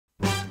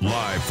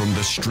Live from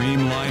the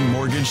Streamline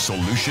Mortgage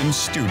Solutions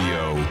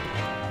studio,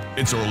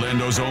 it's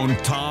Orlando's own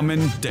Tom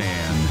and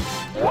Dan.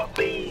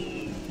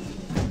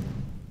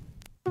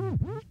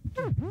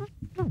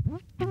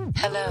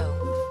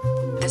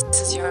 Hello, this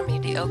is your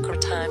Mediocre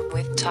Time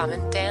with Tom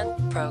and Dan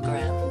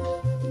program.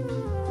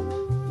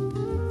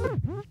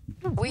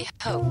 We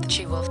hope that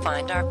you will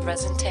find our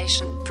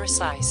presentation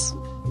precise,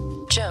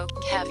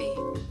 joke heavy,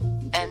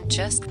 and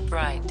just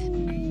right.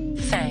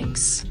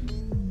 Thanks.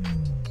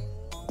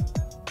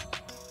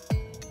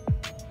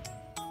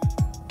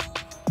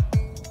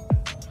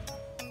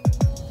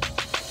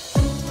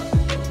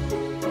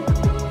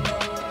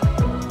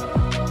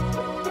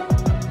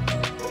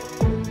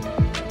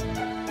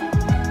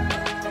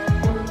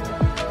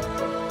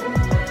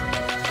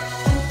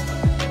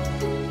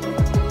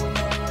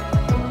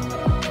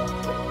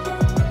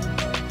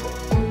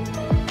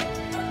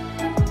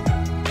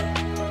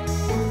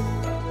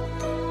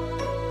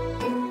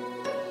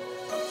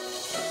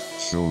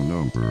 Show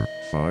number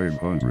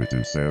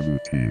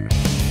 517.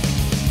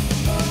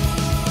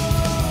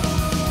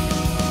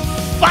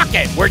 Fuck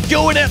it, we're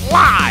doing it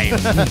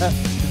live.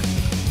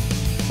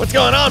 What's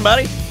going on,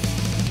 buddy?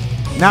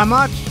 Not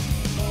much.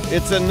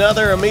 It's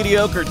another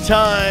mediocre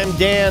time.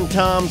 Dan,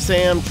 Tom,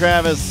 Sam,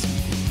 Travis,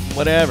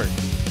 whatever.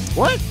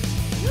 What?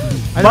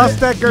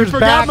 Busdecker's You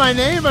forgot back. my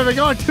name? I've been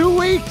going 2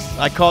 weeks.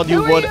 I called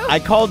you Who are what? you? I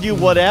called you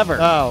whatever.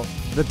 Oh,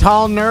 the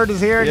tall nerd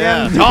is here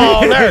yeah, again.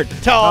 tall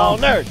nerd, tall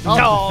nerd,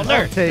 tall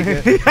nerd. Take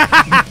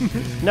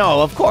it.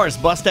 No, of course,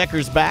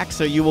 Busdecker's back,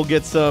 so you will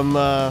get some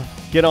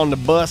get on the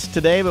bus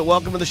today. But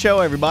welcome to the show,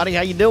 everybody.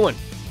 How you doing?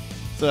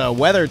 The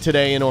weather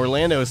today in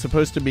Orlando is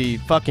supposed to be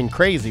fucking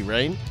crazy,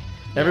 right?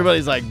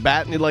 Everybody's like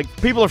batting, like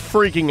people are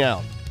freaking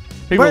out.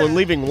 People But- are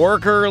leaving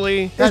work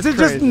early. Is it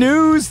just crazy.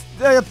 news?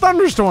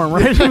 Thunderstorm,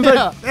 right? Yeah.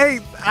 Like, hey,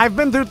 I've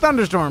been through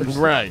thunderstorms.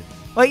 Right.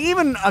 Like,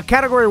 even a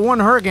Category 1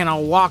 hurricane,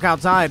 I'll walk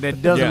outside.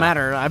 It doesn't Yeah.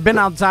 matter. I've been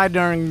outside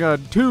during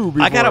 2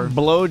 before. I got a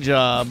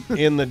blowjob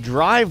in the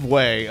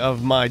driveway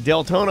of my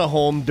Deltona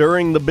home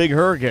during the big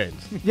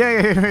hurricanes,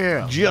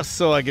 Yeah. just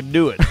so I could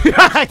do it.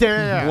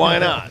 Yeah. Why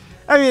not?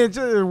 I mean, it's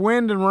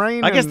wind and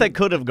rain. I guess and- that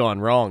could have gone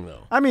wrong, though.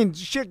 I mean,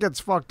 shit gets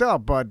fucked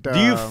up, but... Do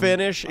you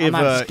finish I'm if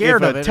not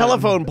scared if of a it.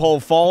 telephone pole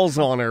falls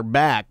on her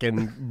back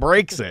and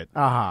breaks it,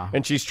 Uh-huh.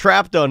 and she's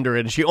trapped under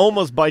it, and she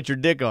almost bites your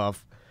dick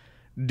off?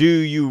 Do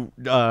you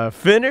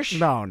finish?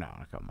 No,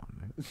 come on.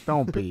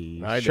 Don't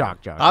be I know.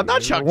 shock jockey. I'm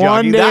not shock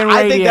One jockey. day on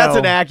I think that's radio.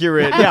 an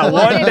accurate.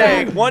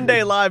 Yeah, one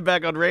day live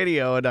back on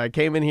radio, and I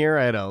came in here.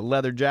 I had a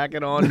leather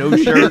jacket on, no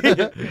shirt,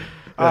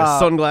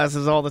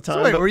 sunglasses all the time.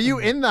 So wait, But- were you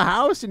in the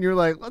house and you're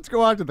like, let's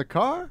go out to the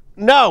car?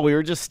 no, we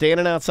were just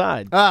standing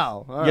outside.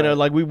 Oh, all You know, right.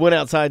 like we went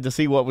outside to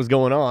see what was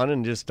going on,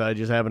 and I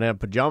just happened to have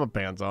pajama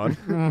pants on,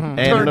 and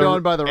Turned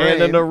on by the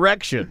and an rain.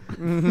 erection.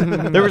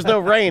 There was no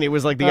rain; it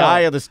was like the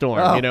eye of the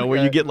storm. Oh, you know, where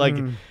you okay. get like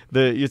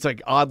it's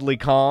like oddly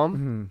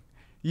calm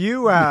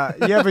You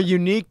have a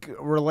unique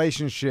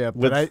relationship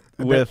with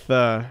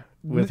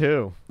with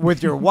who?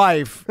 with your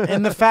wife,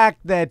 and the fact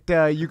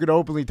that you could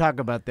openly talk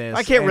about this.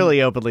 I can't and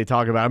really openly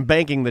talk about it. I'm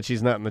banking that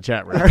she's not in the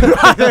chat room.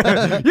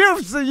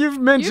 You've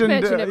mentioned,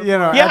 mentioned it you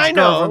know, Yeah, I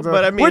know, ex-girlfriends,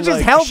 but I mean, which is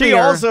like, healthier. she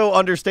also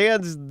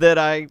understands that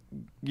I,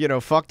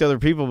 fucked other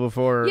people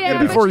before. Yeah, you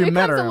but know. Before you it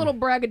met becomes her. a little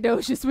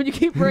braggadocious when you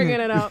keep bringing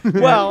it up.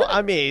 Well,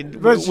 I mean,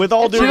 But with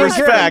all she due was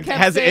respect, kept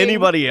has saying-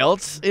 anybody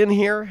else in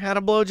here had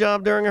a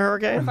blowjob during a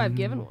hurricane? If I've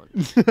given one.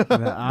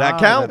 That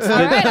counts.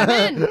 All right, I'm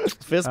in.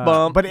 Fist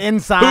bump. But Who's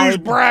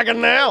inside,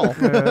 bragging now?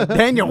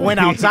 then you went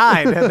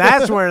outside.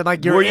 That's where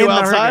like you're Were you in the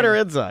outside or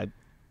hurricane. inside?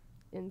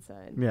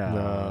 Inside. Yeah.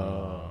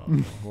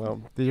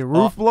 Well, Did your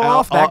roof blow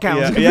off? That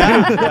counts.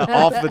 Yeah,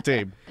 off the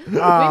team. We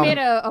made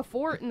a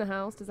fort in the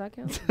house. Does that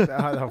count?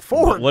 A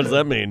fort. What does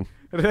that mean?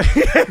 I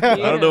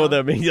don't know what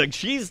that means. Like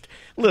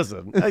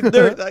listen,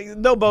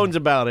 no bones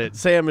about it.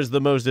 Sam is the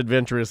most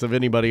adventurous of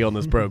anybody on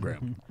this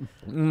program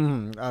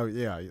Oh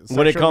yeah.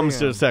 when it comes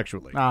Sexually, to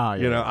sexually. Ah,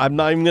 yeah. You know, I'm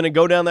not even going to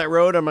go down that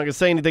road. I'm not going to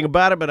say anything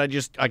about it, but I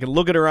can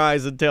look at her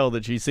eyes and tell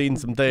that she's seen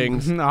some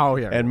things Oh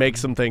yeah. and make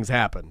some things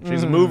happen.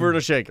 She's a mover and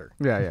a shaker.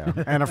 yeah.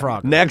 And a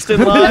frog. Next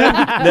in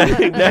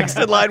line, next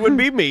in line would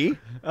be me.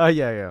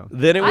 Yeah.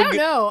 Then it would I don't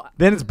know.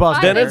 Then it's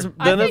busted. Then it's-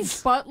 I think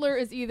it's- Butler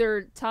is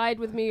either tied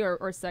with me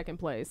or second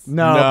place.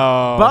 no.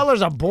 No.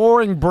 Butler's a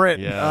boring Brit.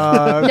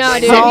 Yeah. No,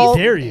 dude, salt,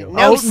 he's- Dare you?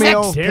 No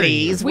oatmeal. sex,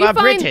 please. We We're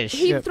find British.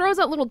 he throws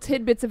out little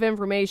tidbits of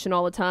information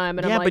all the time,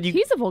 and Yeah, I'm but like, you-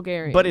 he's a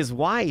Vulgarian. But his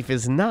wife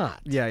is not.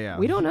 Yeah.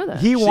 we don't know that.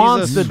 He She's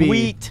wants a to be.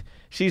 sweet.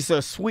 She's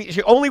a sweet.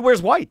 She only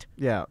wears white.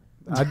 Yeah.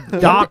 A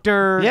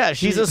doctor. Yeah,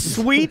 she's a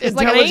sweet, She's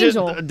like an intelligent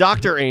angel.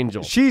 Dr.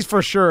 Angel. She's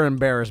for sure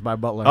embarrassed by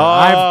Butler. Oh,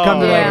 I've come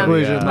to that yeah.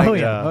 conclusion. Yeah. Like, Oh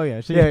Yeah. yeah, oh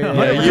yeah. She, Yeah, yeah,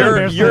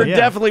 Yeah, 100% you're yeah.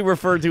 definitely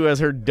referred to as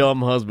her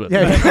dumb husband.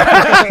 Yeah.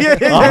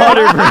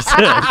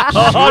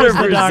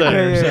 100%.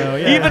 doctor, so,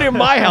 yeah. Even in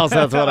my house,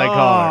 that's what I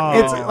call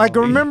her. It's like,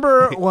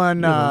 remember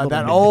when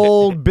that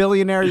old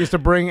billionaire used to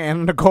bring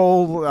Anna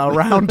Nicole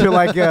around to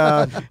like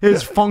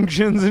his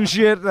functions and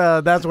shit?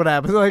 That's what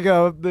happens. Like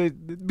the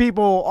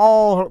people,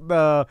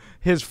 all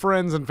his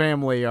friends and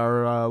family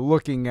are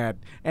looking at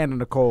Anna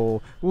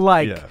Nicole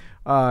like Yeah.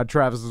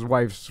 Travis's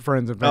wife's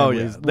friends and Oh,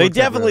 families. yeah. They looks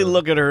at definitely her.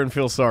 look at her and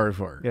feel sorry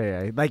for her.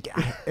 Yeah, yeah. Like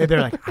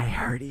they're like, I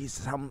heard he's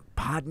some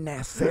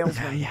podness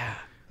salesman. Yeah.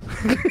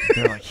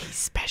 They're like, he's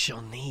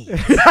special needs.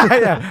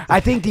 Yeah, I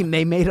think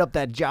they made up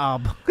that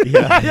job.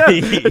 Yeah.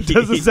 It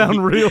doesn't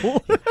sound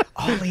real.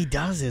 All he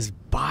does is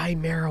buy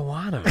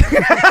marijuana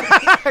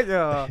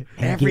Yeah.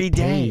 every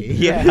day.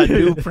 Yeah,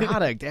 new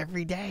product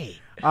every day.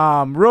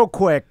 Real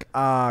quick,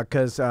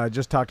 because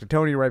just talked to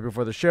Tony right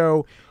before the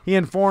show. He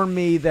informed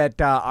me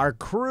that our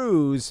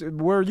cruise,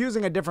 we're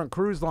using a different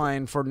cruise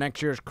line for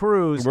next year's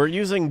cruise. We're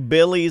using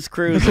Billy's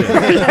Cruising.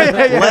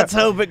 Let's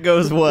hope it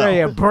goes well.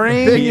 Yeah,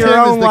 bring Big your Tim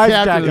is own the life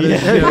captain of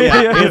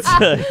jacket. this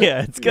ship.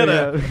 It's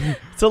gonna.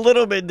 It's a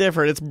little bit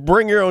different. It's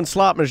bring your own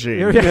slot machine.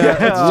 Yeah. It's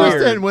just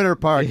weird. in Winter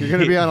Park. You're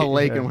going to be on a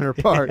lake in Winter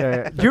Park.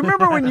 Yeah. Do you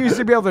remember when you used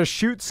to be able to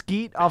shoot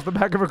skeet off the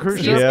back of a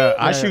cruise ship? Yeah,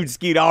 I shoot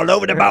skeet all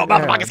over the boat.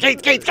 Motherfucker, skate,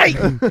 skate, skate.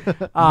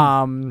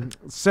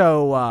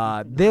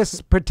 So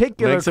this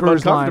particular Makes him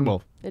cruise line,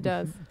 uncomfortable. It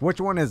does.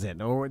 which one is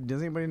it? Or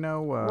does anybody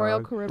know?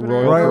 Royal Caribbean.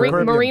 Royal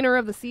Caribbean. Mariner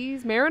of the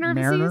Seas. Mariner of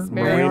the Mariner? Seas.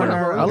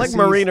 Mariner. I like Seas.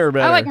 Mariner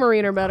better. I like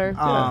Mariner better.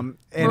 And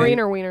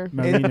Mariner wiener.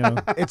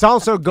 it's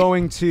also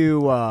going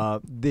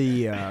to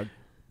the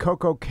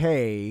Coco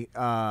Cay,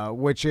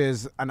 which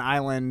is an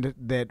island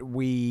that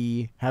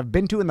we have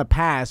been to in the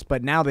past,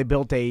 but now they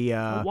built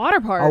a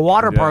Water park. a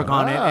water park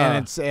on it, Ah. and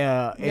it's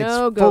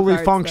No fully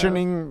go-karts,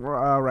 functioning.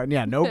 Right?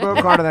 Yeah, no go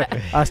kart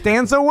there.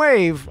 Stanza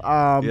wave.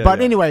 But yeah.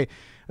 anyway,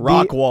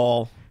 Rock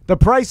wall. the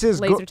prices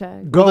Laser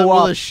tag. go Will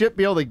up. the ship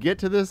be able to get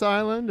to this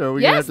island, or are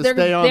we Yes, going to have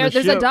to stay on the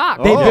there's ship? a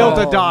dock. They Oh.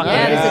 built a dock.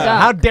 Yeah, there's a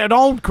dock. How dare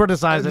don't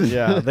criticize it.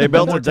 Yeah, they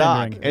built more a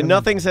dock, tendering. and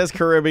nothing says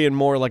Caribbean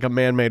more like a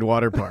man-made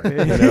water park.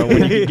 You know,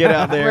 when you can get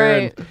out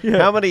there, and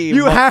how many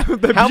You have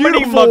the how many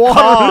beautiful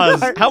water.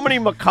 macaws? How many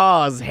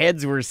macaws'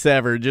 heads were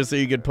severed just so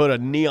you could put a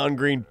neon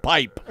green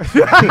pipe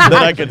that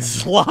I could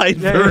slide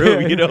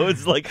through? You know,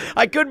 it's like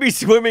I could be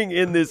swimming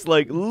in this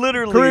like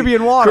literally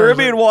Caribbean waters.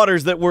 Caribbean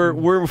waters that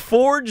were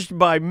forged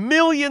by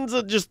millions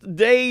of just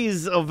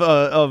days of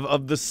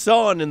the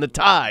sun and the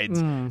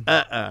tides.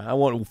 I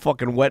want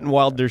fucking wet and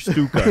wild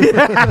Stuka.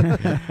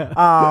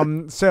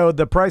 So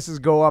the prices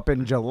go up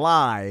in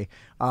July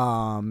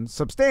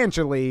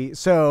substantially.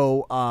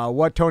 So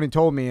what Tony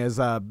told me is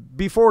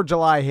before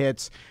July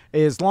hits,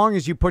 as long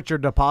as you put your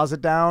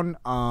deposit down,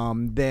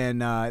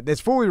 then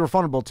it's fully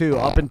refundable too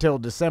up until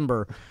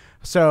December.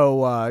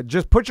 So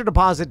just put your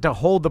deposit to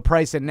hold the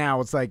price in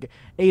now. It's like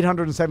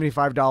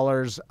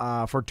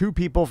 $875 for two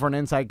people for an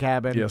inside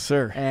cabin. Yes,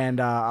 sir. And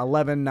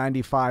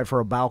 $11.95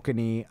 for a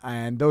balcony.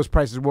 And those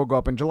prices will go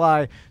up in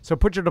July. So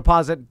put your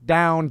deposit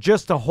down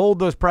just to hold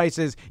those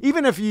prices.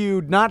 Even if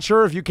you're not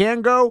sure if you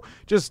can go,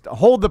 just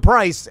hold the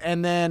price.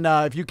 And then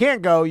if you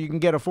can't go, you can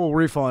get a full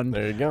refund.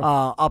 There you go.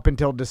 Up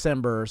until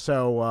December.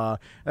 So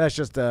that's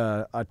just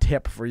a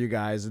tip for you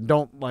guys. And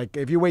don't, like,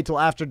 if you wait till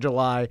after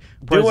July,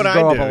 Do prices what go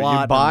I up do. a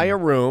lot. You buy a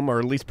room, or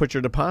at least put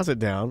your deposit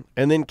down,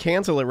 and then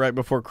cancel it right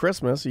before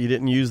Christmas. You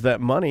didn't use that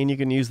money, and you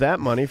can use that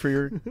money for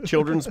your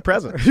children's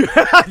presents.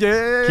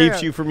 yeah.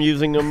 Keeps you from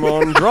using them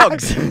on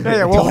drugs.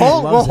 Yeah, we'll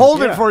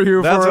hold it for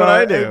you That's for what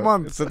I 8 do.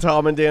 months. It's a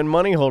Tom and Dan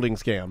money holding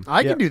scam.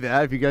 I can do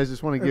that if you guys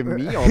just want to give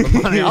me all the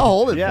money. I'll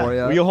hold it for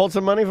you. Will you hold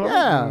some money for me?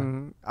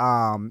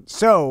 Yeah.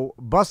 So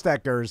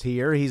Busdecker's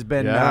here. He's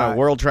been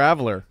World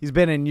traveler. he's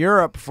been in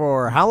Europe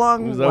for how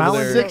long? He was over How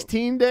there. long?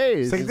 16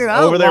 days. 16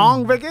 Over there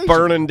long vacation.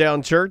 burning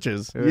down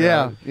churches.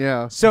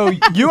 Yeah. So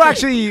you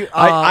actually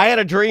I had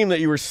a dream that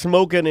you were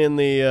smoking in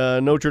the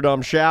Notre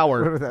Dame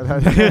shower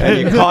and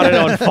you caught it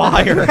on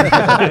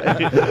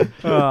fire.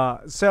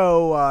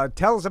 so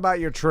tell us about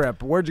your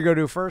trip. Where'd you go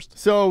to first?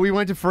 So we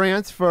went to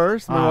France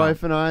first, my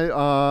wife and I,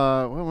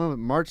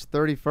 March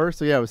 31st.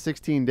 So yeah, it was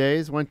 16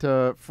 days. Went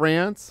to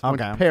France, went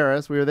Okay. to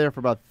Paris. We were there for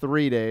about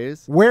 3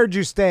 days. Where'd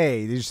you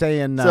stay? Did you stay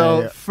in?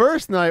 So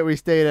first night we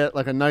stayed at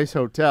like a nice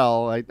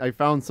hotel. I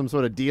found some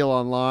sort of deal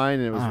online,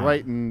 and it was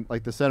right in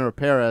like the center of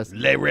Paris.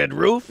 Le Red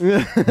Roof?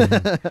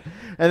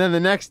 And then the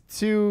next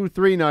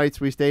 2-3 nights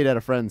we stayed at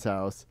a friend's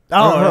house.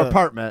 Oh, or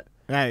apartment.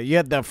 you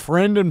had the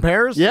friend in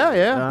Paris?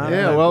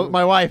 Yeah. Well,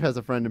 my wife has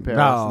a friend in Paris,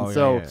 Oh, and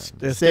so yeah.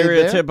 The stayed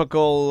there.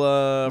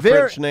 stereotypical Very-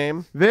 French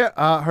name.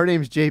 Her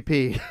name's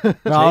JP.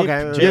 Oh,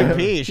 okay. JP.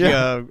 Is she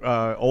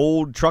a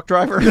old truck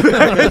driver?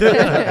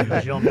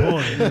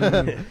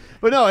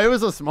 But no, it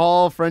was a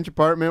small French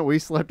apartment. We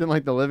slept in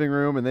like the living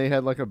room, and they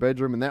had like a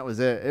bedroom, and that was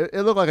it.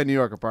 It looked like a New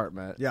York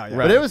apartment. Yeah.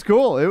 But it was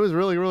cool. It was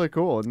really, really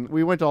cool. And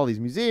we went to all these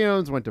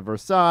museums, went to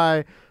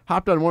Versailles,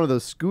 hopped on one of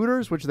those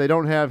scooters, which they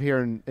don't have here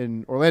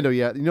in Orlando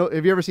yet. You know,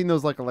 have you ever seen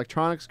those like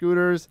electronic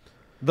scooters?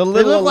 The They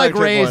little look like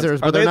electric ones. razors,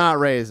 Are but they're they- not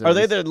razors. Are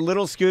they the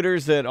little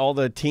scooters that all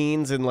the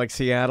teens in like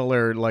Seattle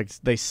are like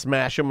they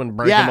smash them and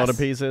break them all to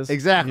pieces?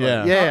 Exactly.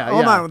 Yeah. Yeah.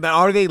 Hold on.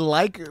 Are they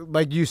like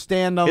you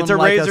stand on It's them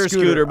a like razor a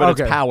scooter, but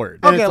Okay. it's powered.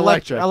 And Okay, it's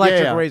electric.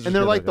 electric yeah. razor And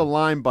they're scooter, like the okay.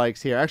 Lime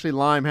bikes here. Actually,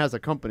 Lime has a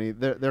company.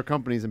 Their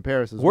company's in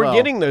Paris as We're well.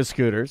 getting those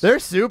scooters. They're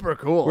super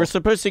cool. We're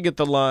supposed to get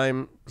the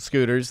Lime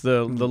scooters,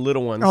 the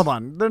little ones. Hold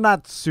on, they're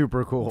not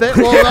super cool.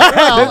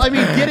 Well, I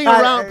mean, getting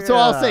around. So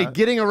I'll say, yeah.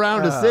 getting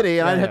around a city,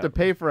 and I'd have yeah. to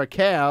pay for a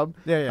cab.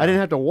 Yeah, yeah. I didn't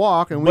have to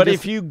walk. And we But just,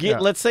 if you get, yeah.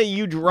 let's say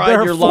you They're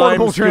ride your Lime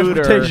affordable scooter.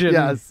 transportation.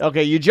 Yes.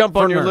 Okay, you jump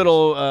on For your nerds.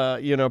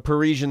 little,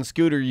 Parisian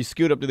scooter. You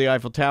scoot up to the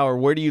Eiffel Tower.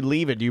 Where do you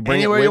leave it? Do you bring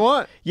Anywhere it you with-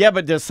 want. Yeah,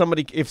 but if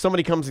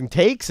somebody comes and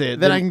takes it,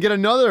 then I can get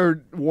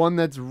another one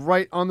that's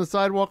right on the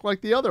sidewalk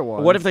like the other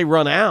one. what if they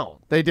run out?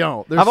 they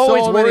don't? There's I've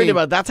always so worried many-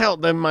 about. That's how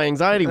then my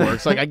anxiety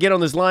works. Like I get on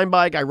this Lime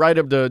bike, I ride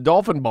up to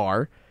Dolphin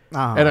Bar.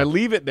 Uh-huh. And I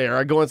leave it there.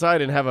 I go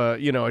inside and have a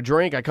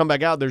drink. I come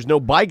back out. There's no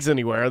bikes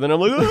anywhere. Then I'm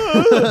like,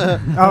 "Ah."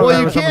 Oh,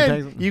 Well, someone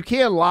takes it. you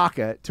can lock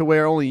it to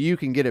where only you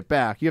can get it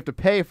back. You have to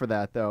pay for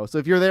that though. So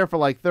if you're there for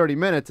like 30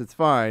 minutes, it's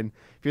fine.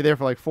 If you're there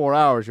for like 4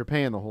 hours, you're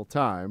paying the whole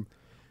time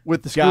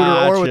with the scooter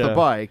or with the Gotcha.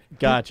 bike.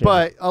 Gotcha.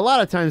 But a lot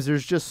of times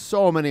there's just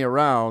so many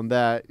around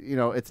that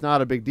it's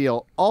not a big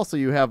deal. Also,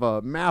 you have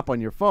a map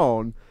on your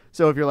phone.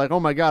 So if you're like, oh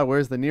my God,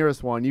 where's the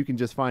nearest one? You can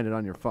just find it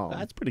on your phone.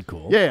 That's pretty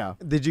cool. Yeah.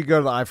 Did you go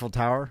to the Eiffel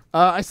Tower?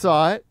 I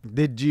saw it.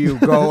 Did you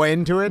go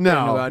into it?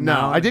 No.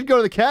 I did go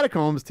to the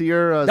Catacombs to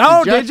your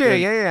Oh, did you?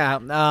 suggestion.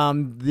 Yeah.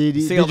 Did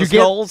See did all you the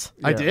get? skulls?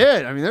 I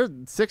did. I mean, there's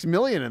 6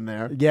 million in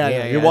there.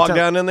 Yeah. You walk It's a-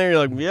 down in there,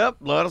 you're like, yep,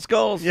 a lot of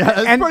skulls. Yeah,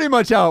 that's And- pretty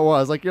much how it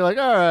was. Like, you're like,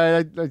 all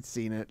right, I've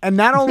seen it. And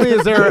not only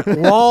is there a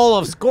wall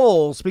of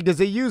skulls, because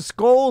they use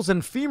skulls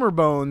and femur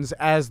bones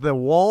as the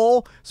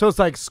wall, so it's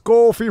like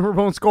skull, femur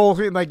bone, skull,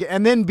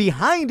 and then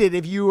behind it,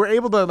 if you were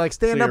able to like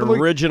stand The up and look,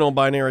 original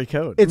binary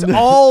code. it's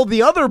all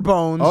the other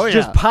bones Oh, yeah.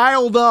 just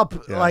piled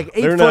up like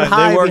 8 They're foot not.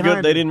 high. They weren't behind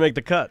good. They it. didn't make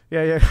the cut.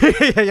 Yeah.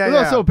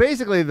 No, so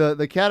basically,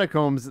 the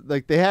catacombs,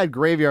 like they had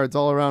graveyards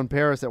all around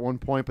Paris at one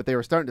point, but they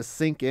were starting to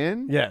sink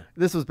in. Yeah.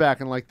 This was back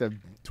in like the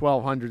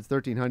 1200s,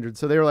 1300s.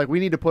 So they were like, we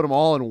need to put them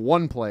all in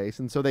one place,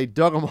 and so they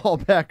dug them all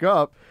back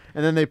up,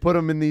 and then they put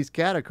them in these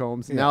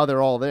catacombs. And now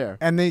they're all there.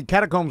 And the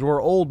catacombs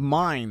were old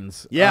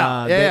mines.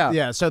 Yeah,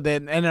 yeah. So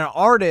then, and an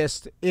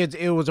artist,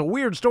 it was a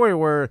weird story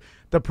where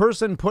the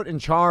person put in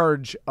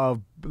charge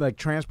of like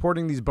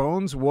transporting these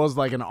bones was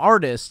like an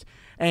artist,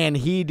 and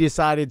he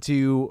decided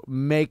to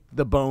make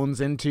the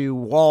bones into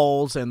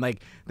walls and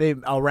like they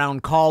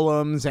around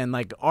columns and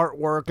like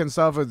artwork and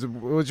stuff,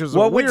 which was a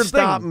What weird would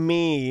stop thing.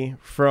 me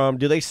from?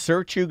 Do they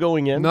search you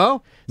going in?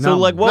 No? So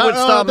like, what No, would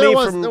stop there me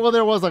was, from? Well,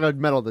 there was like a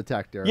metal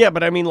detector. Yeah,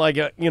 but I mean, like,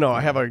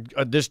 I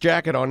have this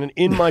jacket on, and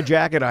in my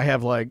jacket I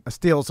have like,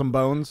 Steal some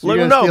bones. look,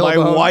 gonna no, steal my a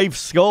bone? wife's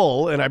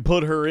skull, and I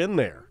put her in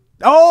there.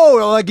 Oh,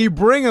 like you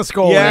bring a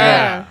skull.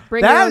 Yeah. In.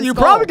 Bring your That own you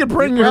skull. probably could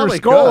bring You your probably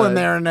skull could. in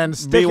there and then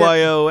stick it.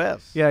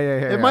 BYOS. Yeah.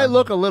 It might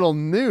look a little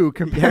new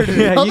compared to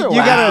the Yeah, other you one.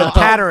 gotta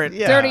tatter it.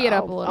 Yeah, Dirty it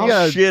up a little.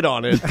 I'll shit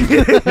on it.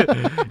 You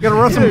gotta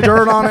rub some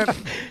dirt on it.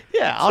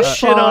 Yeah, I'll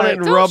shit on it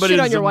and Don't rub it shit in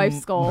on your some-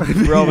 wife's skull.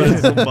 Rub it in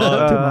some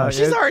mud.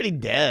 She's it- already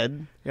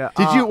dead. Yeah.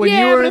 Did you, when yeah,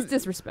 you were but in, it's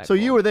disrespectful. so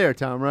you were there,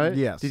 Tom, right?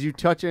 Yes. Did you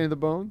touch any of the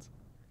bones?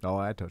 Oh,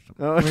 I touched them.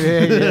 Oh.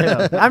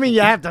 Yeah. I mean,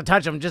 you have to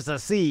touch them just to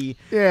see.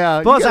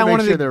 Yeah. Plus, you gotta I make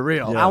wanted sure to. they're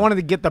real. I wanted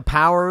to get the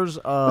powers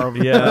of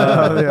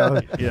Yeah.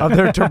 of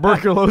their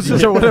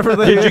tuberculosis or whatever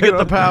they. Did you get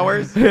the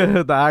powers?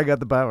 I got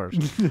the powers.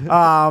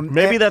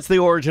 Maybe that's the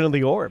origin of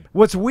the orb.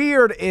 What's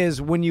weird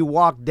is when you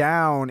walk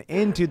down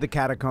into the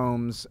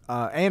catacombs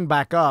and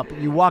back up,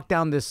 you walk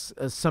down this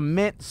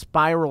cement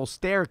spiral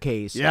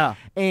staircase. Yeah.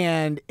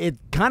 And it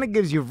kind of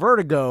gives you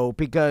vertigo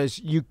because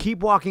you keep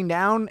walking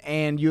down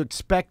and you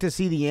expect to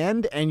see the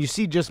end and you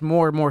see just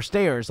more and more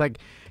stairs. Like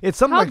it's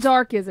something How like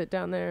dark is it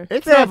down there?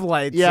 It's They have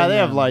lights Yeah, and, they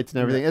have lights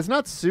and everything. It's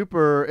not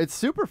super. It's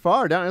super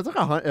far down. It's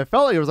like it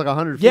felt like it was like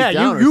 100 feet yeah,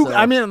 down. you. or so.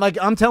 I mean, like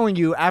I'm telling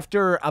you,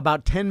 after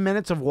about 10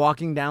 minutes of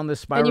walking down this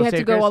spiral And you have to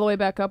staircase, go all the way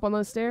back up on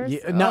those stairs?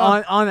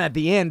 no, on at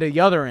the end, the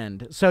other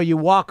end. So you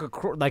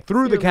walk like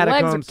through the Your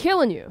catacombs. legs are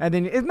killing you. And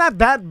then it's not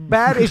that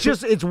bad. It's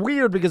just it's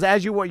weird because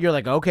as you you're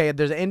like, okay,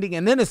 there's an ending,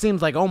 and then it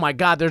seems like, oh my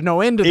god, there's no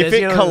end to If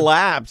this. it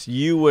collapsed,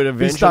 you would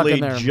Be stuck in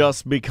eventually there.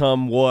 just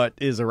become what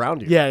is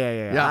around you.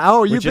 Yeah.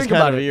 Oh, you which think is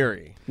kind about of it.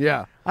 eerie.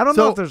 yeah. I don't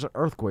So- know if there's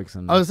earthquakes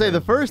in. I would say the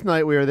first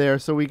night we were there,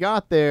 so we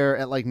got there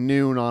at like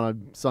noon on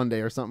a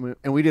Sunday or something,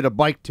 and we did a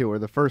bike tour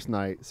the first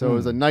night. So it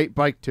was a night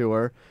bike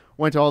tour.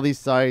 Went to all these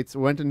sites,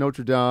 went to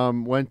Notre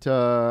Dame, went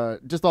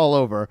just all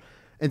over.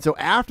 And so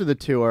after the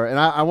tour, and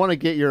I want to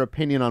get your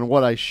opinion on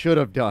what I should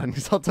have done,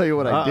 because I'll tell you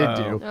what I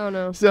did do. Oh,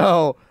 no.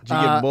 So Did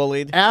you get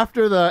bullied?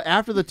 after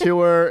the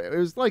tour? It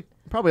was like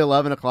probably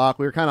 11 o'clock.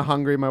 We were kind of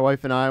hungry. My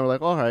wife and I were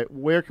like, all right,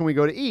 where can we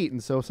go to eat?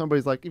 And so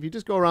somebody's like, if you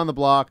just go around the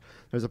block,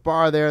 there's a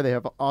bar there. They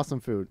have awesome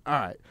food. All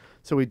right.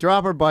 So we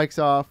drop our bikes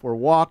off. We're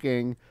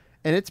walking,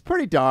 and it's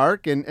pretty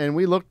dark. And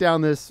we look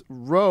down this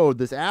road,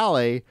 this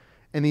alley,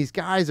 and these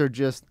guys are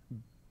just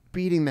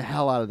beating the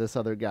hell out of this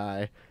other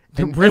guy.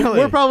 And Really?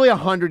 We're probably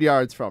 100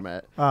 yards from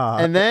it.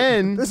 And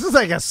then this is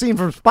like a scene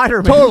from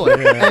Spider-Man. totally.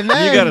 And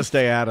then You got to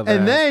stay out of that.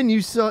 and then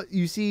you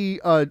see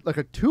like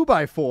a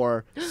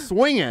 2x4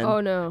 swinging. Oh,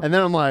 no. And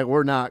then I'm like,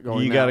 we're not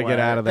going. You got gotta to get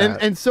out of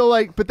that. And so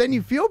like, but then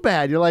you feel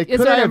bad. You're like, Is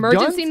could there I an have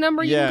emergency done?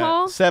 number you yeah, can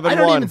call? 7-1. I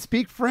don't even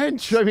speak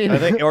French. I mean, I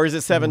think, or is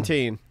it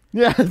 17?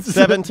 Yeah.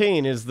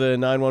 17 is the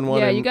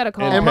 911. Yeah, in- you gotta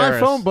call. in And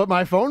Paris.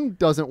 my phone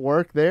doesn't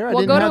work there. I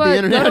Well, didn't have the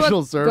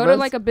international go service. to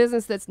like a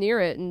business that's near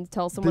it and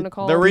tell someone to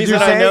call. The you reason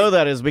I say- know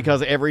that is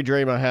because every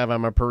dream I have,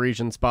 I'm a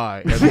Parisian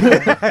spy,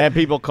 and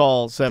people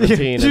call 17.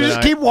 You and then just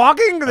I- keep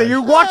walking.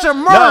 You watch a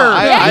murder.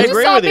 yeah, I you just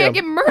agree saw with a man you.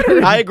 get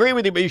murdered. I agree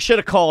with you, but you should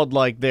have called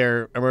like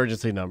their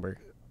emergency number.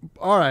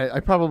 All right,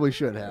 I probably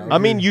should have. I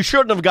mean, you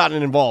shouldn't have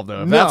gotten involved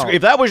though. If, No.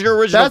 if that was your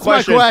original That's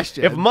my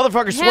question. if a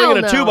motherfucker's Hell swinging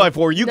a no.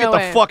 2x4, you No get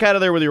way. the fuck out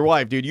of there with your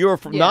wife, dude. You're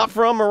not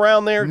from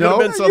around there. No.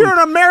 Could've been some, You're an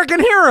American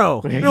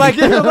hero. You're like,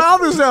 all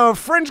those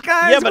French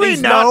guys. yeah, but we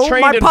he's know. not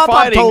trained My in papa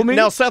fighting. told me.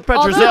 Now, Seth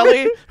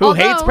Petrozelli, who Although-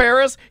 hates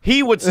Paris,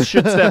 he should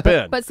step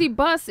in. But see,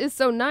 Bus is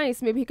so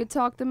nice. Maybe he could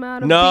talk them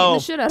out of No. beating the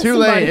shit out of too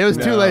somebody. late. It was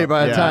too late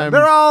by the Yeah. time.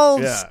 They're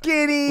all Yeah.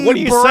 skinny. What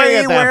do you say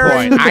at that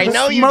beret-wearing, point? I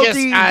know you just,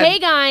 smoky- Hey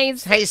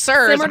guys. Hey,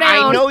 sirs, Simmer I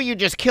down. know you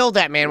just killed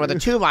that man with a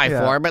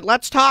 2x4, but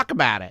let's talk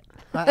about it.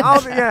 all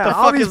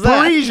fuck these is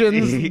that?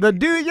 Parisians. The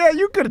dude, yeah,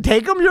 you could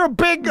take them. You're a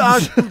big,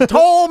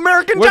 tall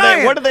American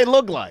giant. What do they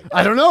look like?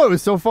 I don't know. It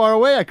was so far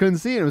away. I couldn't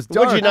see it. It was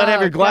dark. Would you not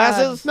have your Oh, God.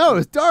 glasses? No, it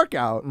was dark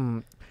out.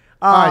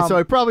 All right, so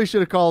I probably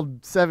should have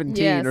called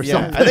 17 Yes. or Yeah,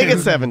 something. I think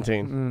it's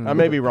 17. I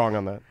may be wrong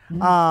on that.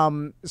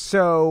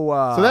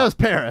 So So that was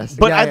Paris.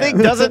 But Yeah, I yeah.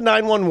 think doesn't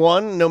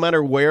 911, no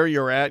matter where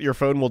you're at, your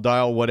phone will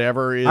dial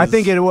whatever is I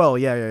think it will.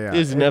 Yeah.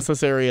 is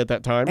necessary at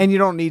that time. And you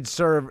don't need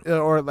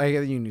or like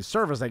you need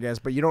service, I guess,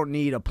 but you don't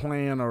need a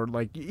plan or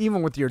like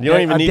even with your you don't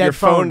a even need dead your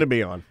phone to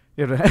be on.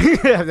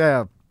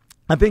 yeah.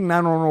 I think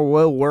 911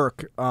 will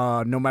work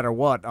no matter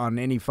what on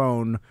any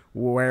phone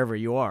wherever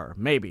you are.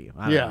 Maybe.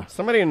 I don't know.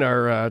 Somebody in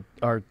our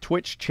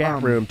Twitch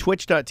chat room,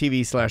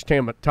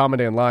 twitch.tv/Tom and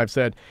Dan Live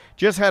said,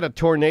 just had a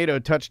tornado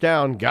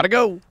touchdown. Gotta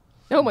go.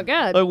 Oh my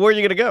God. Where are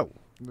you gonna go?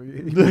 Are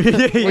you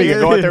gonna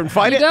go out there and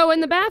fight You it? go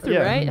in the bathroom, Yeah.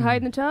 right? Hide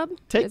in the tub.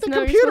 Take Isn't the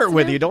that what you're computer supposed to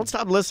with do? you. Don't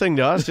stop listening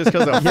to us just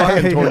because of a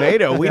fucking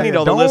tornado. We need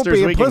all the Don't listeners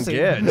be a we can pussy.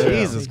 get.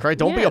 Jesus Christ.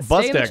 Don't be Yeah, a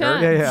bus stay in the decker.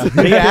 chat.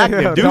 Yeah. Be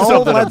active. Do Don't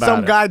something let about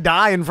some it. guy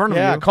die in front of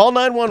Yeah, you. call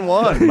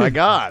 911. My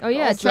God. Oh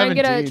yeah, All try and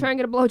get 17.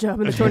 a blowjob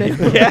in the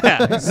tornado.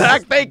 Yeah,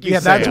 Zach, thank you, Yeah,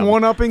 that's Sam.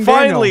 one-upping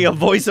Finally, Daniel. a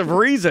voice of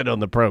reason on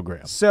the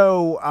program.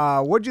 So,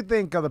 what'd you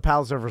think of the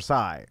Palace of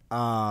Versailles?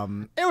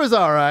 It was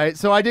all right.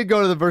 So I did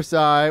go to the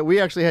Versailles.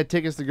 We actually had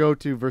tickets to go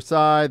to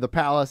Versailles, the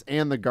palace,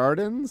 and the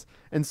gardens.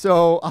 And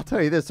so I'll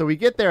tell you this. So we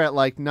get there at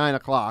like 9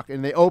 o'clock,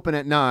 and they open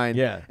at 9.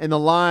 Yeah. And the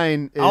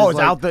line is Oh, it's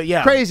like out the-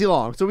 yeah. crazy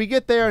long. So we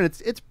get there, and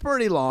it's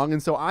pretty long.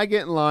 And so I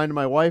get in line, and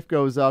my wife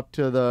goes up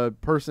to the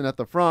person at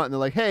the front, and they're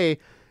like, hey,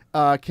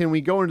 can we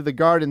go into the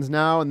gardens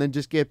now and then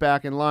just get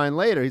back in line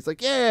later? He's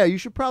like, yeah, you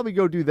should probably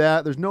go do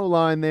that. There's no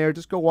line there.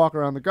 Just go walk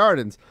around the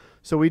gardens.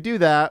 So we do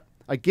that.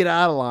 I get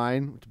out of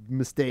line.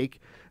 Mistake.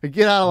 I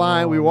get out of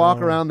line. We walk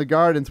around the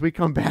gardens. We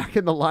come back,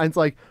 and the line's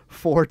like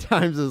 4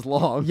 times as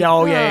long.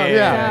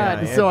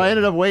 God. So I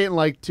ended up waiting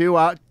like 2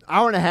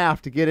 hour and a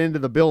half to get into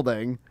the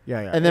building.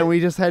 Yeah. And then we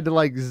just had to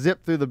like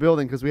zip through the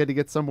building because we had to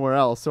get somewhere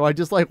else. So I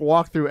just like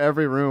walked through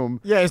every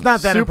room. Yeah, it's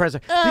not that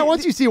impressive.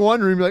 Once you see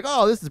one room, you're like,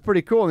 oh, this is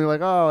pretty cool. And you're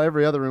like, oh,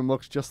 every other room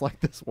looks just like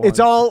this one. It's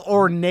all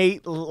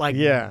ornate, like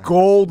Yeah.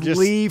 gold Just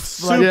leaf.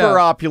 super like, Yeah.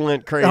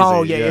 opulent, crazy.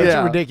 Oh yeah, it's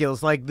Yeah.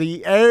 ridiculous. Like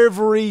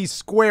every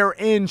square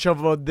inch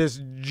of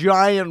this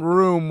giant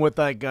room with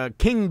like a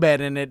king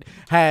bed in it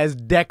has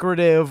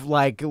decorative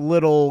like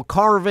little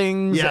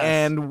carvings Yes.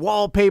 and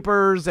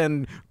wallpapers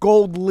and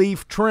gold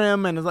leaf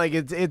trim, and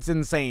it's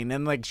insane,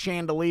 and like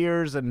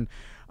chandeliers and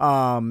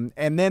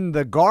then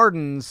the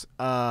gardens.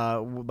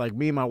 Like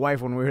me and my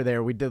wife, when we were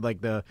there, we did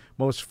like the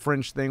most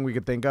French thing we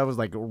could think of was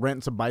like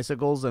rent some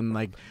bicycles and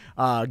like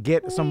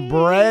get some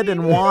bread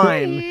and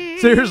wine.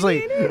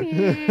 Seriously.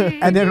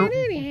 And then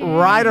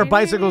ride our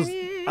bicycles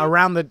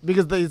around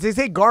because they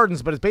say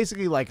gardens, but it's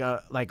basically like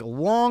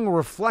long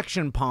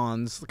reflection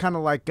ponds, kind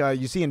of like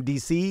you see in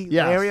DC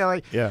Yes. area,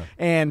 like Yeah.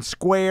 and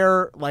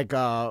square like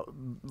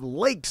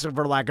lakes,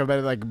 for lack of a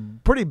better, like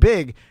pretty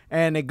big,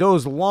 and it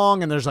goes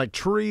long, and there's like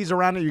trees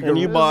around it. And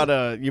you bought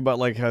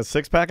like a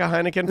 6-pack of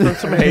Heineken from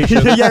some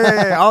Haitians.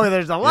 yeah. Oh,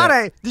 there's a lot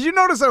of. Did you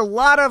notice a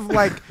lot of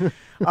like,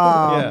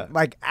 Yeah.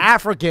 like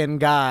African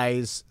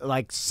guys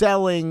like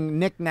selling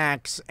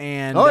knicknacks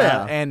and Oh,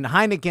 yeah. and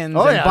Heinekens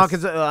Oh, and yes.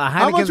 buckets of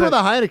How much Heinekens. were the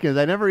Heinekens?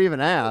 I never even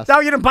asked. Oh,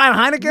 you didn't buy a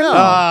Heineken? No.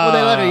 Were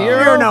they like a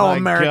euro? You're no my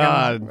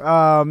American.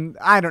 God.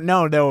 I don't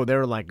know. No, they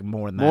were like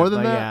more than that. More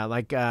than Like, that? Yeah,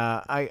 like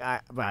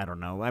I don't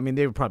know. I mean,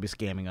 they were probably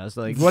scamming us.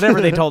 Like whatever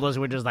they told us,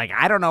 we're just like,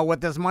 I don't know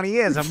what this money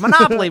is. A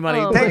monopoly money.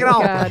 Oh Take it my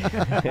all.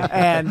 God.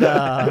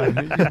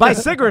 And buy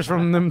cigarettes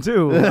from them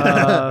too,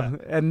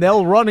 and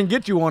they'll run and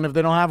get you one if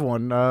they don't have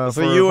one. So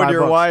for you and $5.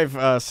 your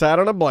wife sat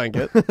on a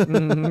blanket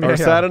or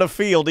sat in a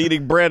field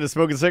eating bread and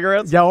smoking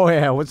cigarettes? Yeah, oh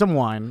yeah, with some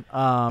wine.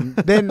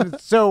 Then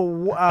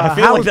so I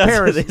feel how like was that's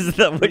Paris? isn't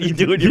that what you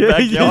do in your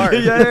backyard?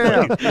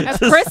 yeah. At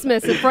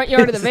Christmas, in front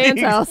yard of the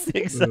Vann's house.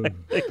 Exactly.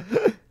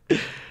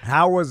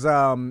 How was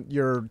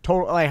your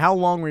total? Like, how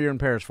long were you in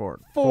Paris for?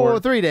 For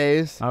 3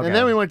 days. Okay. And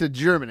then we went to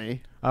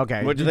Germany.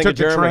 Okay. What'd you took think of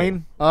the Germany?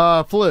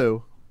 train?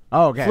 Flew.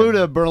 Oh, okay. Flew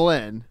to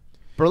Berlin.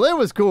 Berlin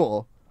was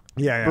cool.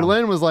 Yeah.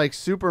 Berlin was like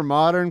super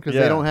modern because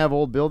Yeah. they don't have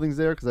old buildings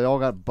there because they all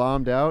got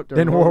bombed out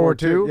during Then World War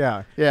II.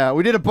 Yeah. Yeah,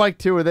 we did a bike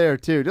tour there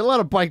too. Did a lot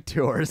of bike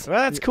tours. Well,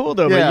 that's cool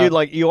though. Yeah.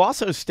 But you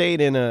also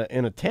stayed in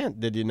a tent,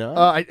 did you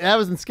not? That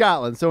was in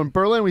Scotland. So in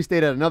Berlin, we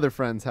stayed at another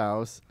friend's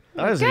house.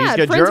 Oh, so God,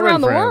 he's got friends German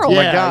around the friends. world. Oh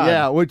my yeah, God.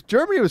 yeah. Which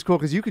Germany was cool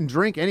because you can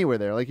drink anywhere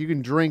there. Like you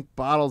can drink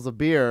bottles of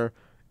beer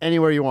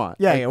anywhere you want.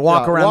 Yeah, Like, yeah,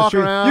 walk around the street.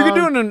 around. You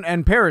can do it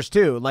in Paris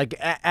too, like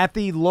at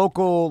the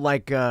local,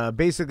 like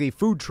basically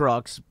food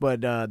trucks,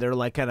 but they're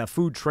like kind of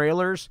food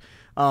trailers.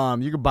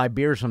 You could buy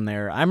beers from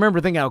there. I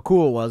remember thinking how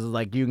cool it was.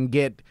 Like you can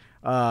get,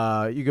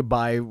 you could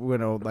buy,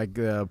 like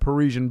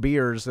Parisian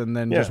beers and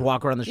then just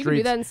walk around the You can do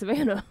streets. that in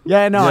Savannah.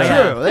 Yeah, no,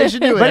 True. They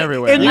should do it But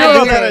everywhere. in You Europe,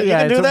 can do that,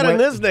 yeah, you can do it's that a in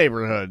way- this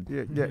neighborhood.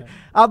 Yeah.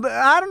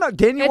 I don't know.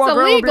 Can you It's walk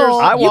around with beers? illegal.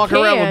 I You walk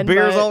around can, with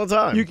beers but- all the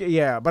time.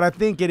 Yeah, but I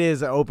think it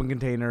is an open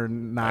container.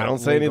 Not I don't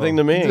say legal. anything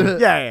to me.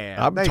 Yeah.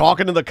 I'm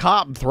talking to the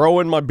cop,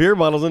 throwing my beer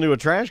bottles into a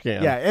trash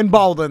can. Yeah, in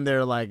Baldwin,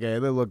 they're like they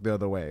look the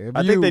other way. If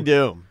I think you- they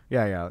do.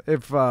 Yeah.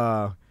 If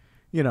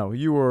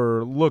you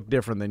were look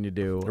different than you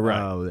do, Right.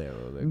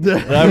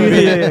 That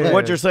would be-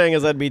 What you're saying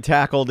is I'd be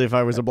tackled if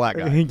I was a black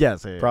guy.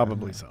 yes,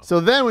 Probably so. So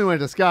then we went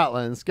to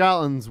Scotland.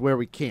 Scotland's where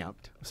we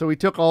camped. So we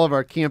took all of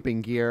our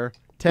camping gear.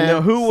 Tent,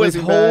 Now, who was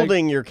sleeping bag.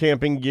 holding your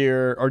camping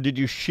gear, or did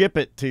you ship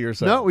it to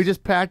yourself? No, we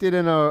just packed it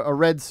in a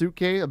red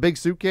suitcase, a big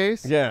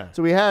suitcase. Yeah.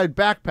 So we had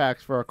backpacks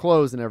for our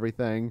clothes and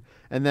everything,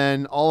 and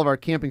then all of our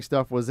camping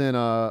stuff was in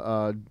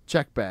a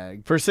check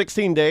bag. For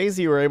 16 days,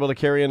 you were able to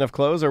carry enough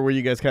clothes, or were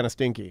you guys kind of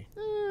stinky?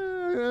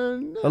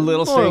 A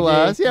little more or stinky?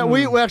 less. Yeah,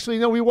 we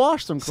actually we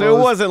washed some clothes. So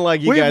it wasn't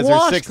like you We guys are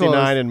washed 69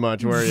 clothes. and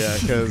much, were you?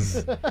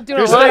 Because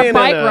Doing a lot of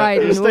bike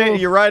riding.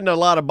 you're riding a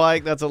lot of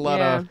bike. That's a lot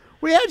Yeah. of.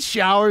 We had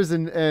showers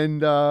and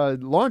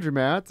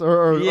laundromats,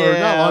 or not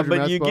Yeah,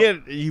 laundromats.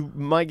 but you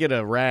might get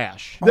a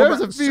rash. There was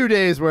a few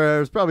days where there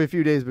was probably a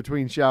few days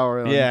between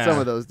shower on Yeah. some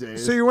of those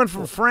days. So you went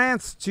from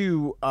France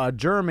to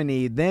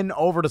Germany, then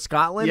over to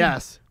Scotland.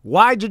 Yes.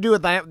 Why'd you do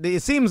it?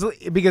 It seems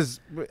because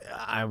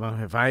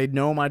if I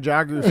know my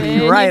geography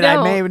And you right, I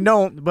don't. may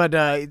don't. But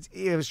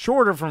it was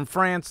shorter from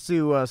France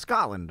to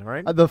Scotland,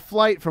 right? The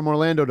flight from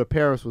Orlando to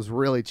Paris was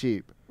really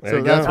cheap. There So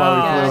you that's go.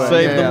 why we flew it.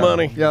 Save Yeah, the yeah.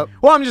 money. Yep.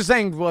 Well, I'm just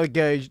saying, like,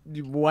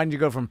 why didn't you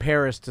go from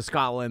Paris to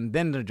Scotland,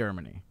 then to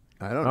Germany?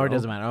 I don't know. Or it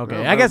doesn't matter.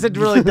 Okay, No, I guess it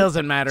really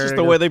doesn't matter. Just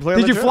the way they play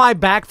on Did the you trip. fly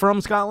back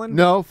from Scotland?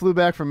 No, flew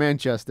back from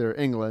Manchester,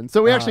 England.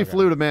 So we actually okay.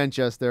 flew to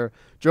Manchester,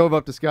 drove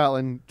up to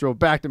Scotland, drove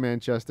back to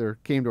Manchester,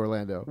 came to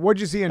Orlando.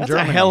 What'd you see in That's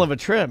Germany? a hell of a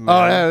trip, man.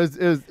 Oh, yeah, it was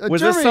Was Germany,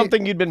 this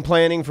something you'd been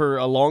planning for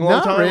a long, long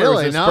Not time? Or was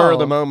really, this no. spur of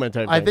the moment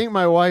type I thing? think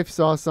my wife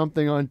saw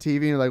something on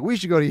TV and like, we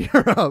should go to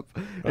Europe.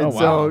 And Oh,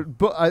 so wow.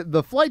 but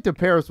the flight to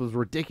Paris was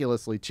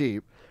ridiculously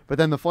cheap, but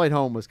then the flight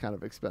home was kind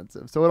of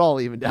expensive. So it all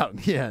evened out in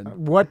the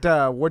end.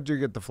 What'd you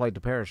get the flight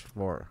to Paris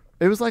for?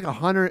 It was like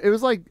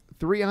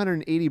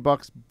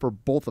 $380 for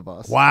both of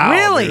us. Wow.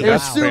 Really? dude, It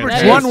was that's super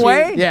fantastic. cheap. One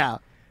way? Yeah.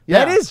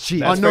 That Yeah. is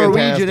cheap. On That's Norwegian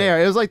fantastic.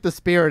 Air. It was like the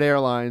Spirit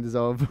Airlines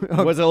of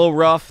Was it a little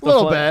rough? a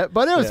little flight? bit,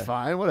 but it was Yeah.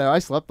 fine. Whatever. I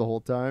slept the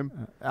whole time.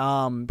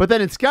 But But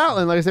then in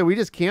Scotland, like I said, we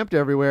just camped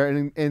everywhere.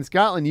 And in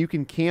Scotland, you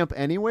can camp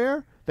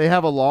anywhere. They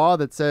have a law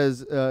that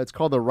says it's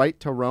called the right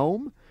to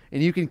roam,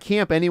 and you can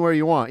camp anywhere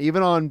you want,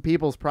 even on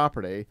people's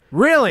property.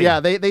 really, Yeah,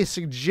 they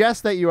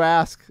suggest that you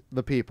ask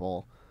the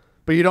people,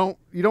 but you don't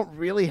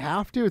really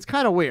have to. It's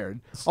kind of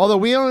weird. Although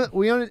we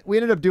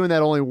ended up doing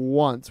that only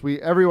once.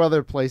 Every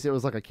other place it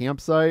was like a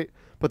campsite.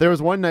 But there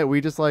was one night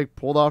we just like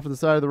pulled off to the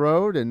side of the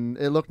road and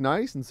it looked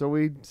nice, and so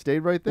we stayed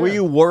right there. Were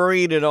you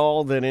worried at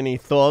all that any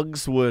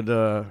thugs would,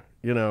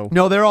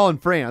 No, they're all in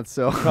France,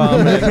 so.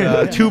 come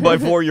and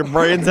 2x4 your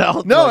brains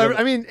out? No, Like,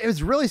 I mean, it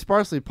was really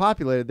sparsely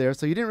populated there,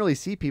 so you didn't really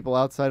see people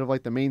outside of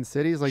like the main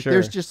cities. Like, Sure.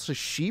 there's just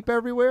sheep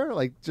everywhere,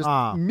 like just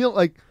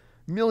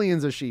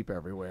millions of sheep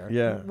everywhere.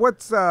 yeah.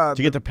 What's Did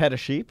you get to pet a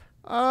sheep?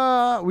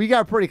 We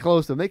got pretty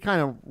close to them. They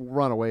kind of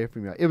run away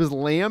from you. It was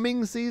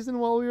lambing season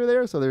while we were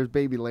there, so there's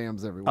baby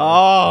lambs everywhere.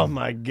 Oh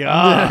my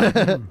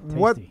god!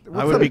 what?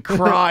 I would be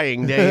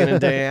crying day in and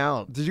day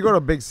out. Did you go to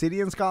a big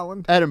city in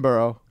Scotland?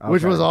 Edinburgh,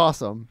 which Okay. was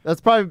awesome. That's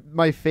probably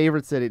my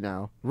favorite city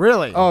now.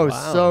 Really? Oh,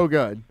 so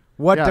good.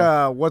 What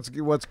Yeah. what's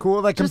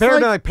cool? Like Just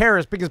compared to like- like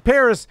Paris, because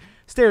Paris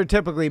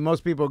stereotypically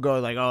most people go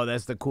like, oh,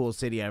 that's the coolest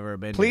city I've ever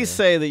been. Please to.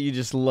 say that you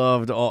just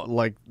loved all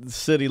like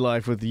city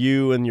life with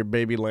you and your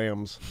baby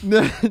lambs.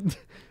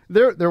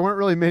 There weren't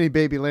really many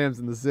baby lambs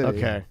in the city.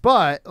 Okay.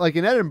 But like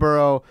in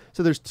Edinburgh,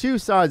 so there's two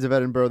sides of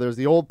Edinburgh. There's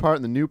the old part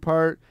and the new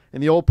part.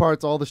 And the old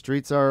parts, all the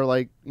streets are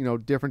like,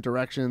 different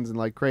directions and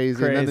like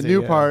crazy. And then the Crazy,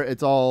 new yeah. part,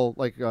 it's all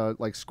like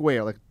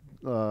square, like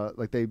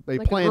they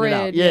Like a planned it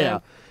out. grid, Yeah. yeah.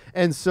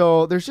 And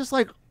so there's just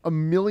like a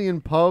million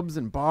pubs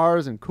and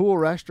bars and cool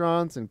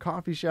restaurants and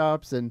coffee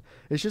shops, and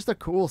it's just a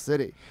cool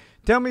city.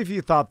 Tell me if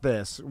you thought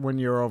this when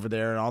you were over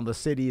there and all the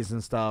cities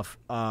and stuff.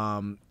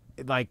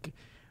 Like,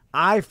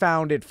 I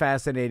found it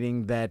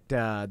fascinating that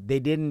they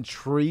didn't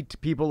treat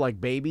people like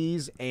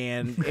babies,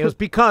 and it was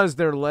because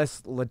they're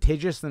less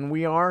litigious than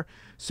we are.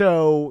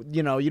 So,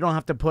 you don't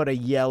have to put a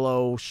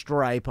yellow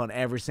stripe on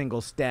every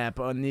single step.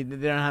 There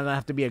don't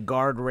have to be a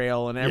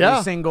guardrail on every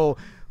Yeah. single,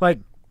 like,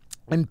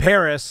 in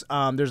Paris,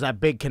 there's that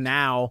big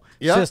canal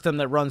Yep. system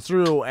that runs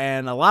through,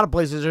 and a lot of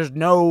places there's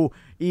no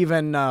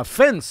even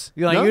fence.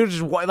 You're like No. you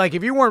just like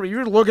if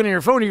you're looking at your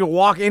phone, you can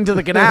walk into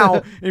the canal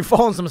and you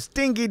fall in some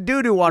stinky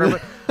doo-doo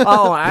water.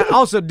 But,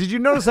 also, did you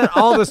notice that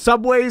all the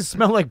subways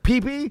smell like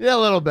pee-pee? Yeah, a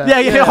little bit.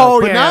 Yeah.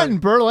 Oh, but yeah. not in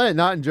Berlin,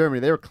 not in Germany.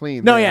 They were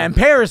clean. No, there. yeah, in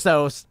Paris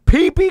though,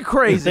 pee-pee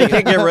crazy. They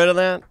can't get rid of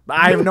that.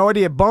 I have no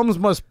idea. Bums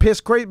must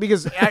piss crazy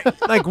because,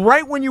 like,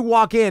 right when you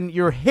walk in,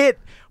 you're hit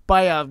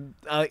by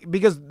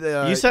because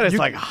You said it's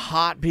like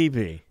hot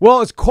pee-pee.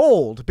 well, it's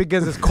cold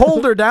because it's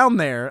colder down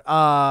there.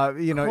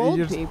 You know, Cold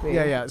you just, pee-pee.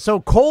 yeah. So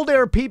cold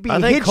air pee-pee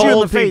I think hits you in the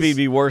cold face. pee-pee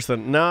be worse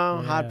than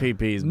hot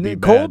pee-pees be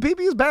bad. Cold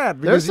pee-pee is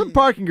bad. There's because some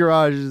parking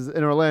garages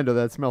in Orlando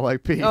that smell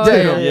like pee. Oh,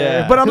 too.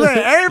 yeah. But I'm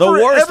saying The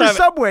worst every I've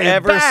subway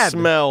ever is bad.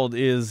 smelled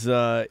is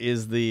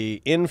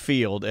the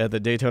infield at the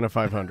Daytona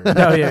 500.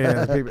 Oh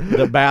yeah. Pee-pee.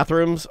 The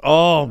bathrooms.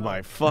 Oh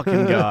my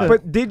fucking god!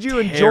 But did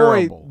you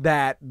Terrible. enjoy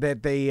that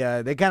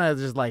they kind of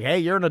just like, hey,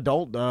 you're an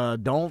adult,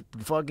 don't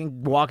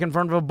fucking walk in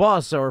front of a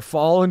bus or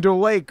fall into a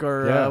lake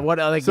or Yeah. what?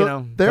 Like So you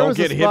know, there Don't was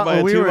get a hit spot by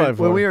a when we were 2x4.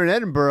 when we were in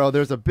Edinburgh.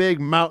 There's a big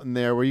mountain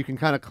there where you can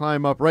kind of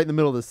climb up right in the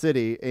middle of the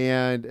city,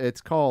 and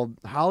it's called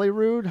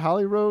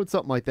Holyrood,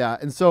 something like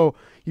that. And so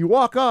you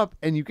walk up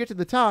and you get to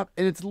the top,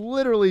 and it's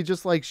literally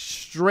just like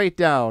straight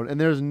down, and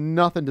there's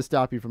nothing to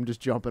stop you from just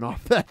jumping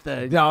off that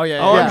thing. oh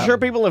yeah, Oh, yeah. I'm sure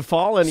people have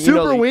fallen.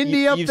 Super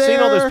windy up You've seen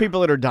all those there.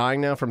 people that are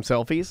dying now from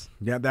selfies.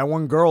 Yeah, that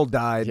one girl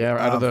died. Yeah,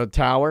 out of the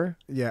tower.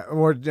 Yeah,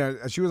 or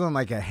she was on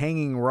like a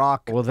hanging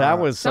rock. Well, that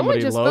was Someone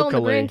somebody just fell in the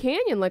locally. Grand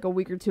Canyon like a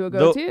week or two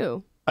ago, The-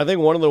 too. I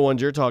think one of the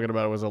ones you're talking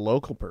about was a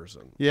local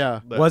person. Yeah.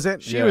 That- Was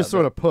it? She yeah, was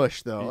sort of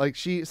pushed though. Like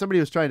somebody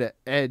was trying to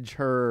edge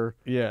her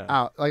Yeah.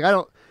 out. Like I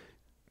don't.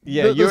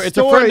 Yeah, the it's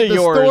a friend of the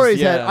yours. Stories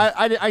yeah.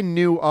 I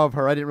knew of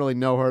her. I didn't really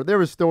know her. There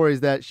were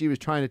stories that she was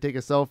trying to take a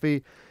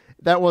selfie.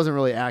 That wasn't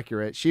really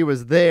accurate. She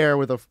was there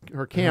with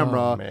her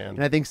camera, Oh, man.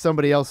 and I think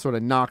somebody else sort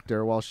of knocked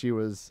her while she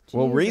was.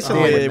 Well, Jesus.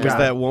 recently Oh, my it was God.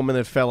 that woman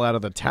that fell out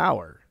of the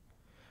tower.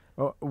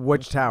 Oh,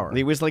 which tower?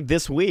 It was like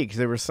this week.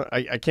 There was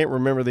I can't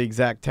remember the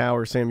exact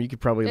tower. Sam, you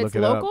could probably It's look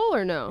it up. local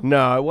or no?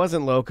 No, it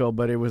wasn't local,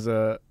 but it was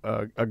a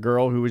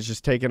girl who was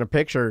just taking a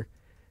picture,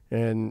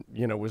 and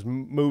was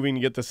moving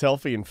to get the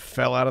selfie and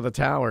fell out of the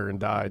tower and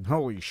died.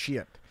 Holy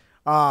shit!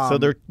 So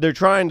they're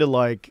trying to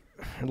like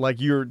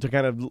you're to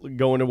kind of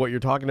go into what you're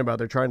talking about.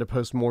 They're trying to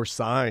post more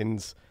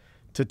signs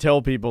to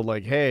tell people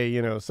like, hey,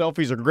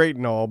 selfies are great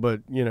and all,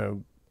 but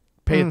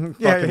pay fucking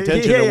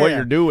attention to what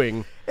you're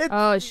doing.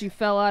 She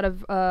fell out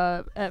of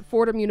at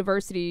Fordham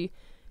University.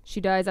 She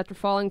dies after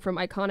falling from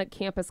iconic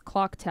campus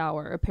clock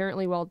tower,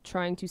 apparently while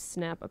trying to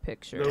snap a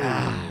picture.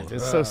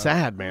 It's so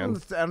sad, I man.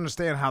 don't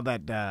understand how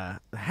that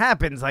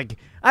happens. Like,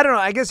 I don't know.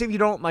 I guess if you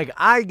don't like,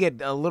 I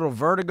get a little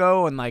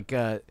vertigo and like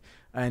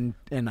and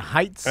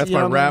heights. That's you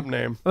my know what I rap mean?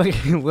 name.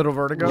 Like little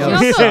vertigo. She Yeah.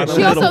 also,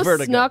 she Little also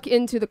vertigo. snuck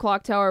into the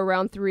clock tower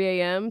around 3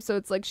 a.m., so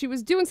it's like she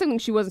was doing something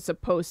she wasn't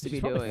supposed to She's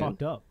be probably doing.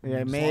 fucked up. Yeah,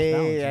 Just lost may,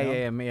 balance, yeah,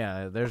 you know?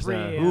 yeah. There's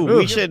Ooh,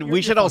 we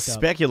should all fucked up.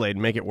 speculate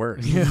and make it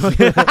worse. She was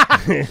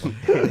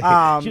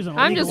an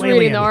I'm just illegal reading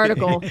alien. the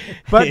article.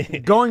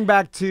 but going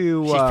back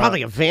to She's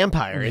probably a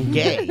vampire and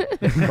gay.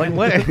 Like,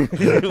 what are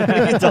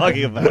you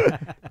talking about?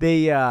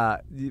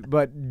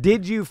 but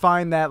did you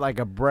find that like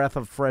a breath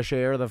of fresh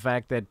air? The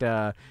fact that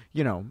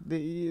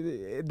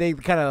they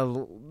kind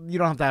of, you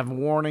don't have to have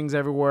warnings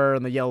everywhere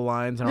and the yellow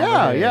lines and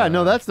all that.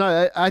 No, that's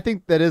not. I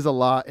think that is a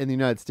lot in the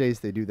United States.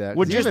 They do that.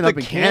 Well, 'Cause just even the up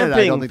in Canada,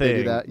 I don't think thing.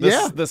 they do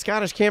that. The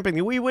Scottish camping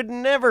thing. We would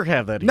never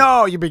have that here.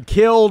 No, you've been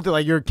killed.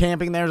 Like you're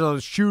camping there, so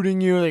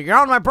shooting you. Like, you're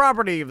on my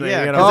property. Yeah, you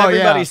because know?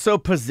 everybody's so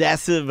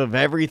possessive of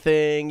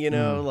everything,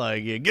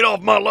 like, get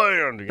off my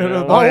land.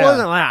 Oh, it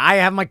wasn't like I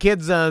have my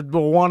kids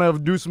want to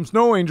do some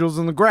snow angels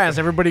in the grass.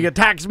 Everybody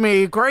attacks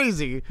me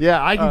crazy.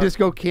 Yeah, I can just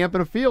go camp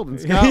in a field in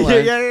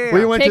Scotland. Yeah.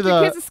 We went Take to your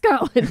the kids to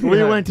Scotland.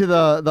 we went to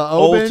the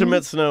Oban.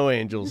 Ultimate snow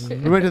angels.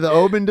 We went to the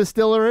Oban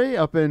distillery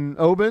up in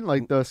Oban,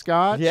 like the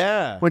Scotch.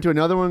 Yeah. Went to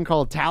another one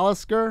called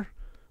Talisker,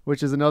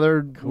 which is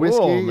another Cool,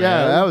 whiskey. man.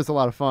 Yeah, that was a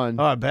lot of fun.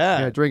 Oh, I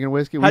bet. Yeah, drinking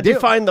whiskey. How'd you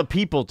find the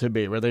people to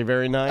be? Were they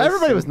very nice?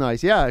 Everybody was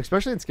nice, yeah,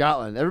 especially in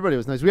Scotland. Everybody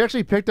was nice. We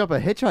actually picked up a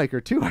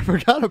hitchhiker too. I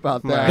forgot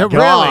about that. My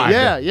God.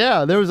 Really?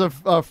 Yeah. There was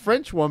a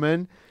French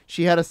woman.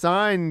 She had a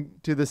sign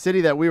to the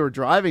city that we were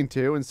driving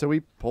to, and so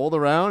we pulled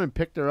around and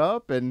picked her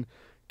up and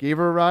gave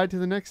her a ride to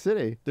the next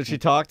city. Did she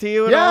talk to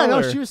you at Yeah, all? no,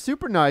 or- she was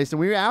super nice, and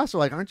we asked her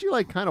like, "Aren't you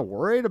like kind of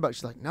worried about?"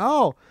 She's like,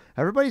 "No,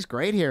 everybody's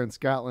great here in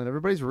Scotland.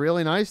 Everybody's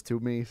really nice to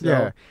me." So.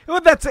 Yeah.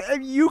 Well, that's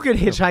you could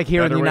hitchhike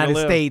here in the better way to United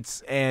live.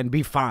 States and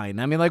be fine.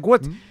 I mean, like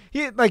what's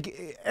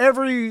like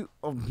every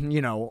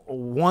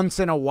once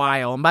in a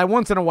while, and by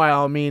once in a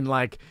while I mean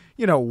like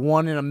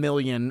 1 in a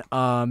million.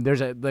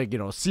 There's a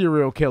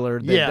serial killer.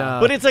 That, Yeah,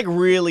 but it's like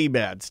really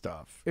bad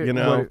stuff.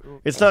 what-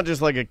 It's not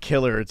just like a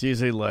killer. It's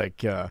usually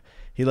like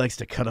he likes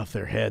to cut off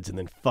their heads and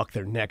then fuck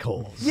their neck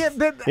holes. yeah, It's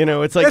like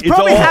That's it's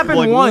probably all happened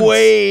like once.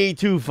 way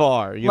too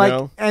far. You like,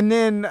 know. and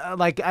then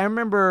like I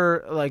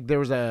remember like there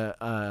was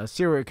a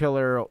serial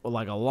killer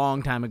like a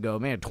long time ago,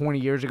 man, 20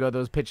 years ago. That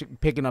was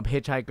picking up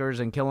hitchhikers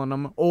and killing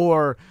them,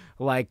 or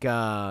like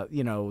the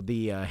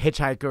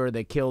hitchhiker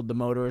that killed the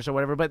motorist or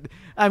whatever. But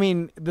I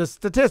mean, the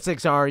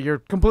statistics are you're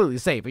completely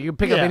safe. You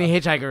pick up any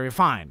hitchhiker, you're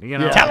fine. You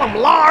know, Tell them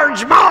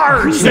Large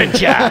Mars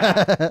sent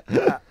ya.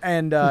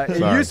 and it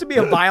used to be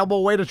a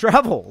viable way to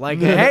travel. Like,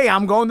 hey,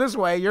 I'm going this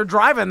way. You're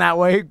driving that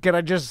way. Can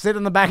I just sit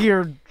in the back of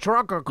your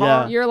truck or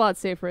car? You're a lot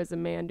safer as a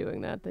man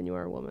doing that than you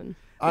are a woman.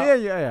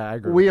 Yeah, I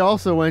agree. We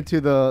also went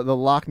to the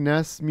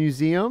Lochness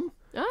Museum.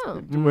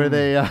 Oh. Where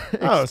they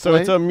so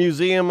it's a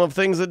museum of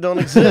things that don't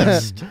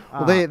exist.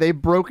 well, they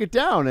broke it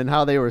down and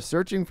how they were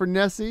searching for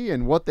Nessie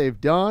and what they've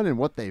done and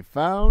what they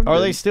found. Are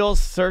they still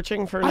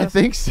searching for Nessie? I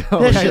think so.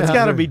 That shit's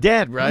got to be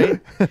dead, right?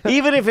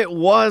 Even if it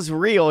was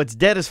real, it's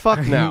dead as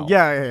fuck now.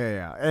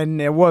 Yeah. And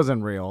it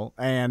wasn't real.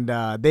 And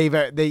they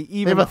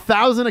have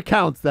 1,000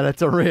 accounts that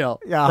it's real.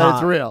 That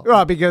it's real.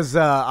 Well, because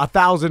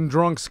 1,000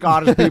 drunk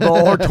Scottish people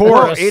or tourists.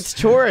 Well, it's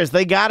tourists.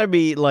 They got to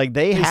be like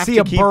they have see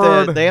to a keep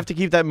bird. that. They have to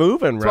keep that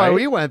moving, That's right? why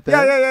we went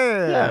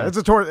there. Yeah. It's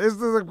a tour. It's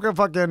like a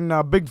fucking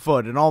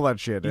Bigfoot and all that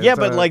shit. Yeah,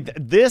 but like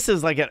this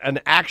is like an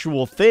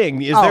actual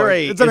thing. Is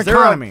it's an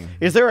economy.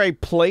 Is there a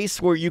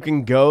place where you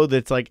can go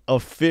that's like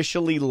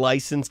officially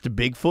licensed to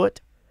Bigfoot?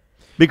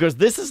 Because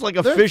this is like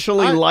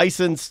officially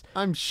licensed.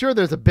 I'm sure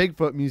there's a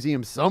Bigfoot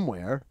museum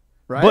somewhere,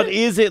 right? But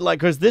is it like,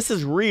 because this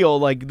is real,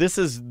 like this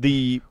is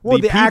the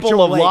the actual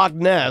people of lake. Loch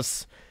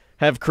Ness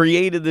have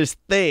created this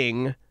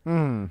thing.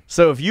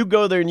 So if you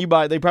go there and you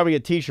buy, they probably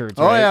get T-shirts.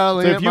 Oh right? yeah, so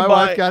if my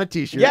wife got a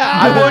T-shirt. Yeah,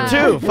 I would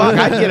too. Fuck,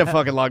 I'd get a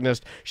fucking Loch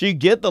Ness. She'd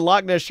get the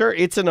Loch Ness shirt.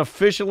 It's an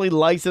officially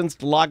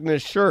licensed Loch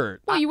Ness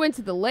shirt. Well, you went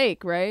to the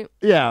lake, right?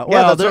 Yeah,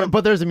 well,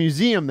 but there's a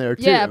museum there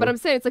too. Yeah, but I'm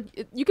saying it's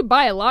like you could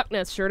buy a Loch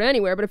Ness shirt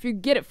anywhere, but if you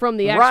get it from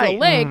the actual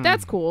lake,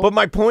 that's cool. But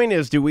my point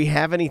is, do we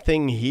have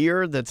anything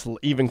here that's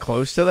even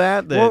close to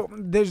that? Well,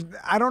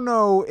 I don't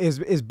know. Is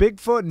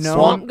Bigfoot known?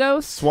 Swamp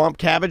ghost? Swamp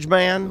Cabbage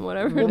Man?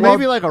 Whatever. Well,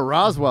 maybe like a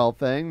Roswell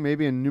thing,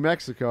 maybe in New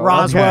Mexico.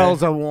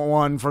 Roswell's a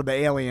one for the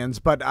aliens,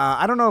 but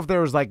I don't know if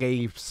there was like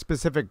a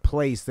specific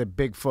place that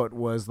Bigfoot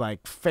was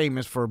like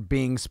famous for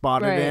being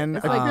spotted Right. in.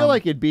 It's I feel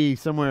like it'd be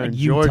somewhere in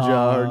Utah,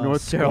 Georgia or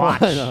North Squatch.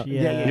 Carolina.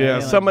 Yeah.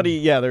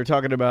 Somebody, they're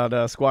talking about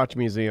Squatch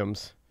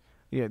museums.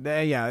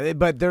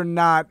 But they're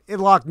not in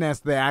Loch Ness,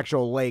 the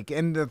actual lake.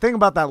 And the thing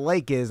about that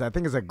lake is, I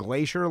think it's a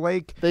glacier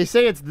lake. They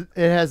say it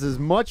has as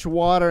much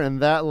water in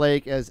that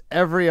lake as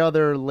every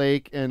other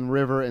lake and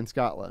river in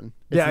Scotland.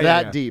 It's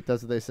that deep.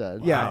 That's what they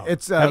said. Yeah,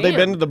 it's. Have they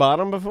been to the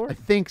bottom before? I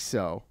think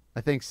so.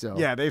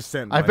 Yeah, they've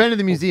sent. I've been to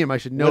the museum. I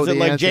should know. Was it the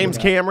like answer to James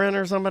that. Cameron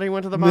or somebody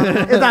went to the bottom?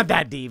 It's not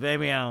that deep. I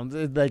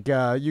mean, like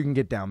you can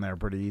get down there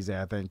pretty easy.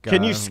 I think.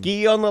 Can you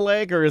ski on the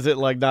lake, or is it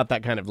like not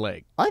that kind of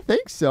lake? I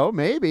think so.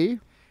 Maybe.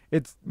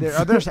 It's there.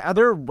 Are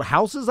there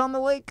houses on the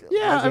lake?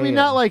 Yeah, Like I mean,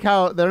 not like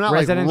how they're not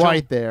like residential?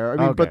 right there. I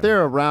mean, but Okay.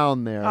 they're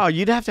around there. Oh,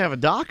 you'd have to have a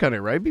dock on it,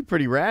 right? It'd be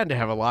pretty rad to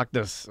have a Loch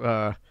Ness.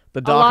 The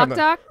dock lock on the,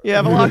 dock? Yeah,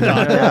 have a lock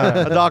dock.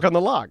 Yeah, a dock on the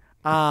lock.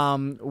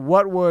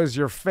 What was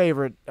your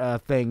favorite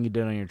thing you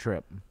did on your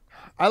trip?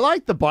 I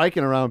like the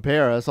biking around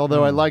Paris,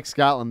 although I like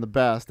Scotland the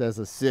best as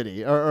a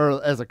city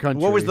or as a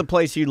country. What was the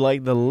place you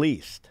liked the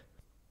least?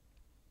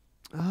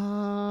 You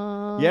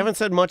You haven't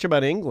said much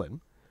about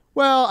England.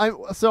 Well,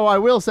 I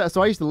will say.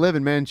 So I used to live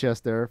in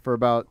Manchester for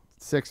about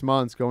 6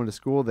 months, going to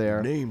school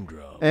there. Name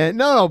drop. And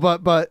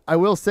but I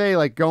will say,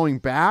 like going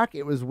back,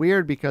 it was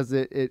weird because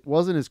it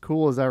wasn't as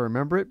cool as I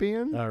remember it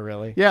being. Oh,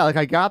 really? Yeah, like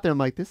I got there, I'm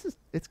like,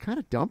 it's kind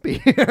of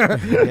dumpy.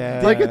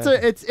 Yeah. Like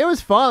it was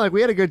fun. Like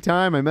we had a good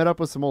time. I met up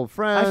with some old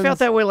friends. I felt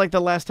that way like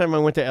the last time I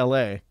went to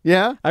L.A.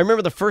 Yeah. I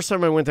remember the first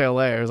time I went to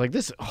L.A., I was like,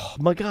 oh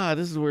my God,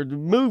 this is where the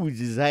movies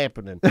is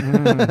happening.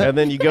 And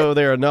then you go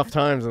there enough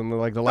times, and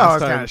like the last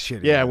it's time. kinda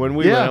shitty. Yeah, when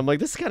we Yeah. went, I'm like,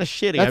 this is kind of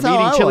shitty. That's I'm how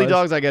eating I chili was.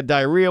 dogs. I got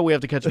diarrhea. We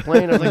have to catch a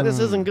plane. I was like, this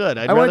isn't good.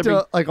 I went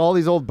to like all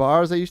these old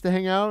bars I used to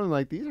hang out, and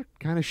like these are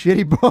kind of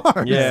shitty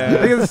bars. Yeah.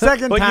 Like the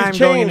second But time you've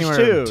going changed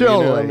anywhere. too. Totally,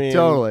 You know what I mean?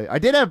 totally. I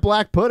did have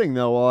black pudding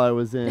though while I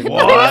was in.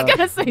 I was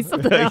gonna say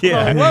something else.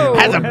 Yeah. Whoa.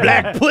 Has a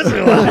black pussy.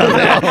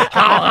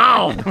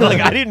 How? Like,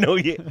 I didn't know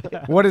you.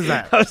 What is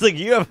that? I was like,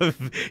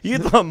 you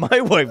thought my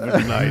wife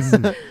was nice.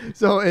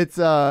 So it's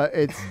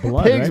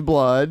Blood, pig's right?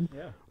 blood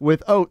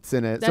with oats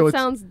in it. That so it's,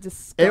 sounds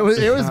disgusting.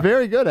 it was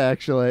very good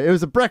actually. It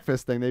was a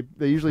breakfast thing.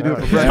 They usually do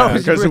it for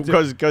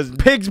breakfast. Because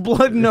Pig's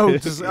blood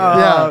notes.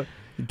 Yeah.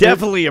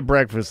 definitely a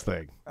breakfast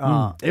thing.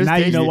 And was now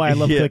you know tasty. why I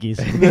love Yeah. cookies.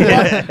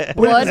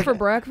 Blood for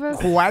breakfast?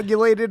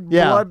 Coagulated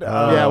Yeah, blood.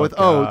 yeah, with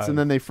God. oats, and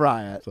then they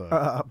fry it.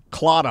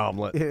 Clot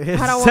omelet. It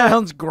I don't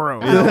sounds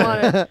gross. I don't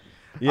want it.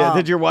 Yeah,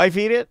 did your wife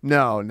eat it?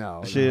 No,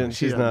 no, She's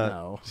doesn't not.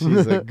 know.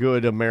 She's a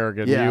good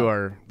American.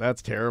 Yeah.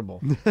 That's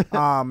terrible.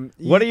 You-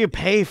 What do you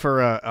pay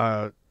for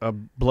a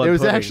blood? It was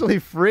pudding? actually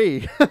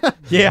free.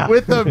 Yeah.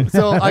 With them,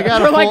 so I got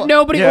They're a like, full,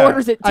 nobody yeah.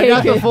 orders it. I Take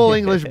got the it. full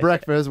English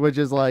breakfast, which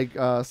is like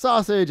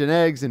sausage and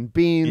eggs and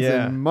beans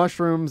Yeah. and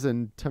mushrooms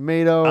and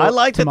tomato. I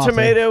like the Tomato.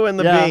 tomato and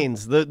the Yeah.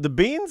 beans. The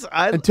beans,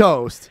 and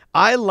toast.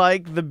 I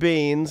like the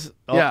beans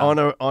Yeah.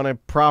 on a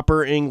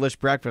proper English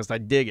breakfast. I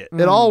dig it.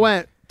 It all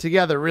went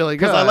together really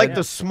good. Because I like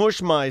to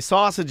smush my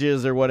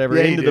sausages or whatever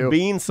Yeah, you into the do.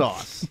 bean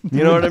sauce.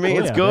 You know what I mean? Oh,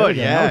 It's yeah, good. there we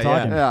go. Now Yeah, we're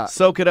talking. Yeah.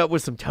 Soak it up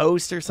with some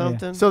toast or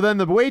something. So then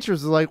the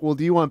waitress was like, well,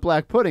 do you want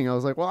black pudding? I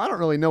was like, well, I don't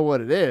really know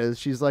what it is.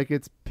 She's like,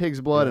 it's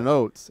pig's blood and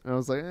oats. And I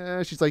was like,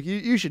 she's like,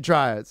 you should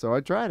try it. So I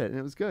tried it, and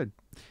it was good.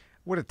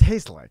 What it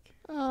tastes like?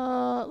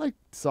 Like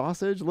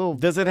sausage, a little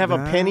Does it have a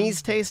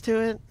penny's taste to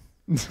it?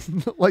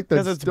 like the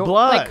Because it's don't-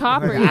 blood. Like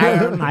copper.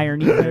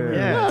 Irony.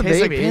 Yeah, it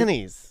tastes like maybe.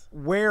 pennies.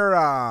 Where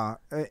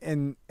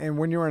and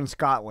when you were in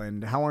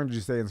Scotland, how long did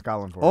you stay in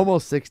Scotland for?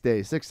 Almost 6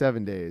 days,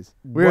 7 days.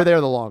 We were What- there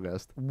the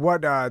longest.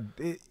 What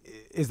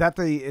is that?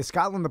 Is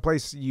Scotland the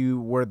place you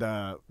where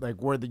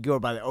you go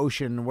by the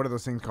ocean? What are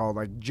those things called?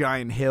 Like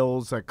giant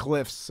hills, like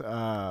cliffs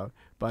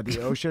by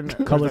the ocean.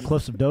 Colored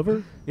Cliffs of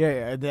Dover.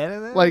 Yeah.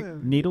 Like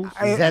Needles.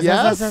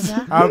 yes.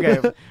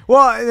 Okay.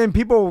 Well, and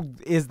then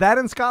is that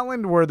in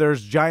Scotland where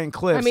there's giant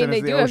cliffs? I mean, and they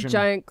it's the do have ocean?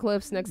 giant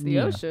cliffs next to the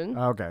Yeah. ocean.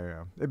 Okay,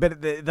 yeah.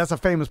 But that's a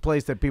famous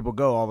place that people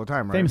go all the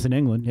time, right? Famous in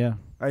England, yeah.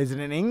 Is it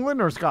in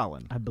England or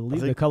Scotland? I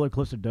believe the Colored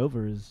Cliffs of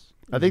Dover is.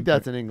 I think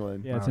that's in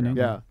England. Yeah, it's in Okay.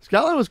 England. Yeah,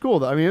 Scotland was cool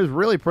though. I mean, it was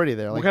really pretty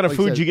there. What kind of like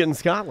food said, you get in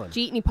Scotland? Did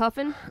you eat any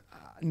puffin?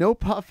 No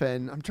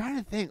puffin. I'm trying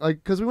to think, like,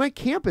 because we went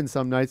camping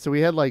some nights, so we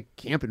had like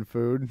camping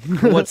food.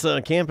 What's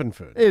camping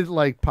food? It's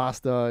like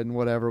pasta and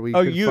whatever we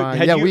Oh, could you- find.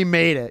 had Yeah, you- we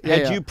made it. Yeah,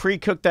 Had yeah. you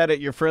pre-cooked that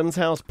at your friend's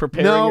house?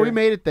 Preparing? No, your- we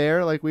made it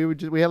there. Like we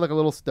had like a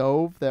little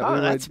stove that Oh,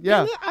 we that's would.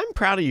 Yeah, I'm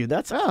proud of you.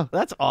 That's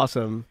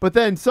awesome. but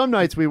then some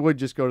nights we would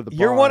just go to the bar.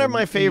 You're one of and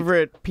my eat.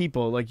 favorite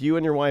people, like you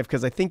and your wife,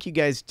 because I think you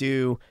guys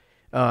do.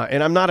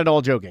 And I'm not at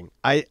all joking.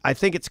 I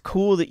think it's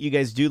cool that you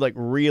guys do like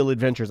real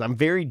adventures. I'm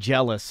very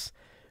jealous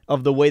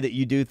of the way that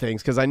you do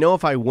things because I know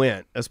if I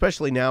went,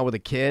 especially now with a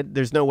kid,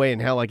 there's no way in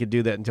hell I could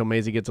do that until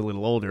Maisie gets a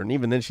little older, and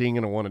even then she ain't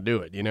gonna want to do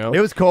it. You know, It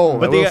was cold.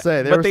 But I will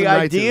say, there but were the some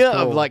nights it was idea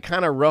of cold. like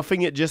kind of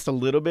roughing it just a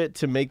little bit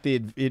to make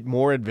it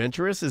more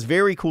adventurous is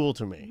very cool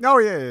to me. Oh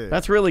yeah.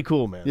 That's really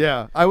cool, man.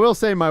 Yeah, I will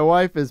say my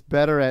wife is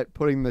better at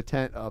putting the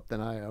tent up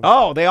than I am.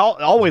 Oh, they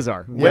always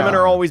are. Women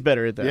are always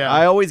better at that. Yeah.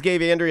 I always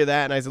gave Andrea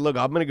that, and I said, "Look,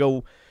 I'm going to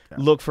go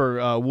look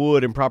for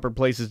wood in proper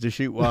places to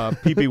shoot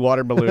pee-pee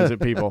water balloons at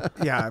people.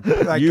 Yeah.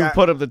 Like You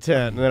put up the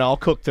tent, and then I'll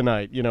cook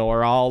tonight,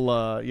 or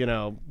I'll,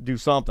 do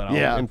something. I'll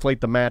Yeah.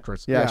 inflate the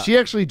mattress. Yeah, she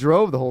actually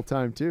drove the whole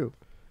time too.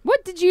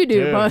 What did you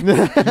do, Dude. bud?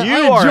 You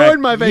I are enjoyed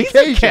my He's a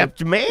vacation.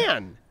 kept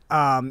man.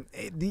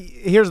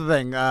 Here's the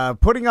thing: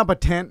 putting up a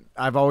tent.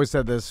 I've always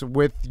said this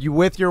with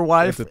your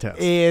wife It's a test.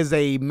 is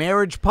a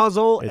marriage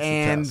puzzle, It's a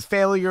and test.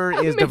 failure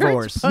is marriage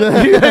divorce.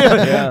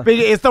 Yeah.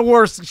 It's the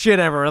worst shit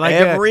ever. Like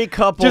Every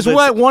couple just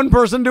that's- let one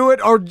person do it,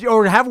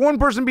 or have one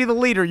person be the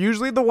leader,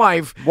 usually the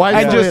wife, Wife's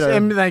and the just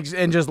leader.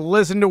 and just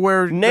listen to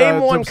where. Name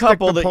to one stick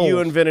couple the that you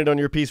poles. invented on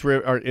your Peace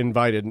River, or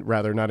invited,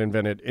 rather, not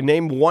invented. And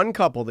name one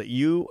couple that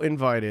you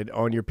invited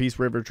on your Peace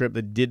River trip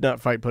that did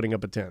not fight putting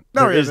up a tent.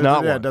 No, There is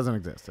not yeah, one. it doesn't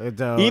exist.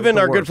 Even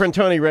the our good worst. friend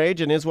Tony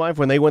Rage and his wife,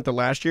 when they went the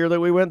last year that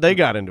we went, they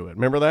got into it.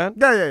 Remember that?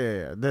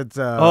 Yeah. That's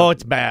Oh,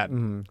 it's bad.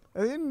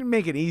 they didn't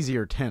make an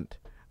easier tent.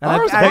 And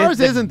Ours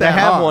isn't They that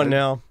have hard. one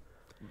now.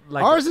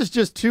 like Ours is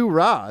just two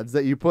rods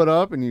that you put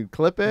up and you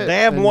clip it. They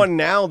have and- one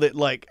now that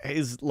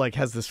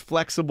has this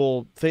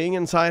flexible thing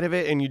inside of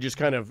it, and you just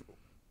kind of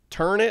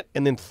turn it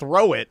and then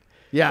throw it.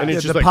 Yeah, and it's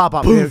Yeah, just the like pop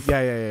up. poof,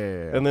 Yeah.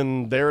 and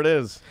then there it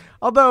is.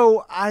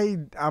 Although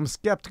I'm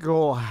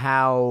skeptical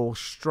how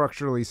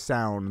structurally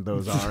sound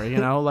those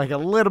are. Like a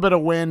little bit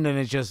of wind and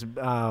it's just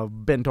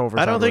bent over.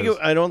 I don't think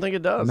sideways.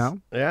 it does. No?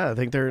 Yeah, I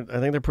think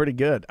they're pretty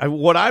good.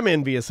 What I'm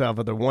envious of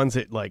are the ones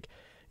that like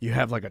you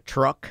have like a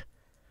truck,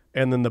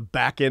 and then the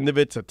back end of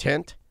it's a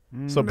tent.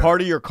 So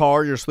part of your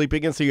car you're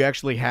sleeping in, so you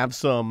actually have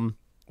some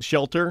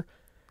shelter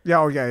Yeah,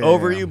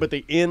 over you, but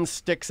the end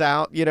sticks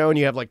out, and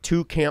you have like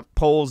two camp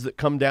poles that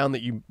come down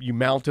that you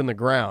mount in the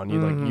ground.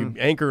 You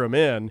anchor them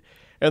in,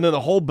 and then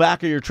the whole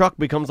back of your truck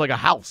becomes like a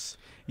house.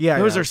 Yeah,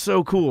 Those yeah. are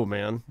so cool,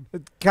 man.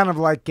 kind of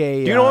like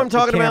a. Do you know what I'm the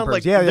talking about? campers.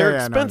 Like no, they're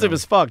expensive no.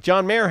 as fuck.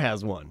 John Mayer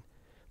has one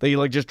that he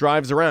like just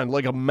drives around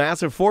like a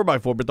massive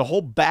 4x4, but the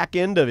whole back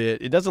end of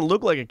it doesn't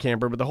look like a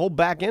camper, but the whole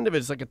back end of it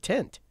is like a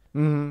tent.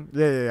 Mm-hmm.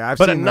 Yeah. I've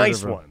But a seen those nice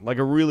before. one, like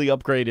a really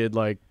upgraded,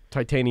 like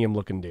titanium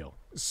looking deal.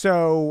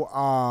 So,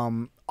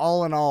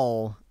 all in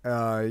all,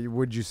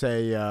 would you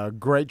say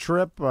great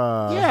trip?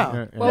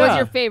 Yeah. What was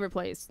your favorite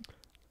place?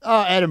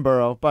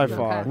 Edinburgh by Okay.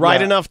 far. Right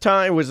Yeah. enough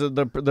time? Was it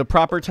the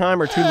proper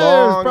time or too It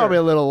long? was probably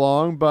or- a little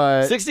long,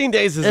 but 16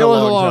 days is it a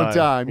was long a long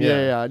time. Yeah.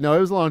 Yeah. No, it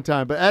was a long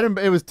time. But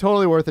Edinburgh, it was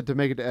totally worth it to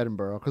make it to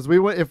Edinburgh because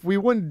if we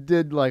wouldn't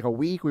did like a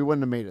week, we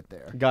wouldn't have made it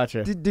there.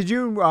 Gotcha. Did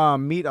you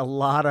meet a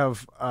lot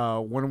of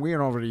when we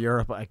went over to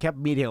Europe? I kept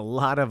meeting a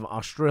lot of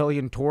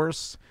Australian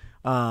tourists.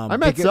 I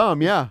met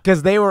some, yeah.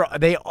 Because they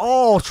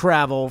all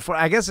travel for.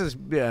 I guess it's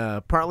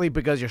partly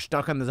because you're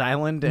stuck on this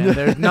island and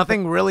there's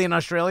nothing really in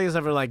Australia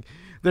except for like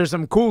there's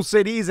some cool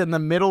cities in the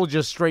middle,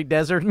 just straight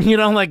desert.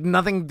 Like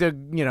nothing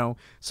to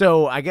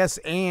So I guess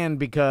and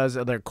because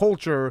of their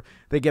culture,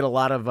 they get a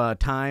lot of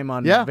time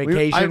on Yeah,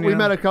 vacation. we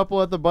met a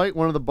couple at the bike.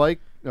 One of the bike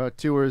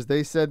tours,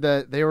 they said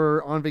that they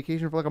were on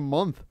vacation for like a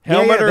month.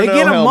 Helmet or they no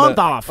get a helmet? month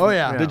off. Oh,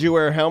 yeah. Did you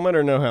wear a helmet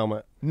or no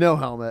helmet? No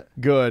helmet.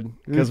 Good,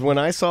 because when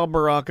I saw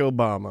Barack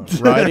Obama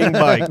riding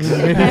bikes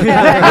with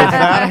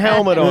that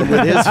helmet on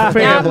with his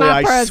family,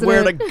 I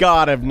swear to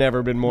God, I've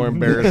never been more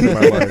embarrassed in my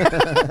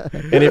life.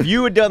 And if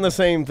you had done the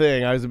same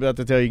thing, I was about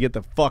to tell you, get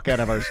the fuck out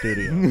of our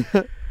studio.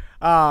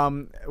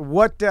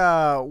 What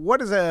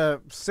is a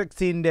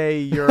 16-day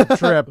Europe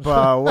trip?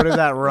 What does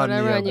that run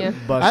Whatever on you?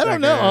 I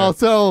don't know.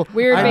 Also,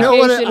 Weird I know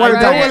vacation, I know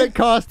right? what it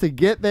costs to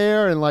get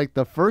there and like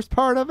the first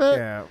part of it.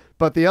 Yeah.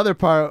 But the other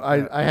part,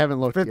 I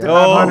haven't looked yet.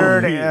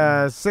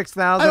 5,500,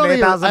 6,000, I don't think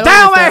 8,000.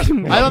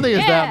 I don't think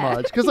it's that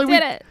much. Because You like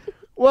did it.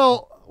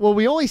 well,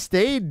 we only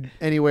stayed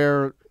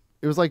anywhere.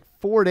 It was like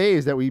 4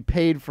 days that we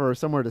paid for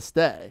somewhere to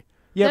stay.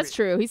 Yeah, That's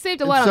true. He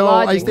saved a And lot so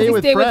on lodging. I stayed he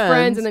with stayed with friends,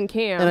 friends and then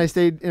camp. And I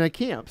stayed in a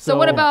camp. so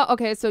what about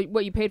so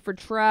what you paid for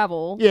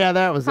travel? Yeah,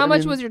 that was. How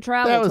much was your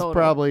travel That was total?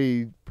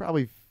 probably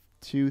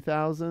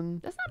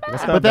 2,000. That's not bad.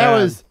 That's But not that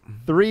bad. was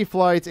 3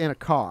 flights and a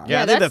car.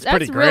 Yeah, I think that's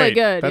pretty great. really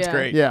good. That's yeah.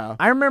 great. Yeah.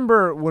 I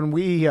remember when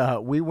we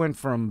went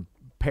from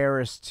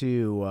Paris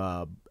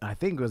to I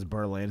think it was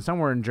Berlin,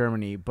 somewhere in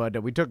Germany,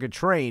 but we took a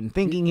train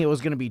thinking it was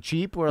going to be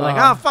cheap. We're like,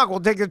 oh fuck, we'll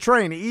take the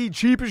train. Eat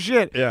cheap as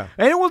shit. Yeah.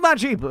 And it was not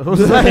cheap. It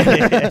was like,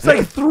 it's like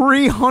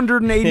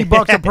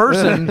 $380 a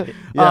person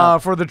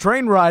for the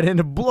train ride, and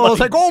it blew. I was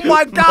like, oh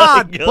my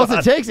god. Plus,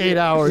 it takes 8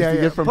 hours to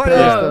get from But,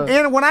 Paris. to-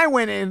 and when I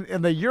went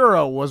in, the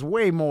euro was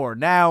way more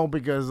now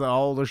because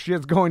all the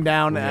shit's going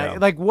down. Yeah.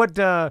 Like what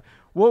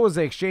was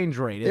the exchange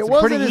rate? It's It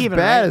wasn't pretty as even,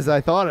 bad right? as I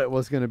thought it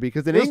was going to be.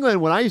 Because in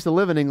England, when I used to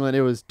live in England,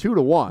 it was 2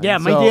 to 1.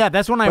 Yeah,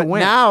 that's when I but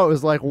went. now it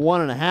was like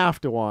 1.5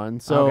 to 1.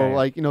 So Okay.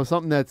 like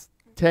something that's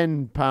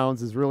 10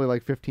 pounds is really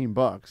like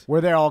 $15. Were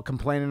they all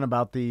complaining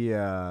about the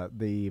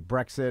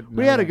Brexit?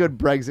 We had a good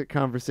Brexit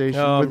conversation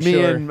Oh, with I'm me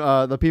sure.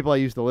 and the people I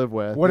used to live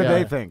with. What did Yeah.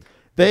 they think?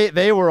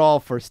 They were all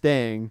for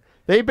staying.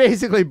 They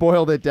basically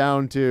boiled it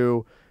down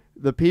to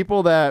the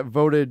people that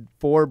voted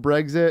for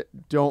Brexit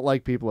don't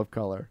like people of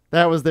color.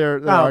 That was their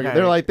argument. okay.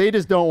 They're like, they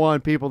just don't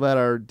want people that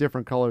are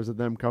different colors of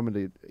them coming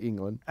to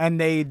England. And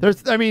they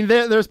There's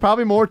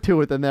probably more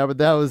to it than that, but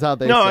that was how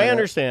they No, said I it.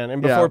 understand.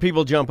 And Yeah. before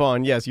people jump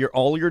on, yes,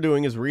 all you're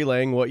doing is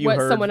relaying what you What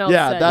heard. someone else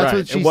Yeah, said. that's Right,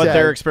 what she and what said.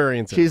 their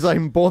experience is. She's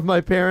like, both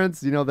my parents,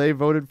 they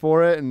voted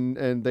for it, and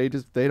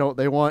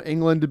they want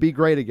England to be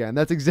great again.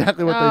 That's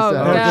exactly what Oh, they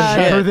said. God.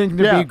 Shit. everything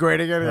to Yeah. be great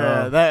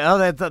again.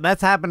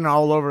 That's happening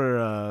all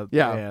over the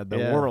Yeah.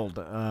 world.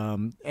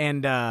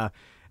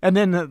 And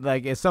then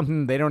like it's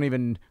something they don't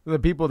even the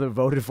people that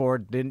voted for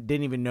it didn't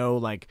even know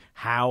like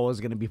how it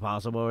was going to be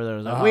possible. Or there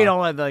was like we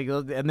don't like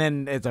and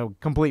then it's a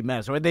complete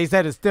mess. So they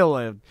said it's still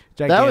a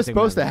gigantic That was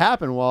supposed mess. to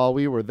happen while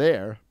we were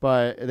there,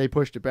 but they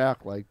pushed it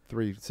back like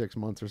 6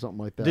 months or something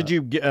like that. Did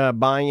you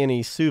buy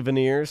any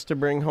souvenirs to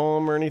bring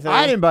home or anything?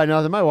 I didn't buy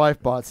nothing. My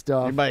wife bought Did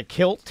stuff. you buy a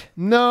kilt?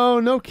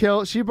 No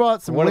kilt. She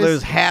bought some One of whis-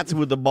 those hats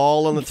with the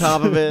ball on the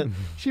top of it?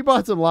 She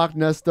bought some Loch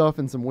Ness stuff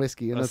and some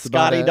whiskey, and A that's about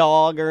Scotty it.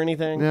 dog or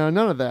anything? No,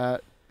 none of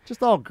that.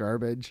 Just all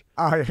garbage.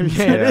 It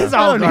Yeah. is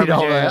all I don't need garbage.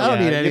 all that. I don't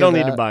Yeah, need any you don't of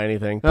need to that. buy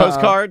anything. Uh-uh.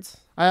 Postcards?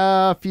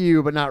 A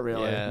few, but not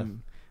really. Yeah.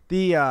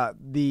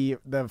 The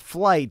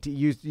flight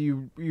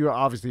you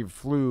obviously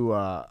flew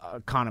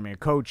economy, a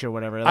coach or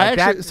whatever. I Like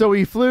actually, that, so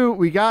we flew.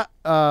 We got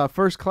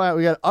first class.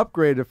 We got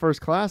upgraded to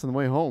first class on the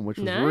way home, which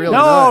was Nice. really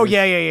no, nice.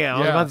 yeah. I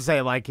was Yeah. about to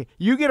say like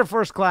you get a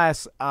first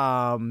class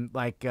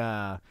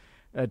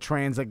a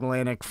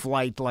transatlantic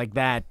flight like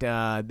that.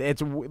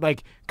 It's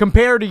like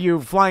compared to you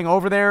flying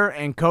over there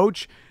and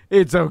coach,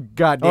 it's a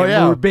goddamn Oh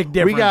yeah, big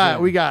difference.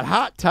 We got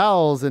hot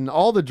towels and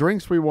all the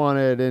drinks we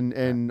wanted,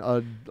 and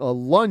a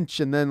lunch,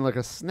 and then like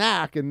a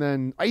snack, and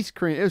then ice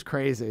cream. It was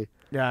crazy.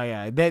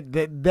 Yeah.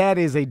 That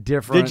is a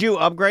different. Did you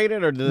upgrade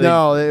it or did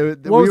No,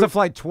 What was the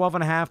flight? 12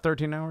 and a half,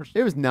 13 hours?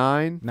 It was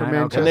 9 from 9, okay.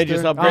 Manchester. And they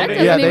just upgraded it? That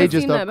Yeah, doesn't they even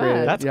just seem that upgraded.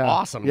 bad. That's Yeah.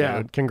 awesome, Yeah.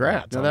 dude.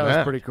 Congrats. No, on that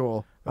was pretty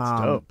cool.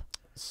 That's dope.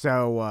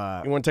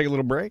 So You want to take a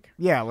little break?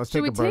 yeah, let's Should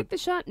take we a break. take the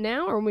shot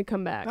now or when we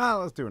come back?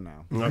 Let's do it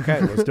now. Okay,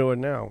 let's do it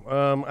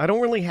now. I don't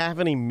really have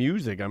any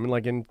music. I'm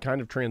in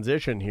kind of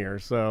transition here,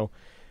 so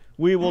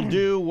we will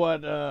do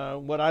what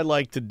I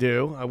like to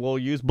do. I will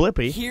use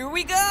Blippy. Here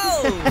we go.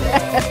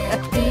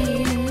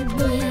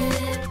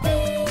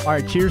 All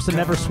right, cheers to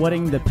never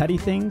sweating the petty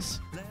things,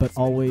 but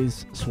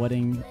always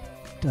petting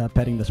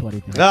the sweaty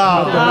things. Oh,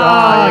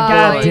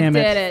 God you damn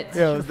it. did it.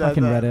 Yeah,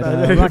 Fucking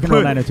Reddit. Rock and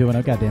roll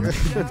 90210. God damn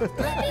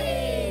it.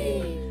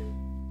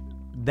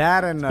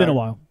 That and It's been a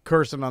while.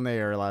 cursing on the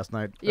air last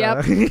night.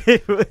 Yep.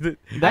 That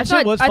I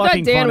shit was thought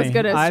fucking Dan funny. was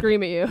gonna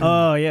scream at you.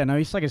 Oh yeah, no,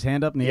 he stuck his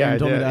hand up in the Yeah, air and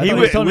told I me did. that. He I thought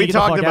was- was telling me we to get the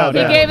talked fuck about out.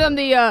 He that. gave them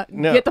the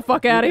No. get the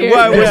fuck out of here.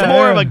 Well, it was Yeah.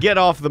 more of a get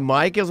off the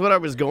mic is what I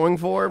was going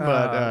for,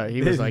 but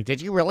he was like,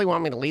 "Did you really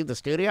want me to leave the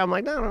studio?" I'm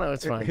like, "No,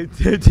 it's fine."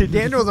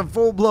 Daniel's a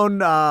full-blown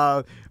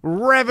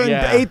revving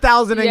Yeah.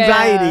 8,000 Yeah.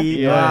 anxiety.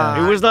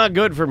 Yeah, it was not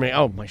good for me.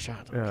 Oh, my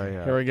shot.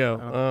 yeah. Here we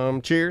go.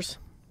 Cheers.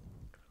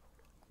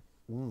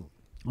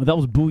 Well, that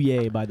was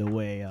Bouillet, by the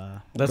way.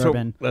 That's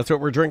bourbon. what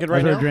we're drinking right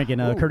That's what now. we're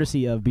drinking,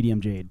 courtesy of BDM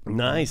Jade.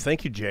 Nice,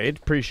 thank you, Jade.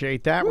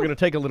 Appreciate that. We're gonna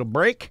take a little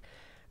break,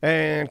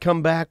 And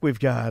come back, we've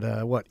got,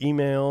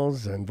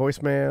 emails and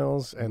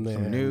voicemails and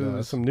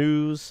then some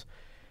news.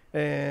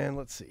 And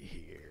let's see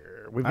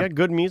here. We've got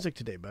good music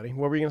today, buddy.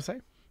 What were you going to say?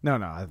 No,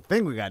 I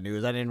think we got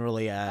news. I didn't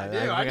really. I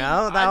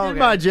did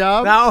my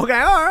job. No, okay.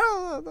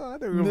 I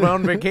think we were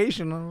on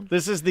vacation.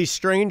 This is the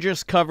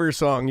strangest cover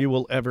song you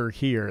will ever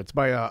hear. It's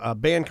by a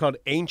band called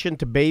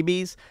Ancient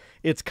Babies.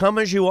 It's Come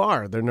As You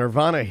Are, their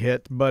Nirvana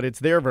hit, but it's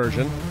their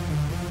version.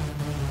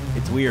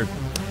 It's weird.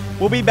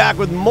 We'll be back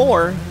with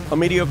more A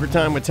Mediocre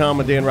Time with Tom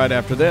and Dan right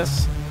after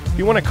this. If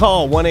you want to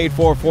call,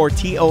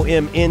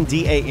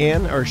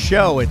 1-844-TOMNDAN or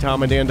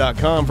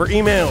show@tomanddan.com for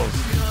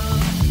emails.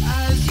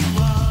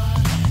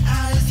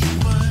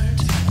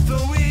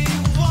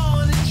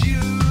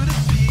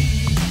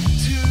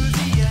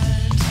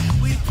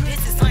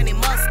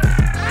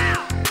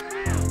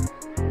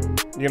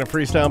 You gonna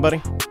freestyle,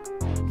 buddy?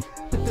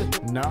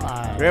 No,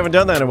 We haven't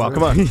done that in a while.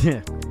 Come on.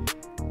 Yeah.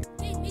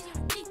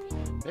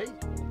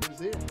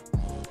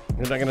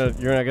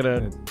 You're not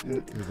gonna.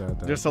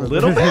 Just a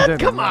little bit.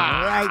 Come on.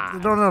 I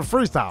don't know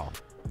freestyle.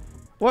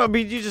 Well, I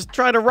mean, you just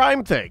try to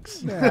rhyme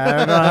things. Yeah, I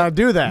don't know how to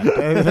do that.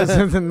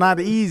 It's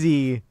not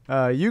easy.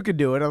 You could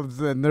do it.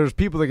 And there's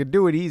people that could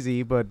do it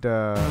easy, but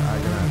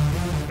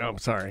No, I'm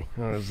sorry.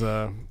 I was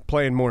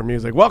playing more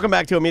music. Welcome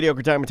back to A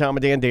Mediocre Time with Tom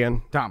and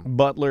Dan. Tom.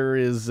 Butler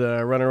is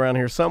running around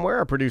here somewhere.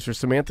 Our producer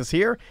Samantha's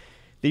here.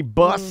 The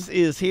bus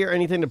is here.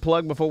 Anything to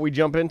plug before we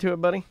jump into it,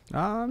 buddy?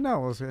 no.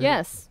 We'll see.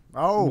 Yes.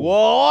 Oh.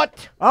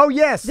 What? Oh,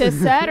 yes.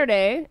 This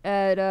Saturday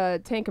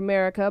at Tank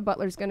America,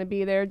 Butler's going to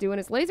be there doing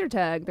his laser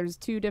tag. There's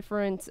 2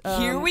 different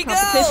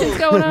competitions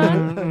going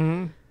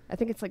on. I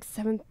think it's like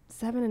 7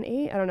 and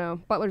 8. I don't know.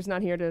 Butler's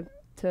not here to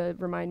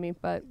remind me,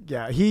 but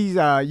Yeah, he's.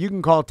 You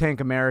can call Tank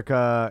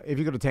America. If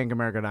you go to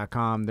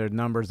tankamerica.com, there's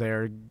numbers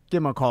there. Give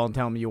him a call and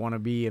tell him you want to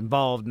be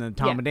involved in the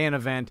Tom and Dan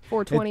event.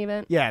 420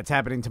 event. Yeah, it's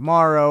happening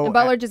tomorrow. And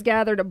Butler just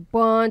gathered a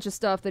bunch of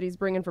stuff that he's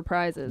bringing for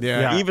prizes.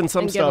 Yeah, even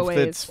some And stuff giveaways.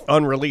 that's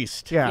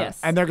unreleased. Yeah, Yes.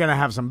 and they're going to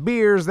have some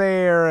beers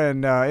there,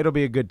 and it'll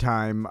be a good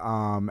time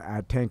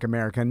at Tank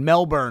America in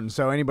Melbourne.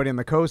 So anybody on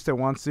the coast that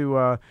wants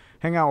to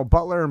hang out with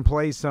Butler and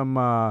play some,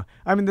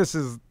 this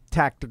is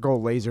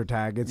tactical laser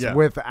tag. It's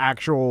with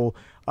actual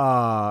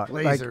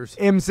lasers,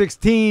 like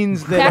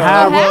M16s that Tactical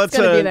have. hat's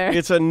gonna be there.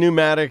 It's a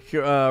pneumatic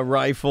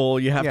rifle.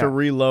 You have to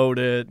reload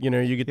it. You know,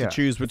 you get to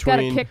choose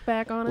between got a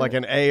kickback on it. like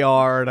an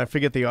AR and I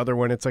forget the other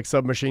one. It's like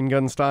submachine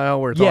gun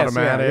style where it's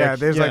automatic. Yeah,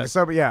 there's like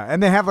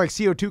and they have like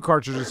CO2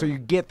 cartridges, so you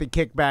get the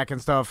kickback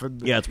and stuff.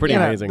 And, Yeah, it's pretty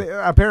amazing.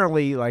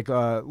 Apparently, like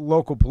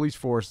local police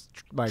force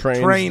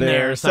train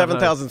there.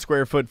 7,000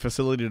 square foot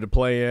facility to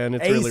play in.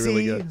 It's AC, really,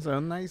 really good. So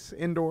nice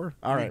indoor.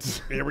 All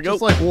right, Here we go.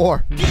 Just like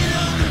war.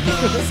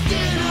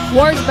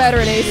 War's better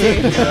in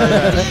AC.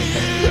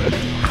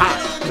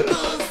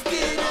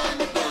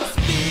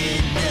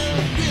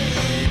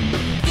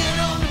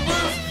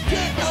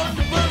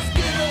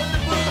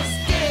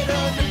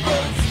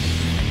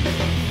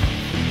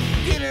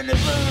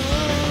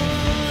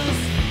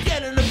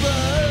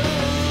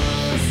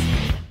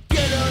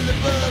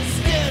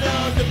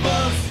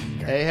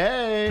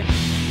 Hey.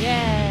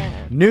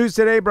 Yeah. News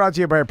today brought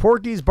to you by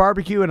Porky's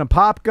Barbecue in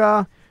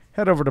Apopka.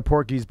 Head over to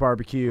Porky's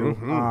Barbecue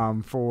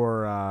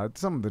for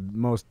some of the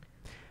most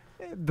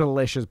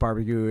delicious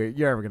barbecue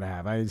you're ever gonna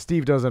have.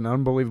 Steve does an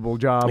unbelievable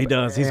job. He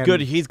does. He's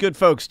good. He's good,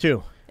 folks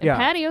too. And Yeah.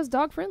 patio's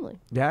dog friendly.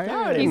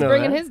 Yeah. He's know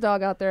bringing that. his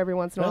dog out there every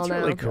once in a while That's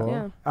now. really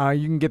cool. Yeah.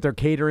 You can get their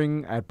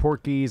catering at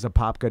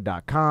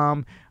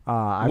porkysapopka.com.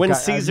 When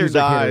Caesar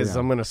dies,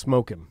 I'm gonna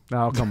smoke him.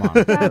 Oh, come on.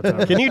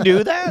 Can you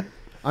do that?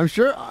 I'm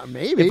sure.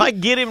 Maybe. If I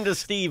get him to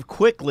Steve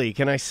quickly,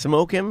 can I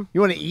smoke him?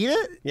 You want to eat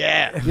it?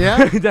 Yeah. Yeah.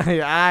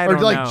 I Or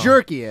don't like know.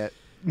 jerky it.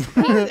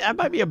 That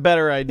might be a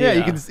better idea.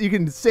 Yeah, you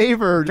can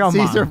savor Come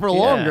Caesar on. for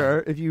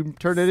longer if you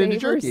turn it into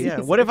Savor jerky. Yeah.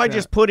 What if I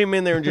just put him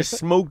in there and just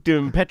smoked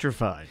him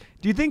petrified?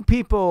 Do you think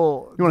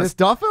people? You want to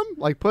stuff him?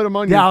 Like put him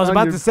on your. Yeah, I was on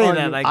about your- to say on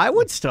that. your- Like, I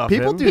would stuff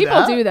People him. do People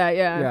that. do that,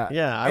 yeah.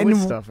 Yeah, I And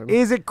would stuff him.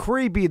 Is it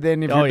creepy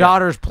then if Oh, your yeah.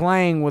 daughter's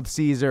playing with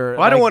Caesar?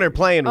 Well, I don't want her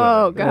playing with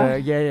Oh, him.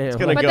 God. Yeah. It's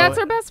gonna But go- that's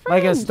her best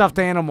friend. Like a stuffed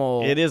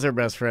animal. It is her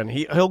best friend.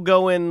 He'll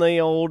go in the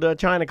old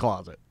china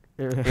closet.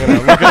 You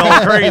know, looking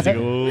all crazy.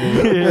 Ooh.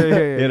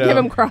 You know. Give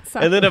him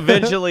cross-eyed. And then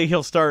eventually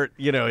he'll start,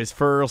 his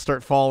fur will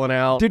start falling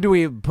out. Dude, do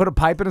we put a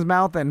pipe in his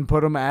mouth and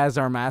put him as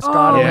our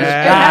mascot? Oh, Or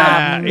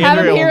yeah. just-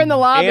 Have him here in the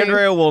lobby.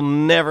 Andrea will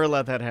never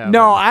let that happen.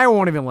 No, I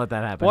won't even let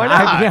that happen. Why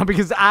not? Yeah,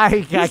 because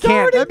I can't.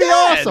 That'd be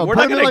awesome. We're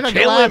Put not him in going like to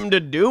a kill glass- him to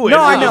do it.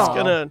 No, I We're just know.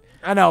 gonna...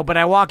 I know, but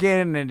I walk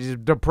in and it's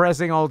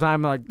depressing all the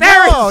time. I'm like,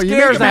 there No, he you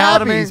make scares him the hell out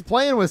happy. of me. He's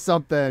playing with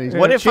something. He's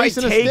What if I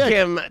chasing a take stick.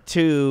 him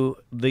to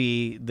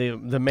the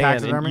man,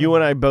 Taxidermy? and you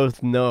and I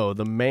both know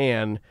the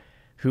man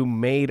who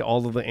made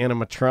all of the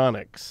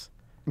animatronics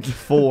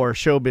for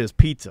Showbiz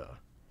Pizza?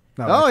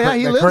 No, Oh, yeah,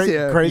 he lives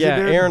here. Crazy Yeah,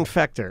 dude? Aaron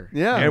Fechter.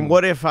 Yeah. And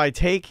what if I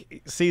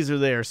take Caesar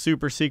there,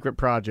 super secret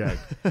project?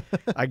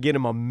 I get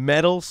him a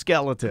metal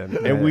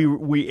skeleton, and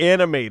we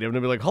animate him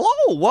to be like,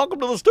 "Hello, welcome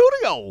to the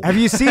studio." Have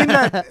you seen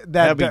that?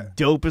 That'd be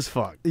dope as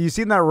fuck. You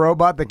seen that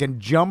robot that can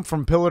jump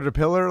from pillar to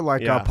pillar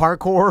like Yeah.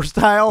 parkour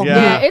style?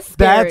 Yeah. It's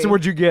scary. That's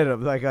what you get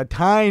him, like a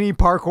tiny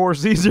parkour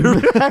Caesar,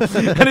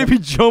 and he'd be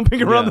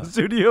jumping around the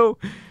studio.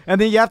 And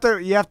then you have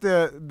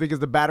to because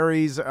the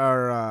batteries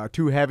are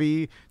too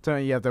heavy, so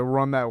you have to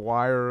run that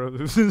wire.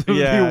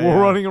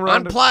 Running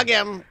around. Unplug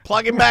him,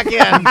 plug him back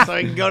in, so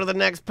he can go to the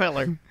next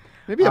pillar.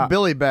 Maybe a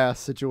Billy Bass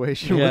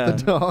situation with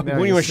the dog. Yeah.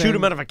 What, you want to shoot Same.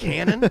 him out of a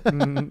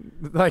cannon?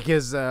 Like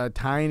his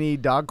tiny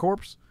dog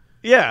corpse.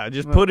 Yeah,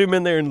 just put him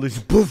in there and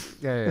just poof.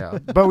 Yeah.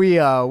 But we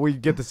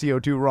get the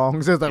CO2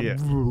 wrong, so it's like, Yeah,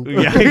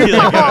 he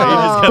just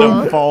kind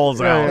of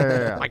falls out.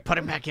 Yeah. Like, put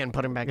him back in,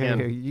 put him back Yeah,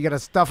 in. you got to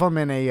stuff him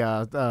in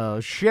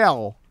a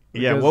shell.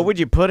 Yeah, because what would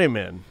you put him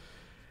in?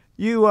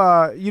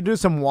 you do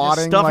some Just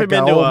wadding stuff like him an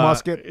into old a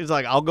musket. It's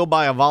like, I'll go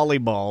buy a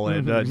volleyball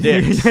at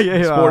Dick's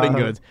Yeah. Sporting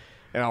Goods,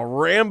 and I'll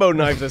Rambo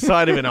knife the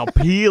side of it, and I'll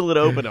peel it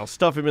open, I'll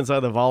stuff him inside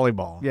the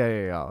volleyball.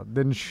 Yeah.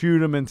 Then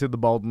shoot him into the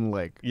Baldwin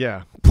Lake.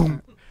 Yeah.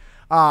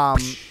 All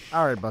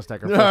right,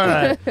 Bustecker. All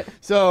right.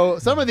 So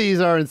some of these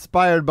are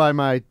inspired by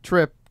my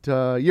trip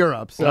to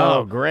Europe. So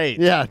Oh, great.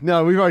 Yeah,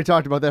 no, we've already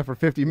talked about that for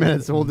 50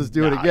 minutes, so we'll just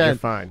do it Nah, again. you're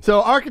fine.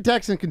 So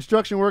architects and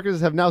construction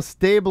workers have now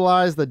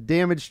stabilized the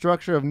damaged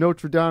structure of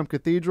Notre Dame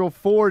Cathedral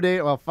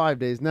 5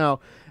 days now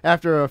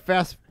after a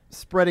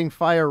fast-spreading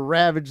fire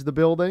ravaged the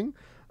building.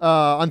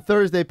 On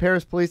Thursday,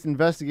 Paris police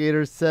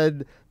investigators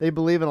said they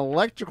believe an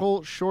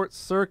electrical short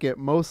circuit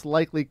most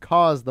likely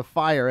caused the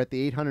fire at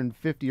the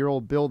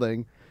 850-year-old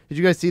building. Did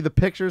you guys see the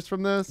pictures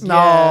from this?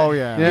 No,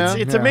 yeah. Yeah.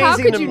 It's Yeah. amazing. How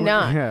could to you me-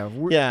 not?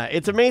 Yeah.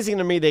 It's amazing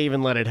to me they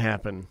even let it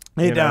happen.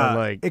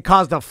 It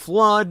caused a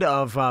flood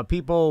of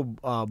people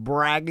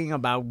bragging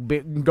about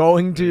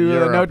going to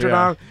Europe, Notre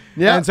yeah. Dame.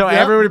 Yeah, And so yeah,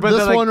 everybody put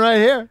this like, one right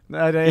here.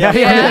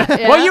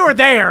 Yeah. Well, you were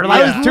there.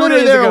 Like I was 2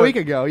 literally days there ago. a week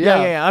ago.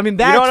 Yeah. I mean,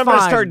 that's You know what I'm fine.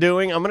 going to start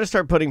doing? I'm going to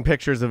start putting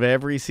pictures of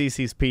every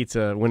CC's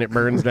Pizza when it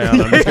burns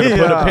down. I'm just going to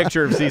put a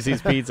picture of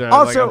CC's Pizza.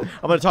 Also-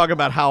 I'm going to talk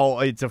about how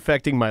it's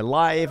affecting my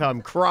life.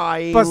 I'm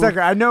crying.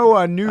 Bustecker, I know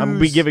a news. I'm going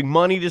to be giving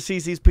money to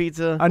CC's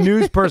Pizza. A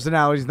news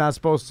personality is not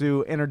supposed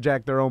to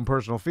interject their own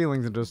personal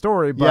feelings into a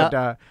story, but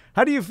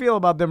how do you feel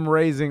about them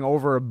raising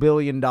over $1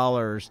 billion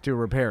to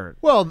repair it?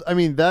 Well, I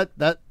mean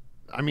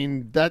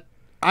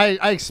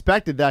I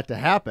expected that to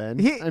happen.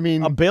 I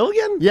mean, $1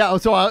 billion? Yeah.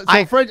 So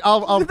French.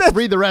 I'll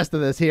read the rest of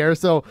this here.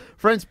 So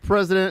French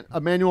President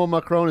Emmanuel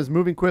Macron is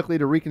moving quickly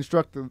to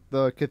reconstruct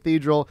the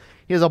cathedral.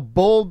 He has a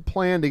bold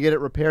plan to get it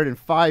repaired in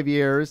 5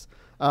 years.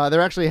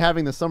 They're actually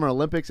having the Summer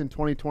Olympics in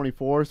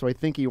 2024, so I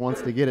think he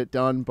wants to get it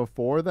done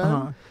before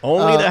then.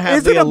 Only to have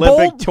is it the a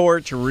Olympic bold-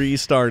 torch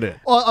restarted.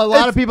 Well, a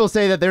lot of people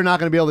say that they're not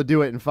going to be able to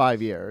do it in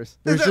 5 years.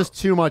 There's just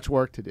too much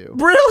work to do.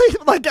 Really?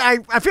 Like I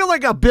feel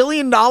like $1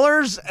 billion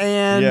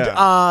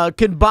and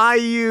can buy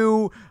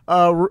you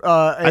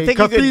a think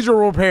you could-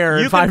 cathedral repair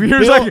in You 5 could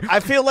years. build- Like, I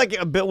feel like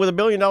with $1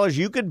 billion,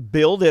 you could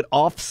build it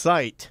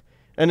off-site.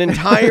 An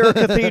entire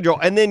cathedral,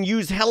 and then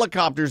use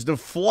helicopters to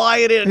fly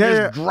it in and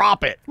just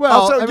drop it. Well,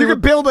 also, I mean, you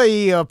could build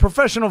a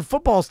professional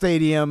football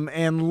stadium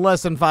in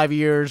less than 5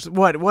 years.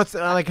 What's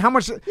like how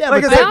much? Yeah,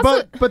 like,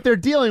 but they're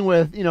dealing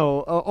with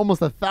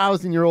almost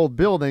 1,000-year-old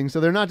building, so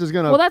they're not just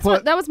going to.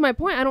 Well, that was my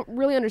point. I don't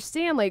really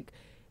understand. Like,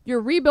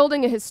 you're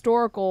rebuilding a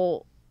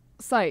historical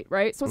site,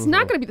 right? So it's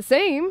not going to be the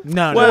same.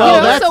 No.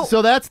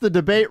 Well, that's the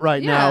debate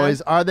right now. Yeah.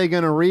 Is are they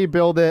going to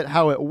rebuild it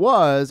how it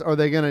was, or are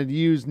they going to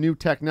use new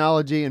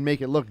technology and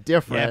make it look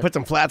different? Yeah, put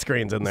some flat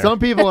screens in there. Some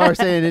people are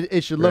saying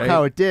it should look Right.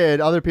 how it did.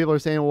 Other people are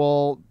saying,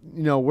 well,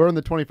 we're in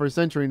the 21st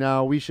century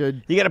now. We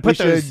should. You got to put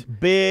those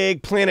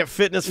big Planet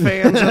Fitness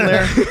fans in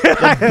there.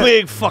 The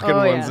big fucking Oh,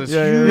 ones.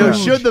 yeah. That's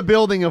huge. Should the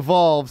building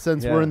evolve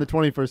since Yeah. we're in the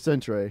 21st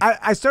century?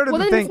 I started Well,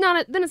 to then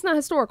think. it's not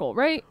historical,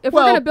 right? If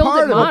Well, we're going to build part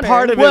it of it- modern,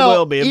 Part of it Well,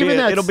 will be. even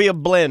that's- It'll be a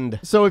blend.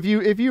 So if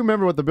you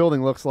remember what the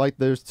building looks like,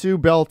 there's 2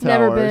 bell towers.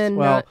 Never been,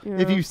 Well, not-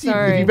 if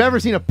sorry. you've ever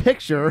seen a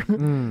picture,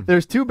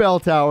 there's 2 bell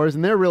towers,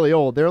 and they're really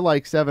old. They're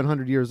like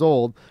 700 years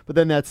old. But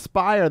then that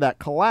spire that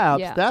collapsed,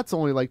 Yeah. that's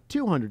only like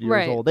 200 years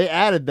Right. old. They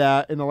added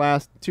that in the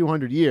last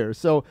 200 years.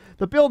 So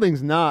the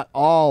building's not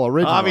all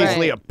original.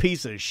 Obviously Right. a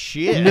piece of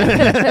shit.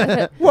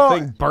 Well,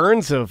 Thing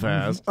burns so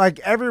fast. like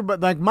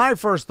everybody, like my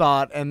first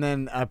thought, and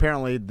then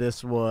apparently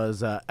this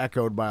was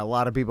echoed by a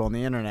lot of people on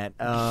the internet.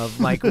 Of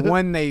like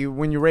when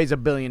you raise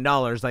 $1 billion,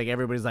 like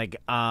everybody's like,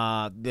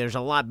 there's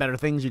a lot better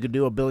things you could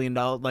do $1 billion,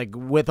 like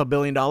with $1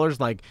 billion,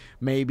 like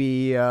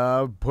maybe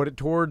put it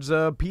towards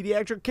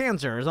pediatric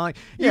cancer or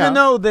something. Yeah. Even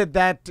though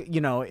that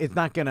it's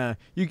not gonna.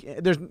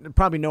 There's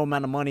probably no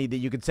amount of money that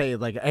you could say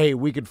like, hey,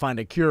 we could find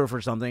a cure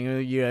for something.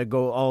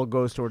 All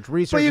goes towards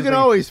research. But you and can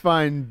things. always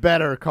find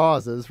better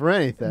causes for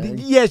anything.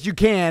 Yes, you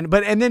can.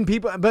 But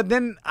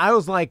then I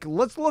was like,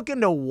 let's look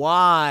into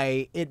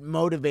why it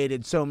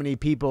motivated so many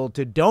people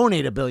to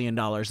donate $1 billion.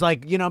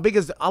 Like,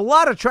 because a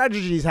lot of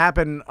tragedies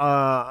happen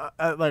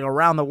like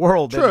around the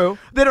world. True.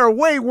 That are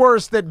way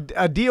worse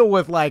that deal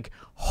with like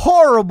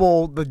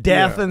horrible the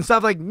death and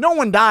stuff. Like no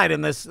one died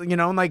in this, you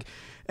know, and like.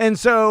 And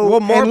so,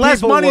 more less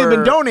people money has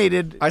been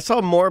donated. I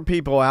saw more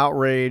people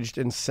outraged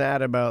and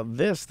sad about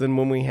this than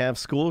when we have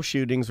school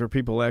shootings where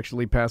people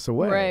actually pass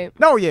away. Right.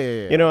 No,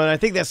 yeah. You know, and I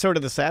think that's sort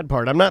of the sad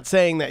part. I'm not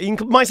saying that,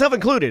 myself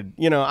included.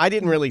 You know, I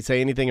didn't really say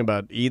anything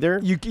about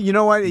either. You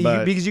know what?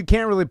 But- Because you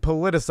can't really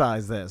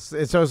politicize this.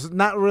 So it's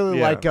not really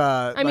like.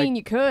 I mean,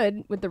 you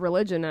could with the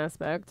religion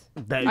aspect.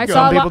 I Some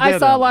saw people I did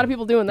saw it. a lot of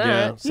people doing that.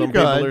 Yeah, some You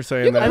people could. are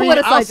saying You that. could I mean,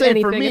 I'll politicize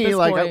say for anything at me, this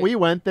like point. we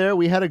went there,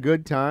 we had a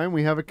good time,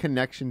 we have a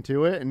connection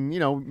to it, and you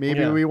know,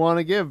 maybe we want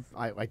to give.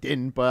 I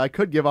didn't, but I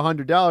could give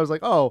 $100.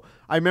 Like, oh,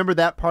 I remember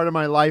that part of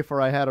my life where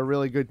I had a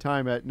really good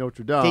time at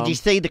Notre Dame. Did you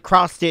see the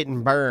cross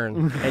didn't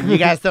burn? And you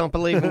guys don't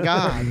believe in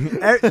God?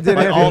 Did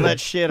Like all that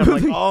shit. I'm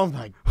like, oh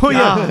my God. Oh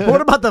yeah.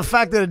 What about the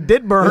fact that it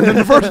did burn in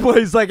the first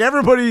place? Like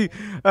everybody,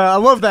 I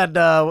love that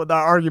the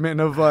argument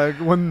of like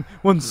when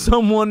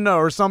someone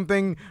or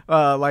something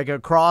like a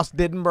cross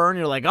didn't burn,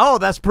 you're like, oh,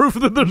 that's proof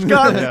that there's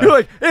God. Yeah. You're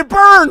like, it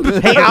burned.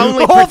 He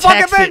only the whole fucking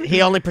protects thing. it.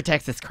 He only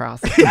protects his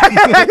cross.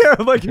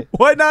 Like,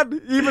 why not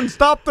even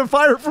stop the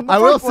fire from the I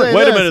will first place? say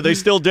Wait a this. minute, they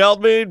still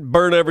doubt me?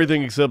 Burn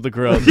everything except the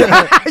cross.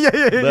 yeah.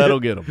 That'll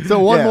get them. So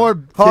one Yeah.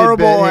 more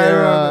Horrible tidbit here.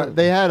 error.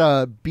 They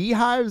had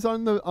beehives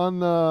on the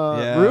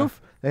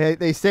roof.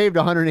 They saved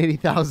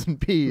 180,000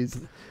 bees.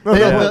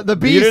 The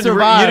bees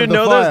survived. You didn't the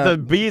know fire. this? The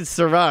bees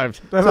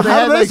survived. How they do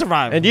had, they like-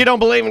 survive? And you don't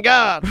believe in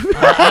God.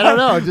 I don't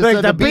know. Just Like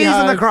said the bees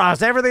and the beehives-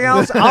 cross, everything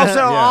else.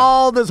 Also,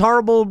 all this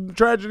horrible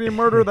tragedy and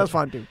murder, that's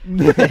fine too.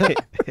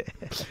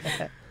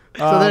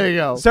 So there you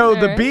go. So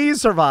the Alright.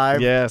 bees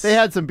survived. Yes. They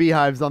had some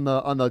beehives on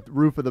the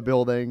roof of the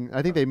building.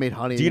 I think they made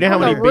honey. Do you know how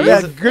On many the roof? bees?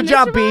 Yeah, good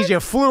job, bees. You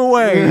flew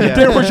away. You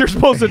did what you're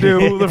supposed to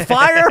do. The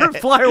fire,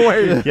 fly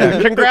away.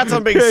 Yeah, congrats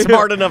on being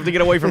smart enough to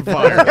get away from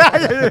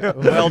fire.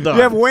 Well done.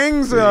 You have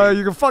wings. You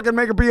can fucking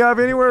make a beehive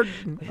anywhere.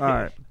 All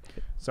right.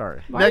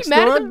 Sorry. Why are you Next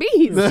mad door? at the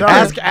bees? Sorry.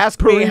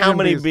 Ask me Parisian how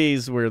many bees.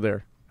 bees were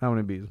there. How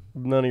many bees?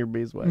 None of your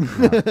bees went.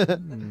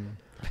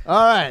 All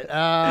right.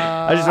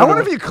 I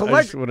wonder if you I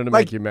collect. just wanted to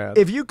like, make you mad.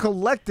 If you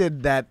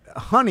collected that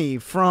honey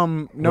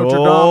from Notre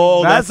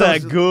Oh, Dame, that's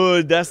that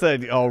good. That's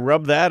that. Oh,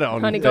 rub that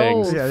on Honey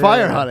things. gold. Yeah,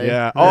 fire yeah. honey.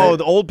 Yeah. Oh,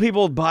 the old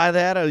people buy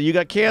that. You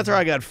got cancer.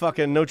 I got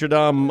fucking Notre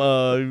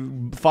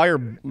Dame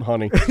fire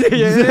honey.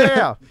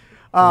 yeah.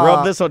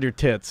 Rub this on your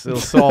tits. It'll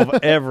solve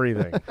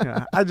everything.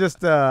 Yeah, I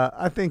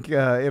think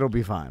it'll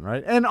be fine,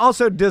 right? And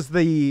also, does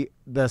the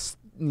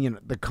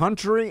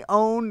country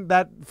own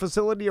that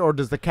facility, or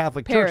does the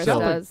Catholic Paris Church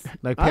does.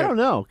 Like I don't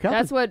know.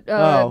 That's what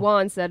Oh.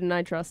 Juan said, and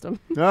I trust him.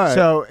 All right.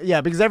 So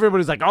yeah, because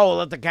everybody's like, "Oh,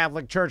 let the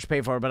Catholic Church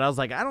pay for it," but I was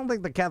like, I don't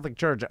think the Catholic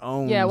Church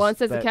owns. Yeah, Juan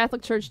says that. the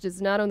Catholic Church does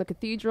not own the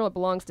cathedral. It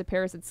belongs to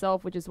Paris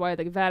itself, which is why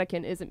the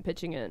Vatican isn't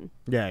pitching in.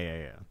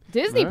 Yeah.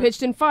 Disney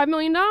pitched in $5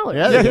 million.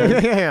 Yeah,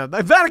 Yeah.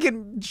 The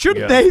Vatican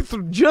shouldn't Yeah. they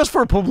just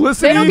for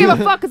publicity? They don't give a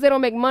fuck because they don't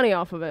make money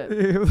off of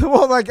it.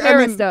 Well, like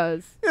Paris I mean,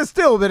 does. yeah,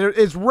 still that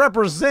it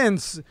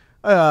represents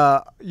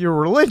your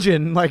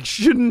religion. Like,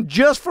 shouldn't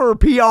just for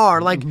PR.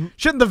 Like,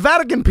 shouldn't the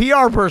Vatican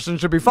PR person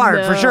should be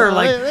fired for No. sure?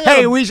 Like,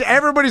 hey,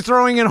 everybody's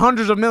throwing in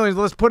hundreds of millions.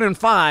 Let's put in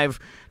 5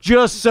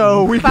 just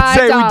so we can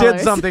say we did $5.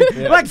 something.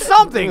 Like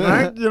something,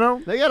 right? You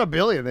know. They got $1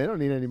 billion. They don't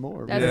need any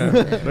more. That's-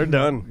 Yeah, they're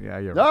done. Yeah,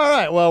 you're All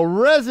right. Well,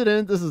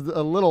 this is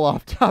a little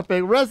off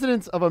topic.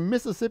 Residents of a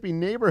Mississippi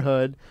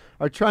neighborhood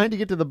are trying to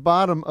get to the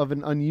bottom of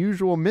an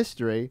unusual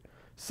mystery.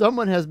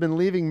 Someone has been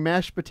leaving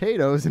mashed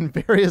potatoes in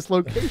various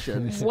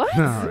locations. What?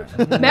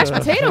 Mashed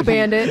potato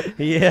bandit.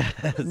 Yeah.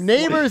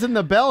 Neighbors in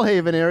the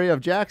Bellhaven area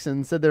of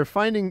Jackson said they're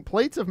finding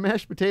plates of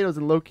mashed potatoes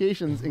in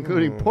locations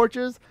including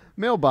porches,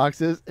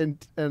 mailboxes, and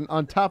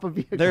on top of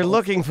vehicles. They're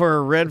looking for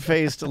a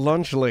red-faced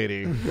lunch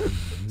lady.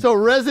 So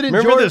resident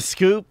Remember George, the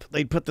scoop?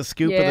 They'd put the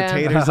scoop Yeah. of the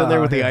taters in there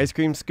with the ice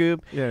cream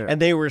scoop. Yeah.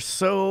 And they were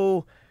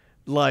so,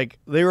 like,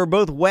 they were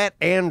both wet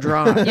and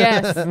dry.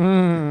 Yes.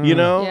 You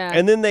know? Yeah.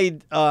 And then they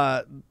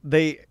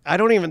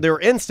were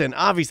instant.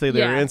 Obviously,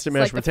 they were Yeah, instant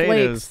it's mashed like the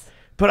potatoes. flakes.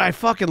 But I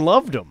fucking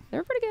loved them.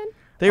 They're pretty good.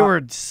 They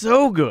were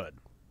so good.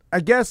 I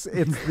guess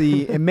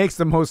it makes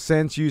the most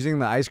sense using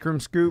the ice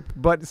cream scoop,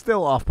 but it's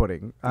still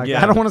off-putting.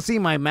 Yeah. I don't want to see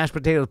my mashed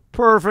potatoes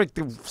perfect,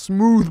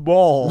 smooth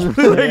ball. Like,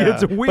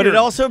 it's weird. But it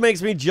also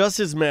makes me just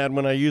as mad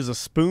when I use a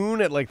spoon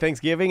at like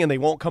Thanksgiving and they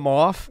won't come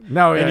off.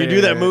 No, and yeah, you do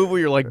yeah, that yeah. move where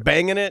you're like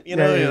banging it, you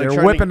know, Yeah, like you're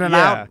trying whipping to, it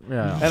yeah. out.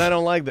 Yeah. And I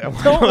don't like that.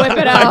 Don't whip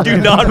it I out. do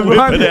not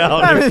whip it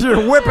out. I mean,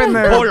 you're whipping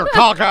there. Pull your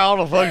cock out.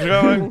 The fuck's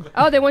going?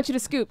 Oh, they want you to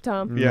scoop,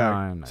 Tom.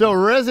 Yeah. No. so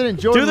resident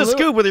Jordan Do the Lew-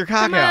 scoop with your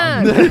cock Come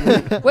out.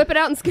 on. Whip it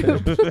out and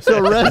scoop.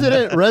 So resident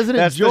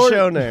That's the Jordan,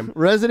 show name.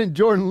 Resident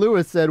Jordan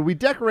Lewis said, "We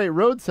decorate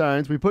road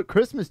signs, we put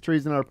Christmas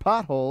trees in our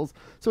potholes,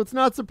 so it's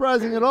not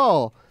surprising at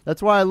all.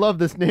 That's why I love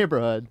this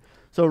neighborhood."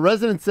 So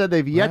residents said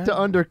they've yet to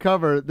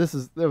undercover.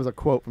 There was a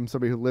quote from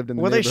somebody who lived in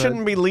the Well, they neighborhood.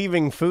 shouldn't be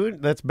leaving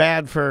food. That's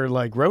bad for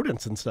like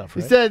rodents and stuff.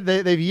 He Right? said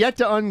they've yet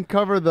to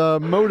uncover the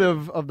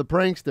motive of the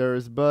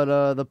pranksters,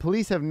 but the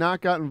police have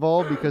not got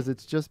involved because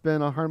it's just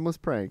been a harmless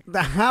prank.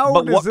 How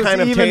But does what this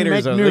kind of even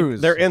taters make are news?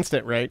 They're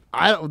instant, right?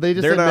 They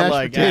just They're said not mashed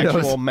like potatoes.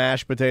 actual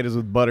mashed potatoes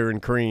with butter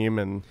and cream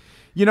and.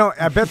 You know,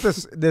 I bet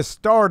this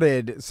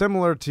started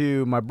similar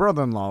to my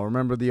brother-in-law.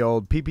 Remember the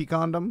old pee-pee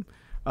condom?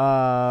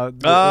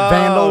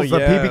 Vandals, the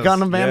yes, pee-pee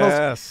condom vandals?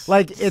 yes.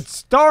 Like, it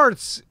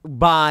starts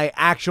by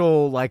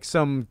actual, like,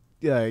 some,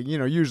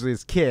 usually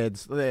it's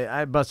kids.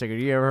 Buster,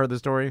 you ever heard the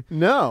story?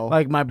 No.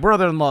 Like, my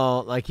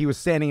brother-in-law, like, he was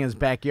standing in his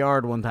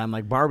backyard one time,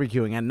 like,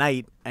 barbecuing at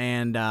night,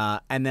 and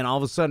then all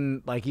of a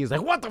sudden, like, he was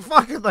like, what the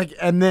fuck? Like,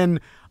 and then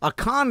a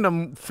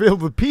condom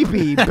filled with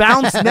pee-pee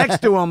bounced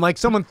next to him, like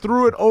someone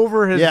threw it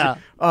over his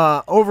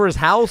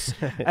house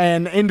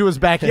and into his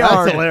backyard.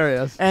 That's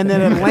hilarious. And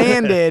then it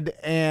landed,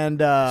 and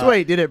So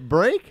wait, did it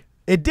break?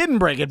 it didn't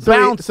break. It So,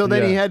 bounced. so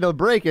then he had to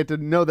break it to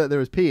know that there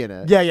was pee in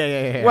it.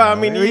 Yeah. Well, I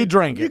mean, he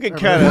drank You it. could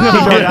kind of.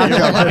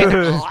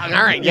 All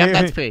right, yeah,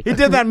 that's pee. He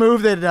did that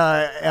move that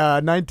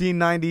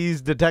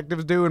 1990s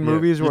detectives do in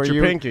movies it's where your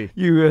you pinky.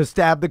 you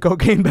stab the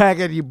cocaine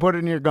packet, you put it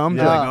in your gums.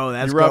 You're Yeah. like, oh,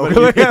 that's You rub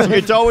coke. it.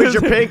 It's always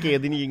your pinky,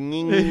 and then you.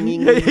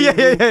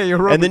 yeah. You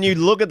rub And then you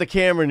look at the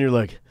camera, and you're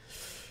like,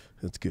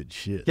 "That's good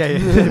shit." yeah.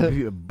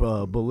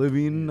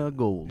 Bolivian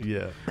gold.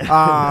 Yeah.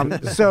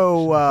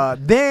 So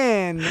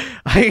then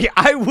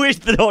I wish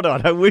that. Hold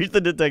on. I wish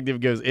the detective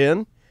goes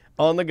in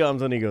on the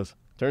gums, and he goes,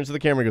 turns to the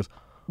camera, and goes,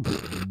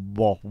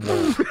 "Wah,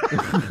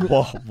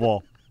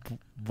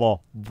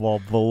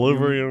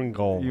 Bolivian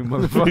gold." you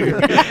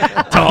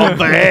motherfucker. Tom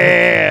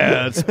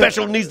Vann,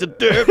 special needs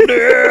detective.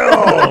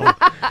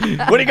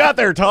 What do you got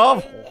there,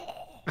 Tom?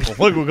 I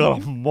think we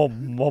got a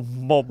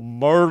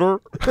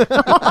murder.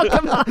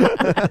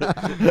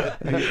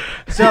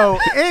 So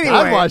anyway,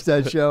 I've watched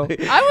that show.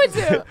 I would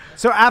too.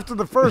 so after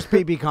the first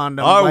pee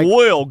condom, I like,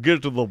 will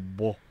get to the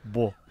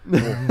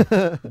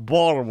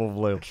bottom of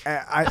this.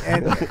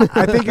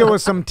 I think it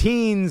was some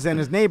teens in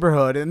his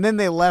neighborhood, and then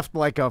they left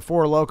like a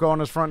Four Loko on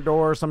his front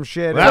door or some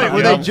shit. Well,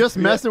 Were Yeah. they just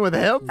messing with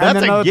him? And That's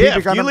then a another gift.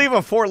 pee-pee condom. You leave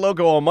a Four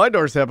Loko on my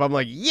doorstep, I'm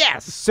like,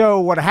 yes. So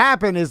what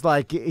happened is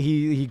like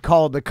he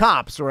called the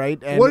cops, right?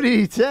 And What did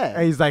he say?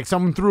 he's like,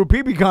 someone threw a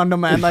pee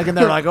condom, and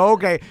they're like, oh,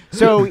 okay.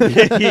 So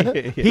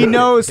he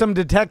knows some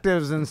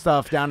detectives and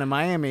stuff down in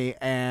Miami,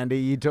 and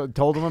he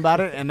told them about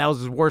it, and that was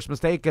his worst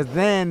mistake because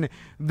then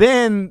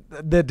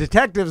the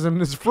detectives and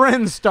his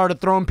friends started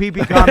throwing pee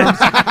condoms,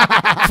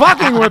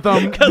 fucking with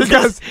them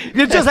because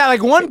it just had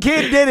like one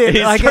kid did it,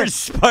 He like starts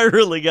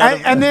spiraling out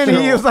of and then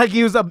control.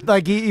 he was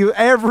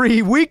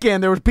every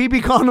weekend there was pee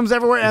condoms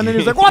everywhere, and then he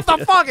was like, what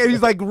the fuck? And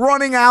he's like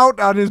running out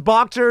on his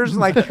boxers,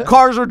 like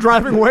cars were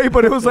driving away,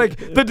 but it was like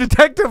the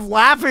detective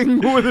laughing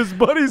with his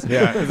buddies.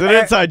 Yeah, it's an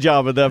inside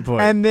job at that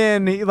point. And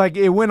then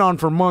it went on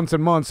for months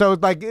and months. So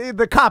it's like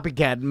the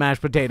copycat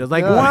mashed potatoes.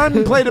 Like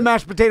one plate of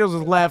mashed potatoes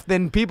was left,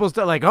 then people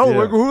start like, oh,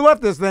 Yeah. who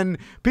left this? Then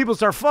people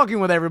start fucking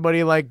with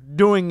everybody, like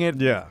doing it,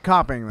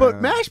 copying.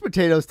 But mashed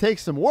potatoes take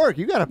some work.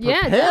 You got to Yeah,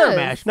 it prepare does.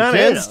 mashed Not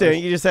potatoes. instant.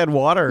 You just add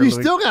water. You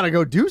like, still got to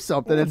go do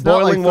something. It's not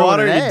boiling like throwing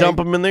water. an You egg, dump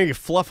them in there. You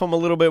fluff them a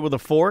little bit with a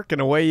fork,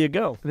 and away you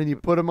go. and then you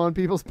put them on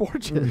people's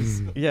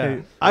porches.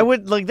 Yeah, I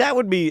would like that.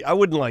 I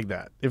wouldn't like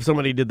that if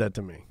somebody did that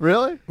to me.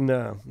 Really?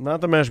 No,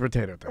 not the mashed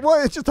potato thing.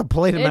 Well, it's just a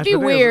plate of It'd mashed be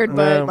potatoes. weird,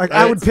 but No. Like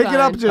I would it's pick it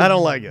up, fine. just I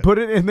don't like it. put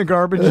it in the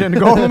garbage and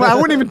go home. I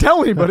wouldn't even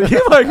tell anybody.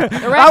 Like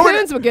The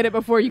raccoons would get it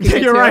before you could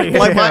get You're to right. it.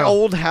 Like my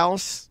old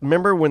house.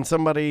 Remember when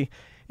somebody?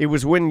 It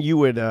was when you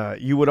would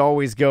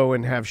always go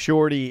and have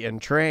Shorty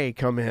and Trey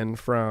come in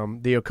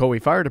from the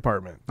Ocoee Fire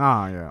Department,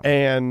 Oh yeah.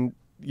 and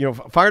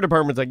fire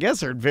departments, I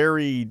guess, are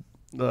very,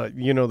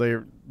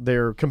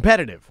 they're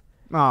competitive.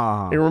 Oh.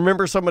 I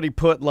remember somebody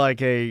put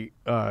like a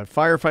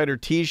firefighter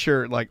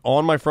T-shirt like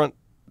on my front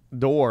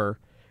door,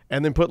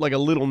 and then put like a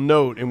little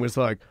note and was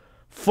like,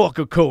 "Fuck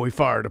Ocoee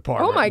Fire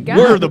Department. Oh, my God.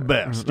 we're the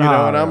best." And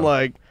I'm yeah.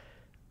 like,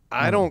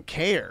 I don't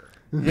care.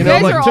 You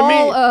guys like are to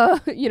all,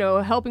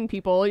 me, helping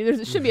people.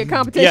 There should be a yeah,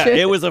 competition.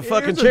 it was a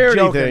fucking was a charity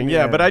joke, thing.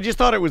 Yeah, yeah. but I just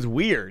thought it was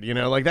weird.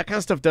 Like that kind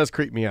of stuff does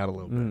creep me out a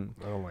little bit.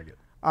 I don't like it.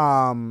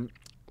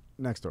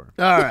 Next door.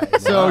 All right.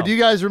 So, do you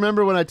guys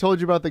remember when I told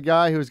you about the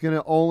guy who was going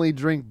to only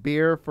drink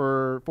beer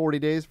for 40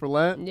 days for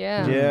Lent?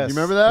 Yeah. Yes. You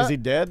remember that? Is he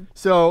dead?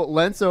 So,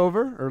 Lent's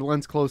over, or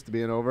Lent's close to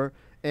being over,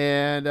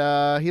 and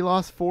he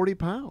lost 40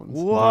 pounds.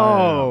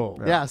 Whoa.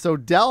 Yeah, so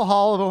Dell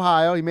Hall of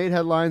Ohio, he made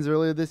headlines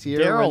earlier this year.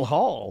 Daryl when-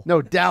 Hall.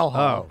 No, Dell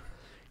Hall. Oh.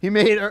 He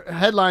made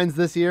headlines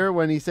this year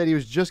when he said he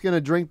was just going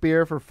to drink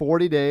beer for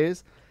 40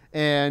 days.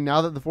 And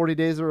now that the 40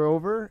 days are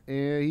over,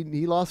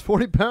 he lost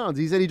 40 pounds.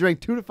 He said he drank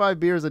 2 to 5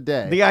 beers a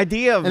day. The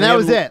idea of And that him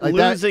was it, like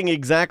that- losing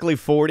exactly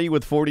 40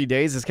 with 40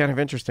 days is kind of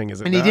interesting,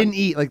 is it and he not? didn't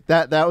eat. Like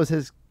that was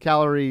his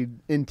calorie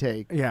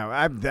intake. Yeah,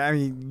 I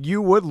mean,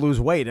 you would lose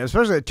weight,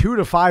 especially at 2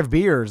 to 5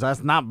 beers.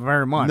 That's not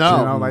very much.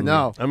 No, like,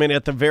 no. I mean,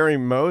 at the very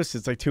most,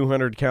 it's like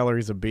 200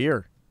 calories a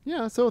beer.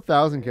 Yeah, so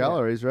 1,000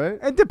 calories, right?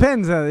 It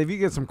depends. If you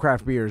get some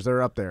craft beers,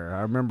 they're up there.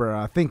 I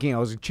remember thinking I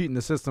was cheating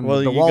the system. Well,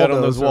 with the you got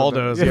on those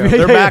Waldos. Waldos. Yeah.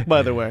 They're back,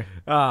 by the way.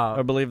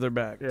 I believe they're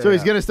back. So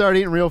he's going to start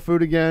eating real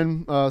food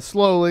again,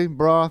 slowly,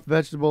 broth,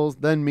 vegetables,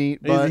 then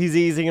meat. But He's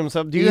easing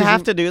himself. Do you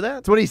have to do that?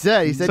 That's what he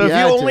said. He said so you if you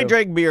had only to.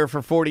 drank beer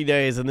for 40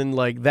 days and then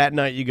like that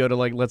night you go to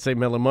like, let's say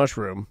Mellow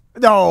Mushroom.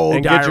 No,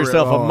 and get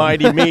yourself a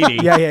Mighty Meaty.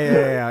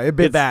 Yeah. It'd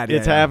be bad.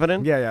 It's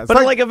happening. Yeah.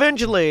 But like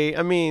eventually,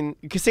 I mean,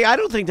 see, I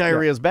don't think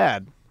diarrhea is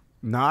bad.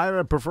 No,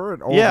 I prefer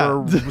it over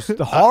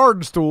the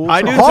hard stools.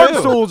 I do hard too.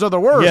 stools are the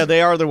worst. Yeah,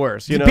 they are the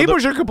worst. You know, people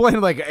should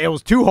complain like it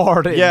was too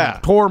hard.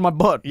 It tore my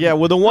butt. Yeah,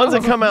 well, the ones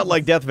that come out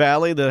like Death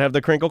Valley that have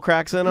the crinkle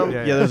cracks in them,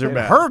 those are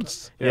bad. It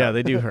hurts. Yeah,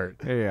 they do hurt.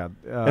 Yeah.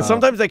 And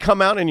sometimes they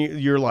come out and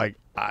you're like,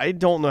 I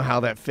don't know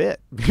how that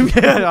fit. You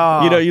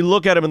know, you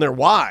look at them and they're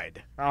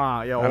wide.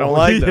 I don't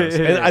like those.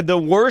 And the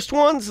worst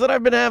ones that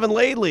I've been having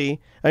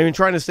lately, I've been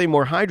trying to stay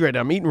more hydrated.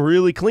 I'm eating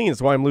really clean.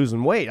 That's why I'm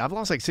losing weight. I've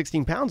lost like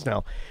 16 pounds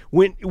now.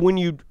 When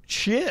you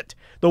shit,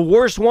 the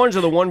worst ones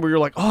are the one where you're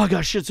like, oh, I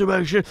got shit so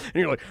bad, shit. And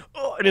you're like,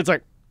 oh, and it's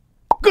like,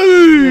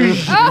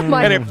 goosh, oh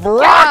my and it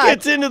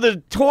rockets into the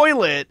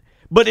toilet,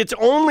 but it's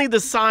only the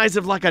size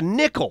of like a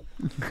nickel.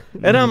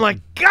 And I'm like,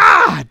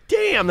 God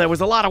damn, that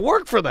was a lot of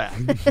work for that.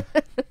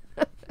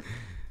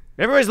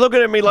 Everybody's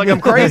looking at me like I'm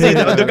crazy.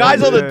 The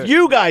guys on the,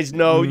 you guys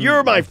know,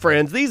 you're my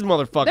friends. These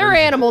motherfuckers. They're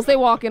animals. They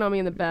walk in on me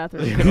in the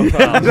bathroom.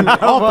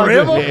 All three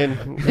of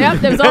them? Yep,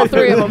 there's all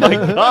three of them. Oh my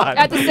God.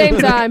 At the same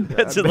time.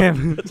 That's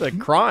a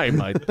crime,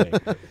 I think.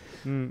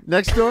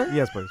 Next story?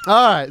 Yes, please.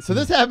 All right, so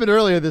this happened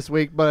earlier this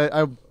week, but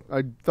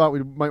I thought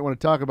we might want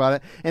to talk about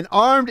it. An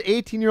armed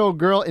 18-year-old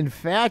girl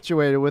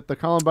infatuated with the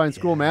Columbine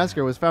school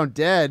massacre was found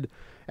dead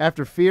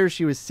after fears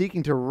she was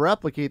seeking to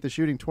replicate the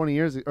shooting 20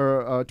 years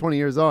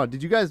on.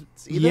 Did you guys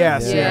see that?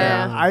 Yes.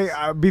 Yeah.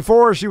 I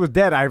before she was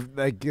dead,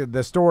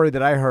 the story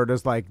that I heard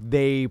is like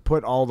they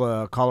put all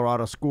the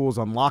Colorado schools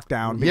on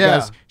lockdown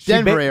because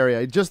Denver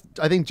area,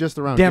 I think just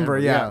around Denver,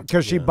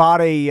 because she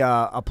bought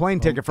a plane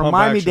ticket from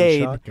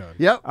Miami-Dade.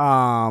 Yep.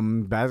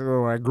 Basically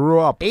where I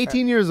grew up.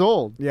 18 years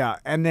old. Yeah,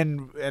 and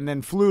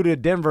then flew to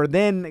Denver.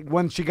 Then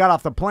when she got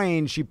off the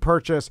plane, she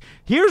purchased.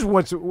 Here's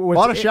what's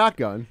bought a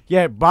shotgun.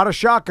 Yeah, bought a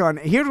shotgun.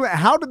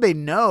 How did they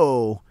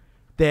know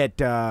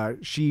that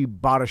she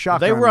bought a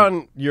shotgun? They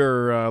run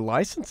your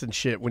license and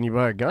shit when you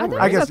buy a gun.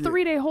 I think it's a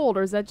 3-day hold,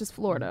 or is that just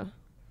Florida?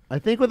 I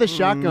think with a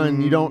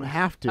shotgun you don't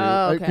have to.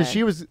 Oh, okay. Because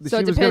she was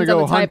going to depends go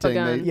on the type of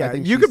hunting.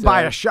 gun. You could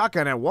buy a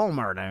shotgun at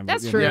Walmart.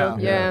 That's true.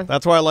 Yeah.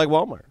 That's why I like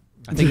Walmart.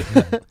 I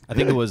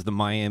think it was the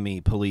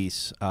Miami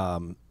police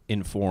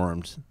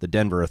informed the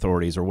Denver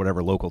authorities or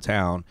whatever local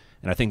town,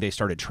 and I think they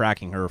started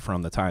tracking her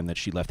from the time that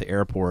she left the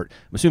airport.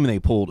 I'm assuming they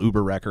pulled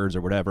Uber records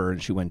or whatever,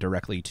 and she went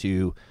directly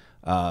to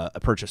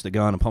purchased a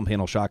gun, a pump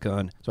handle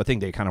shotgun. So I think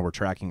they kind of were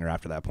tracking her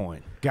after that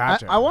point.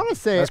 Gotcha. I want to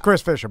say that's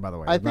Chris Fisher, by the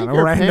way. I think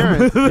her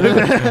parents.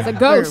 It's a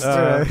ghost.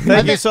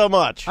 Thank you so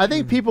much. I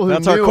think people who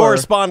That's knew our her,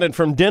 correspondent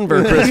from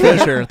Denver, Chris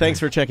Fisher. Thanks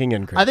for checking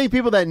in, Chris. I think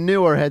people that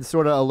knew her had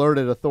sort of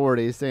alerted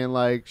authorities, saying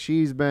like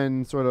she's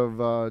been sort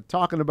of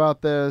talking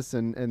about this,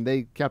 and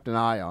they kept an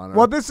eye on her.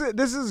 Well, this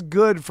is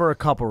good for a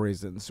couple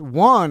reasons.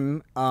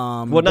 One,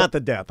 well, not the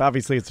death.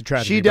 Obviously, it's a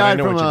tragedy. She but I died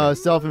know from what you a mean.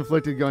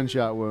 self-inflicted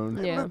gunshot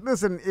wound. Yeah.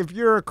 Listen, if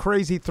you're a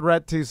crazy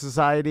threat to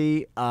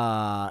society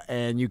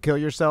and you kill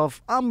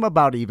yourself, I'm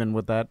about even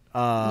with that.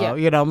 Yeah.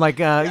 You know, I'm like,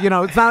 you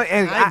know, it's not.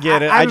 And I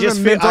get it.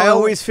 I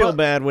always feel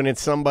bad when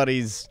it's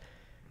somebody's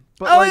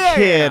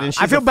kid, and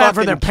she's I feel a bad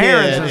for fucking their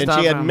parents kid, and and stuff.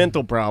 she had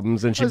mental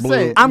problems, and she Let's blew.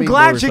 say, I'm blew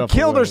glad she herself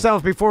killed away.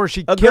 herself before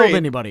she Agreed. killed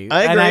anybody.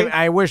 I And agree.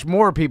 I wish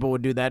more people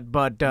would do that,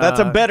 but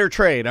That's a better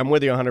trade. I'm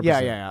with you 100%.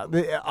 Yeah.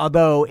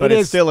 Although But it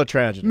it's is still a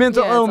tragedy.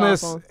 mental Yeah, it's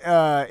illness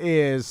awful.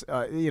 is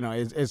you know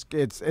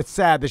it's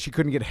sad that she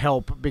couldn't get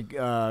help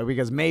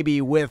because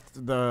maybe with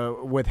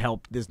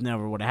help this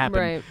never would have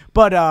happened. Right.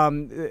 But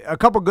a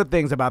couple good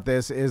things about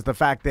this is the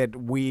fact that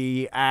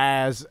we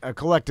as a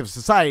collective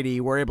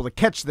society were able to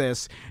catch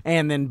this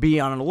and then be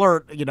on an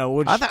alert. You know,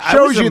 which I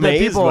shows was you that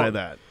amazed people by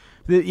that.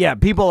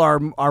 people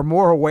are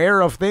more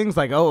aware of things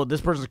like, oh,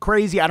 this person's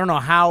crazy. I don't know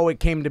how it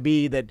came to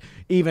be that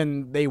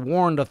even they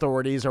warned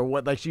authorities or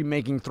what, like she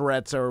making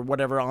threats or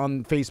whatever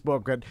on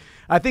Facebook. But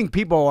I think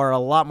people are a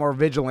lot more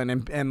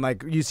vigilant and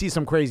like you see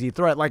some crazy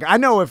threat. Like I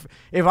know if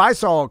I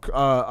saw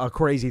a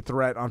crazy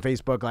threat on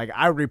Facebook, like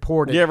I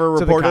reported. You ever to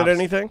the reported cops.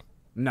 anything?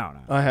 No.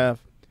 I have.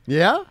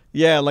 Yeah?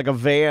 Yeah, like a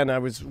van.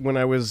 When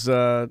I was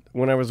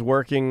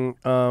working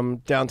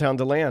downtown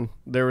DeLand.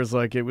 There was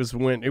like it was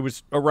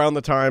around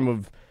the time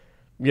of,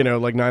 you know,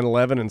 like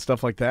 9/11 and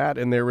stuff like that,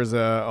 and there was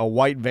a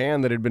white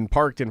van that had been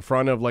parked in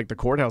front of like the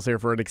courthouse there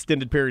for an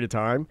extended period of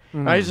time.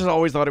 I just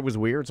always thought it was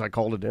weird, so I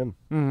called it in.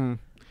 Mm-hmm.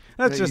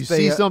 That's You just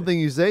see something,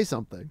 you say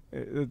something.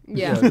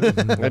 Yeah.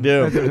 I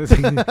do.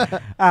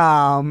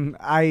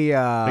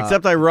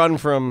 Except I run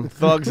from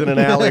thugs in an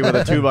alley with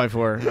a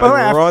 2x4.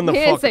 I run the He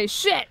fuck. didn't say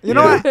shit. You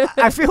know what?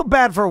 I feel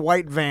bad for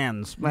white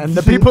vans, man.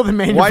 The people that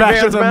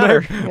manufacture vans them.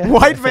 matter.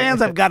 White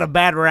vans have got a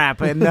bad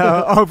rap, and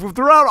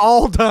throughout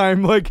all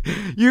time, like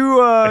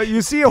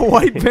you see a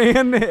white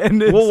van,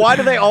 and it's, Well, why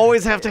do they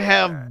always have to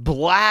have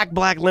black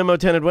limo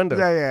tinted windows?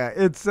 yeah,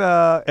 it's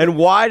And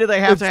why do they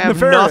have it's to have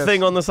nefarious.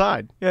 nothing on the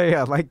side?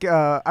 Yeah. Like,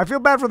 I feel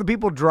bad for the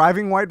people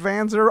driving white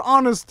vans. They're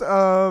honest,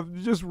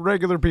 just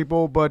regular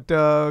people. But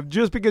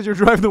just because you're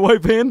driving the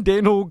white van,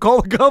 Daniel will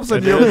call the cops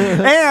on you,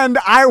 and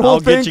I will I'll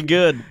think, get you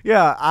good.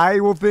 Yeah, I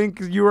will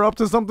think you were up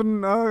to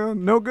something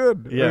no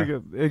good. Yeah.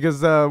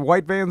 Because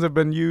white vans have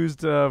been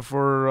used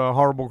for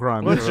horrible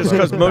crimes. Well, it's just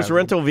because most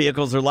rental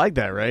vehicles are like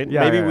that, right?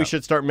 Yeah, Maybe yeah. we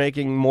should start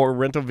making more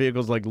rental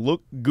vehicles like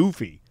look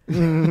goofy.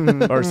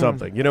 Or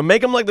something,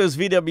 make them like those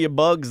VW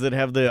Bugs that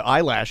have the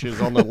eyelashes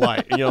on the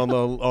light.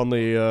 On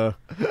the.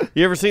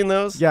 You ever seen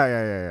those?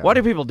 Yeah. Why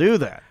do people do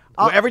that?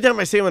 Every time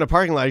I see them in a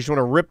parking lot, I just want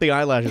to rip the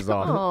eyelashes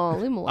off. Oh,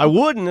 leave him alone. I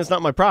wouldn't. It's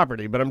not my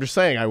property, but I'm just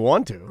saying I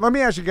want to. Let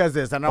me ask you guys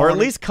this, Or at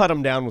least cut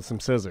them down with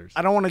some scissors.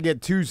 I don't want to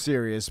get too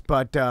serious,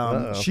 but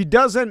she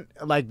doesn't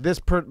like this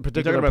You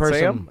particular talking about person.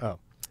 Sam? Oh.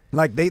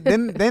 Like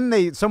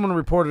someone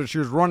reported she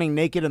was running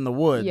naked in the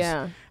woods.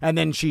 Yeah. And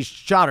then she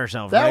shot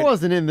herself. That right?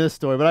 wasn't in this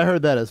story, but I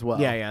heard that as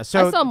well. Yeah.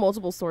 So I saw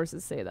multiple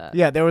sources say that.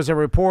 yeah, there was a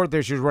report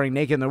that she was running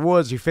naked in the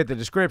woods. She fit the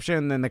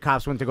description. Then the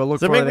cops went to go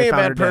look Does it for her. make me They a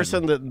found her bad dead.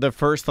 person that the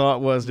first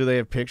thought was, do they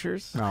have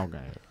pictures? Oh,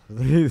 okay.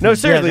 No,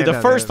 seriously,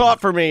 the first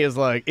thought for me is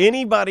like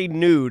anybody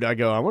nude. I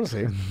go, I want to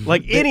see.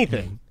 Like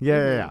anything.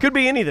 Yeah. Could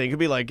be anything. Could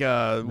be like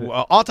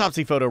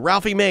autopsy photo,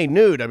 Ralphie May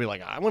nude. I'd be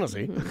like, I want to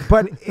see.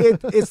 But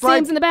it's like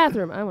Sam's in the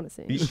bathroom. I want to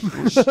see.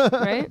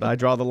 Right? I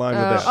draw the line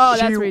with that. Oh,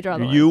 that's where you draw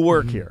the line. You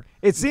work here.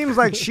 it seems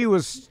like she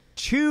was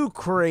too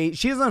crazy.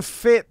 She doesn't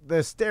fit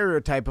the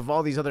stereotype of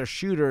all these other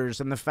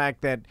shooters, and the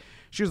fact that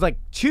she was like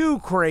too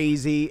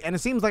crazy. And it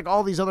seems like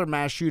all these other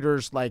mass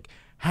shooters like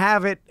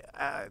have it.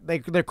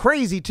 They're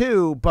crazy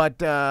too, but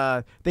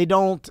they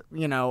don't,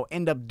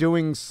 end up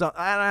doing so.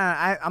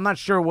 I'm not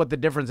sure what the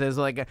difference is.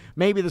 Like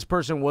maybe this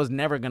person was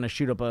never going to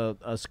shoot up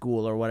a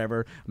school or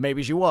whatever.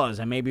 Maybe she was,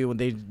 and maybe when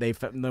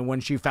when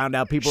she found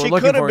out people were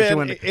looking for her, she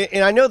went.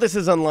 And I know this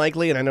is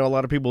unlikely, and I know a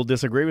lot of people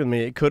disagree with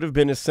me. It could have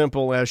been as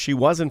simple as she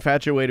was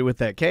infatuated with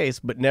that case,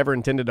 but never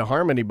intended to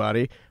harm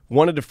anybody.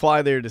 Wanted to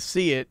fly there to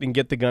see it and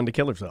get the gun to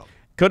kill herself.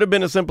 Could have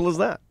been as simple as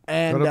that.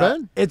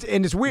 And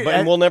it's weird.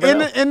 But we'll never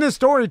know. In the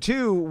story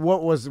too,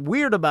 what was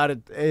weird about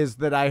it is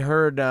that I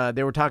heard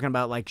they were talking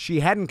about like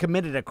she hadn't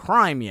committed a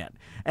crime yet,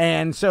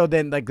 and so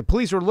then like the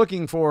police were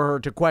looking for her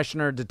to question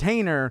her,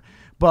 detain her.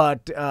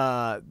 But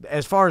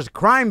as far as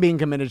crime being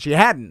committed, she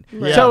hadn't.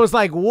 Yeah. So it's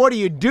like, what do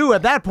you do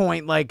at that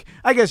point? Like,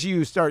 I guess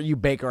you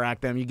Baker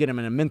Act them, you get them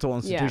in a mental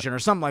institution or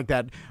something like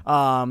that.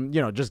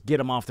 Just get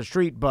them off the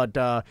street. But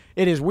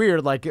it is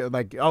weird. Like,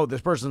 oh,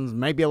 this person's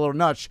maybe a little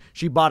nuts.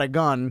 She bought a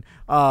gun,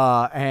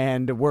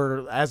 and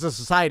as a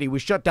society, we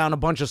shut down a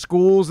bunch of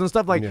schools and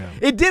stuff. Like,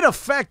 it did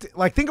affect.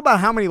 Like, think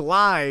about how many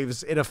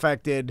lives it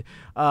affected.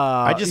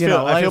 I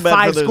feel bad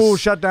 5 for those,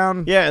 schools shut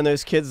down. Yeah, and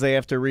those kids, they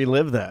have to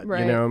relive that.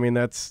 Right. I mean,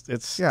 it's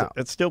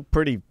still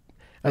pretty.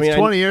 That's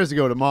 20 years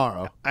ago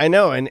tomorrow. I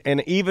know,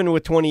 and even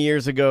with 20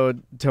 years ago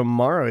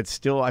tomorrow,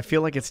 I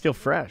feel like it's still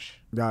fresh.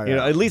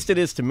 Yeah. At least it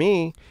is to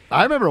me.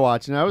 I remember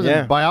watching. I was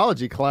in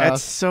biology class.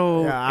 That's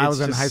so. Yeah, I was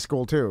in high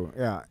school too.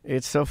 Yeah,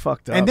 it's so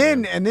fucked up. And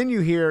then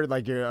you hear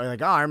like you're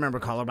like, oh, I remember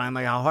Columbine,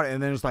 like how hard.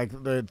 And then it's like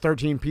the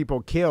 13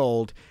 people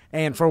killed,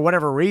 and for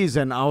whatever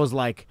reason, I was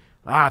like.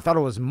 I thought it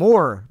was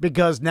more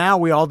because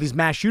now all these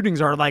mass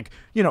shootings are like,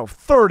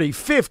 30,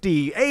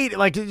 50, 80,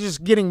 like it's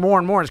just getting more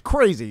and more. It's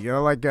crazy,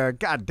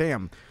 God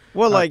damn.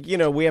 Well,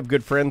 we have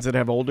good friends that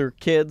have older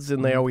kids,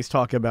 and they always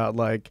talk about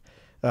like,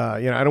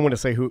 I don't want to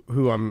say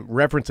who I'm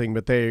referencing,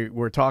 but they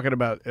were talking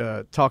about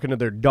talking to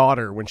their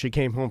daughter when she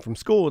came home from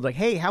school. Like,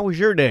 hey, how was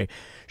your day?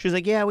 She was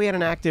like, yeah, we had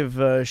an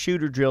active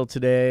shooter drill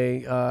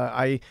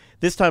today.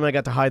 This time I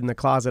got to hide in the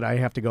closet. I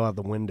have to go out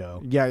the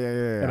window. Yeah.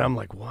 And I'm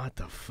like, what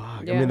the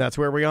fuck? Yeah. I mean, that's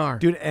where we are.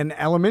 Dude, in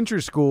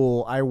elementary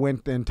school, I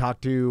went and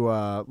talked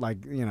to,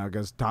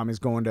 because Tommy's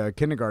going to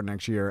kindergarten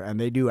next year, and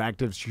they do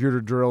active shooter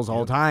drills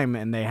all the time,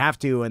 and they have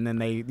to, and then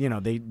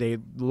they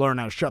learn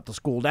how to shut the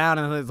school down,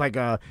 and it's like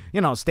a,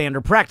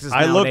 standard practice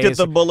I nowadays. looked at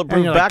the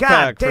bulletproof like,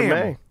 backpack for damn.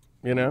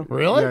 May.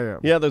 Really?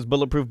 Yeah. Those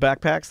bulletproof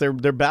backpacks,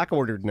 they're back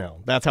ordered now.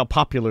 That's how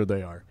popular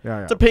they are.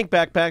 Yeah. It's a pink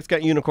backpack. It's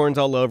got unicorns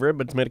all over it,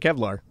 but it's made of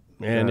Kevlar.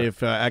 And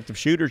if active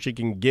shooter, she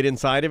can get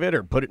inside of it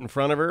or put it in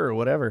front of her or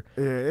whatever.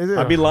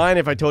 I'd be lying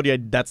if I told you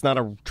that's not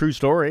a true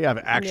story. I've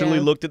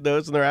actually looked at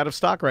those, and they're out of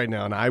stock right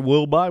now, and I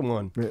will buy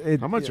one.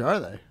 How much are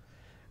they?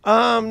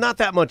 Not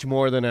that much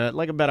more than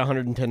about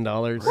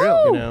 $110.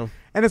 Really? You know,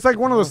 and it's like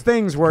one of those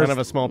things where kind of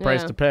a small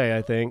price to pay.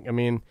 I think. I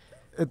mean,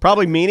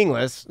 Probably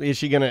meaningless. Is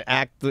she going to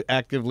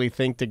actively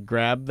think to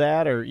grab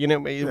that, or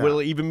will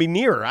it even be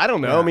near her? I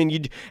don't know. I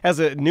mean, as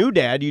a new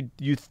dad,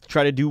 you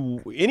try to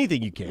do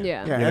anything you can.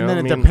 Yeah. And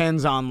then it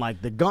depends on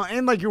like the gun,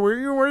 and like you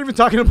were even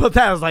talking about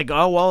that. I was like,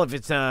 oh well, if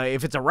it's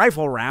a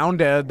rifle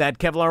round, that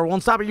Kevlar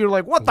won't stop it. You're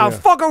like, what the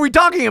fuck are we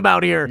talking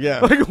about here?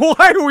 Yeah. Like,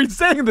 why are we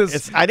saying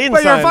this? I didn't.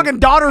 But your fucking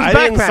daughter's backpack.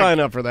 I didn't sign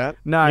up for that.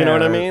 No, you know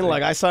what I mean.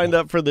 Like I signed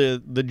up for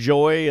the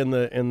joy and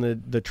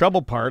the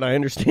trouble part. I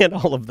understand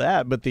all of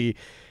that, but the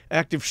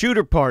active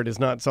shooter part is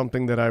not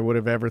something that I would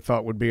have ever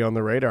thought would be on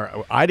the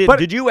radar.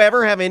 Did you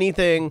ever have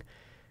anything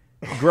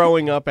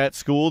growing up at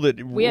school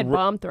that we had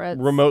bomb threats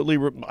remotely?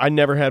 I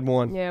never had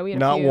one. Yeah, we had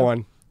not a few.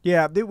 one.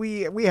 Yeah,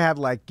 we had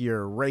like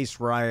your race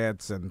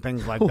riots and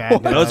things like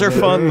that. Those are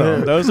fun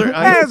though. Those are.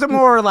 It was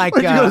more like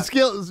Did you go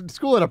to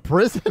school in a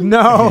prison?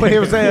 No, it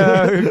was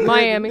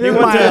Miami. He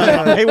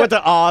went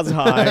to Oz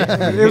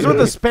High. It was with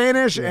the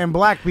Spanish and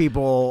black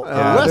people.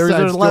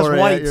 There's less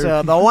whites.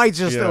 The whites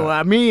just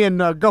me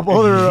and a couple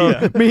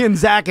other me and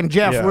Zach and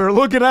Jeff. We were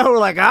looking out. We're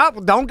like,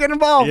 don't get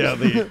involved. Yeah,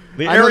 the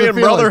Aryan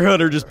Brotherhood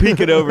are just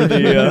peeking over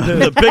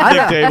the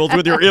picnic tables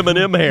with your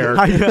M&M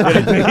hair. He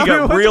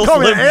got real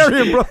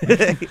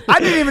slim.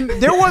 I didn't even.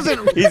 There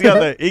wasn't.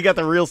 He got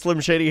the real Slim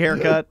Shady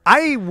haircut.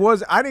 I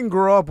didn't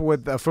grow up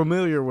with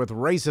familiar with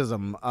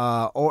racism.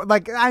 Or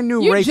like I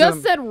knew you racism. You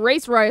just said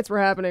race riots were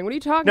happening. What are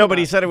you talking about? No, but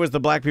he said it was the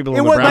black people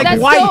and was the brown like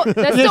people. white.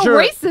 That's still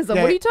racism.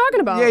 Yeah. What are you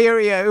talking about? Yeah.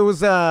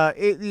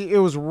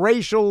 It was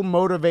racial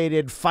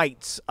motivated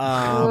fights.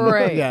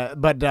 Right. Yeah,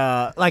 but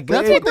like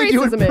that's what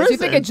racism is. You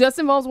think it just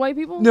involves white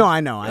people? No, I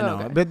know.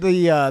 Okay. But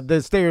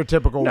the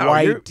stereotypical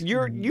white.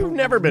 You've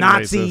never been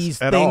Nazis,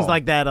 racist at things all.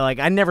 like that. Like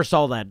I never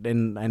saw that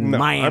in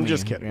Miami. I'm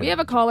just kidding. We have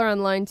a caller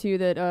online too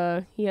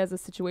that he has a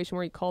situation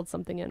where he called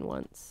something in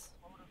once.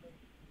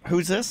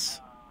 Who's this?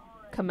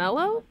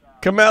 Camelo?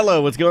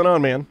 Camelo, what's going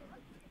on, man?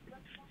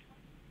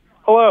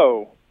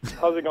 Hello.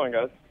 How's it going,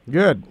 guys?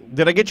 Good.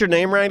 Did I get your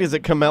name right? Is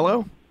it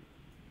Camelo?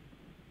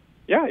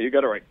 Yeah, you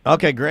got it right.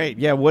 Okay, great.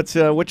 Yeah, what's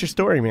your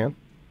story, man?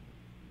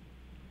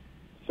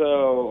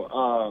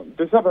 So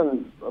this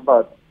happened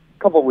about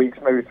a couple of weeks,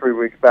 maybe 3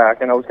 weeks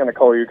back, and I was going to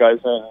call you guys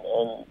in,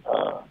 and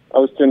I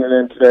was tuning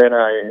in today, and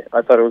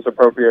I thought it was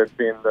appropriate,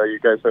 being that you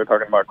guys are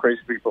talking about crazy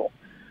people.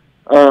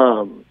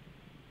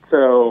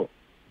 So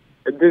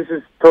this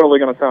is totally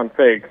going to sound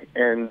fake,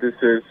 and this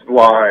is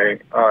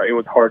why it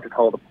was hard to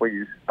call the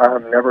police. I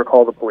have never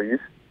called the police,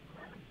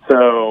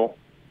 so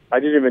I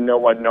didn't even know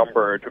what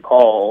number to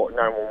call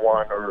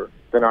 911 or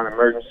the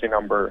non-emergency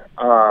number.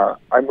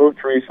 I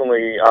moved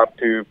recently up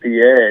to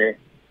PA,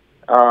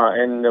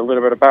 and a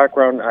little bit of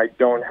background, I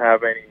don't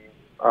have any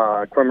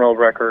criminal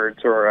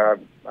records, or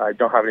I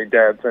don't have any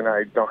debts, and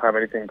I don't have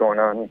anything going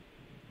on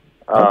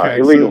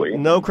illegally. So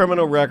no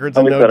criminal records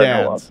and no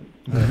dads.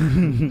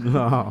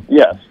 Oh.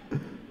 Yes.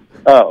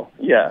 Oh,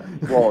 yeah.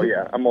 Well,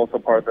 yeah. I'm also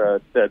part of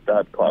the Dead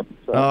Dad Club.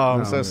 So. Oh,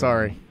 I'm so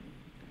sorry.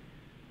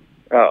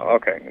 Oh,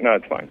 okay. No,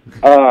 it's fine.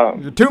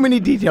 Too many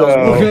details.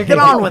 So, get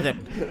on with it.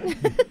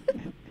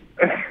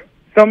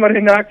 Somebody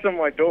knocks on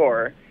my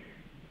door,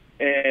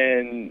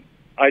 and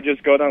I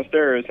just go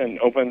downstairs and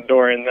open the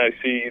door, and I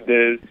see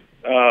this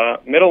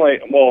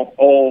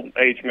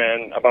old-age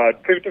man,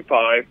 about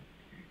 55,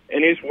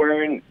 and he's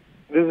wearing,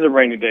 this is a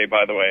rainy day,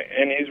 by the way,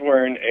 and he's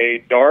wearing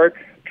a dark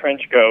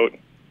trench coat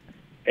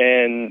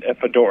and a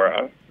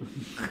fedora,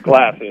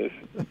 glasses,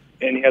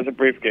 and he has a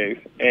briefcase,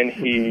 and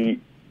he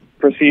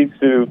proceeds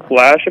to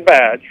flash a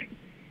badge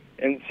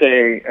and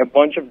say a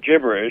bunch of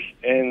gibberish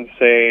and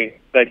say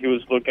that he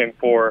was looking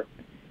for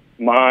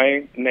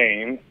my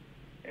name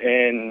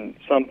and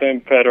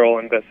something federal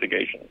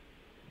investigation.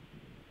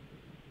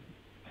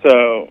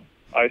 So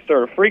I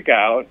started to freak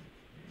out,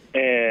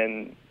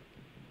 and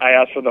I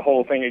asked for the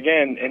whole thing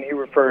again, and he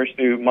refers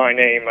to my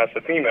name as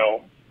a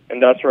female, and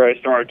that's where I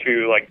started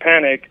to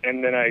panic,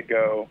 and then I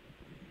go,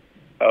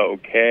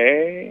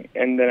 okay,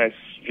 and then I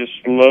just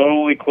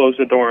slowly closed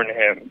the door on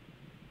him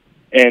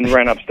and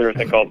ran upstairs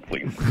and called the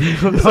police.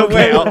 So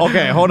wait,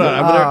 okay, hold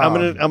on. I'm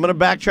gonna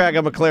backtrack. I'm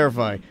gonna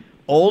clarify.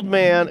 Old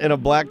man in a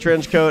black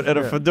trench coat and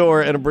a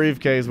fedora and a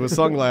briefcase with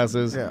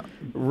sunglasses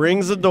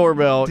rings the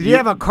doorbell. Did he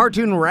have a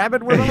cartoon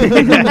rabbit with him?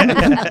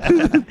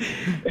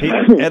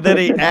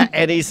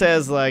 He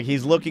says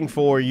he's looking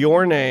for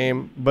your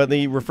name, but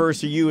he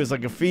refers to you as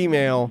a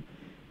female,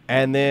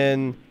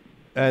 and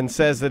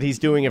says that he's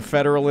doing a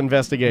federal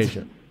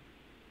investigation.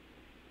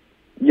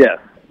 Yes.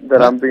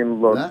 That I'm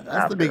being looked That's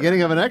after. the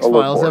beginning of an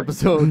X-Files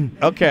episode.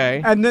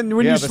 Okay. And then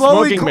when the you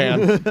slowly smoking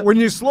man. when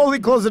you slowly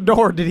close the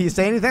door, did he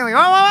say anything like,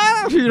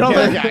 "Oh, you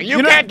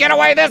can't get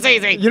away this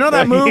easy"? You know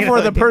that move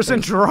where the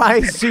person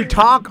tries to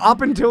talk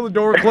up until the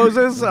door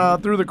closes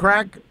through the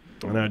crack?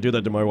 And I do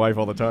that to my wife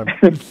all the time.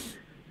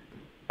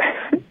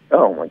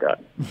 Oh my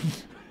God.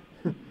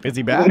 Is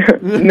he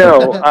back?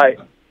 No, I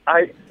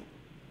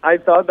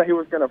thought that he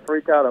was gonna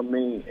freak out on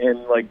me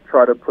and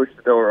try to push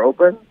the door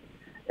open.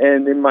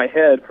 And in my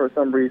head, for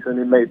some reason,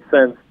 it made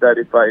sense that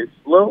if I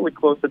slowly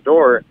closed the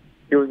door,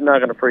 he was not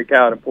going to freak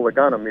out and pull a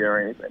gun on me or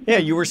anything. Yeah,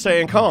 you were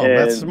staying calm.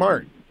 That's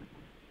smart.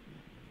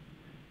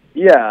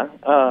 Yeah,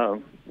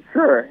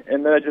 sure.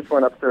 And then I just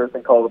went upstairs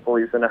and called the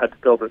police, and I had to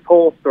tell this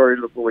whole story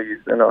to the police.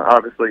 And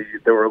obviously,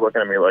 they were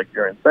looking at me like,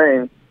 you're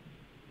insane.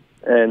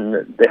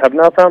 And they have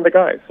not found the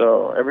guy.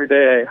 So every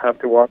day I have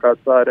to walk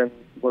outside and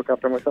look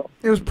after myself.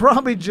 It was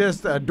probably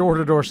just a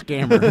door-to-door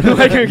scammer.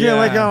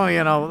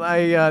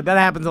 That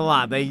happens a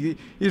lot.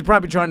 He's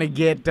probably trying to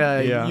get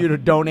you to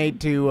donate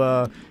to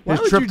Why his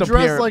would trip you to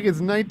dress Pierre. like it's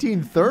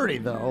 1930,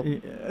 though?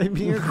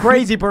 You're a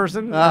crazy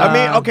person. I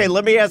mean, okay,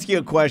 let me ask you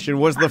a question.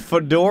 Was the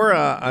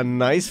fedora a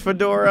nice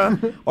fedora,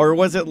 or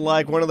was it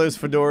like one of those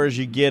fedoras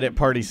you get at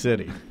Party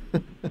City?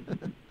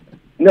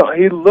 No,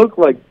 he looked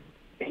like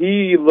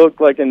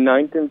a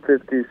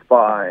 1950s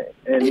spy,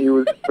 and he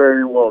was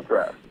very well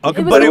dressed.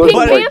 Okay, It was a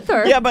Pink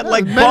Panther. Yeah, but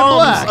like Men in bums.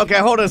 Black. Okay,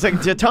 hold on a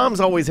second. Tom's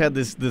always had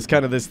this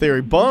kind of this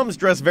theory. Bums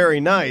dress very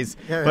nice,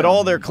 but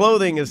all their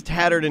clothing is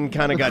tattered and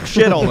kind of got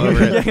shit all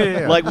over it.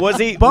 Yeah. Like, was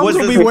he? Bums was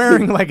will this, be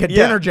wearing like a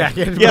dinner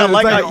jacket. Yeah,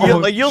 but it's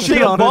like you'll see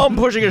a bum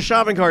pushing a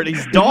shopping cart.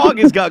 His dog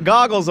has got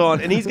goggles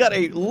on, and he's got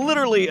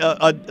literally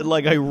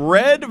a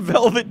red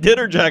velvet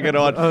dinner jacket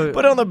on.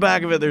 But on the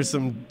back of it, there's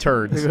some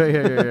turds.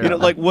 Yeah. You know,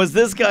 like, was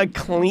this guy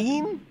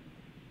clean?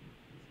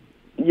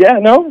 Yeah,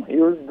 no, he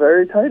was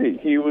very tidy.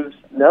 He was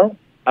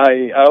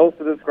I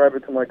also describe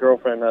it to my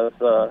girlfriend as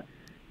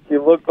he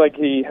looked like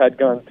he had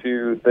gone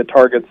to the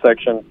Target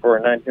section for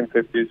a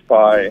 1950s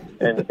spy,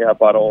 and he had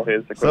bought all his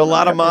equipment. So a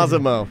lot of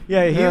Massimo.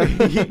 Yeah,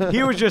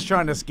 he was just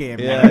trying to scam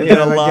you. Yeah, he had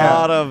a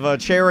lot of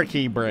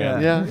Cherokee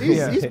brand. Yeah,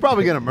 he's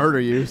probably going to murder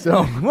you,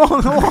 so.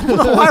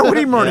 Why would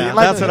he murder you?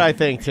 Like, That's what I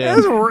think, Tim.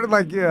 this is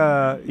like,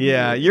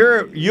 Yeah,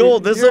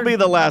 this will be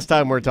the last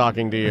time we're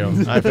talking to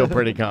you. I feel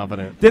pretty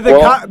confident. Did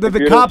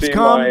the cops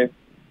come?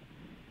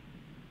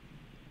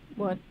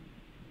 What?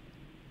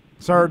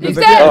 Sir, You did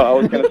the, said- I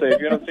was going to say,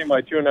 if you don't see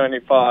my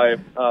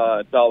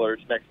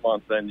 $295 next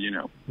month, then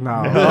no.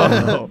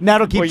 Oh.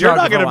 That'll keep. Well, you're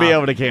not going to be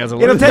able to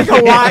cancel It'll it. take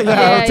a while.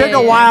 It'll take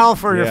a while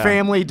for your Yeah.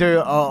 family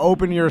to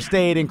open your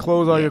estate and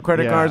close all your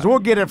credit cards. We'll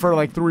get it for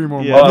like 3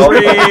 more Yeah, months.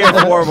 3 or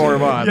 4 more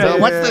months. Yeah,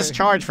 What's yeah, this yeah.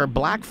 charge for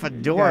black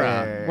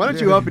fedora? Why don't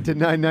you up it to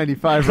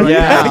 $9.95 right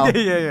Yeah. now?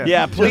 yeah.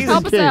 Yeah, please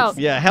help us out.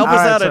 Yeah, help All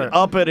us right, out sir. and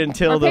up it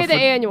until Or pay the the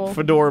annual.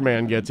 fedora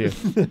man gets you.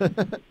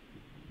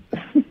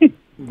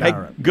 Hey,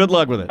 right. good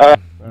luck with it. I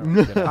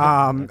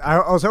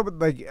was hoping,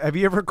 like, have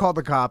you ever called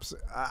the cops?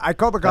 I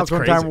called the cops That's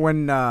one crazy. time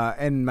when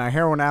in my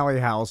Heroin Alley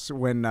house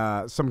when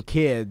some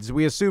kids,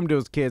 we assumed it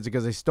was kids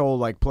because they stole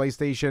like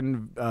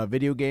PlayStation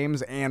video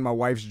games and my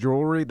wife's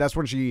jewelry. That's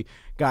when she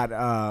got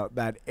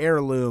that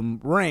heirloom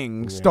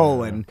ring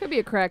stolen. Could be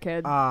a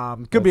crackhead.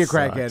 Could be a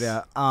That crackhead.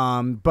 sucks.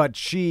 But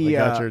she They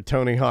got your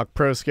Tony Hawk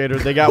Pro Skater.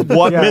 They got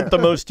what meant the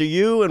most to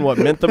you and what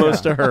meant the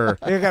most to her.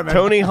 They got-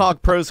 Tony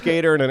Hawk Pro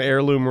Skater and an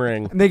heirloom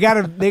ring. They got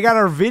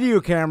our video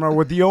camera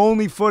with the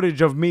only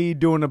footage of me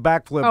doing a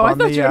backflip. Oh, I on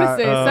thought the, you were gonna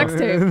say a sex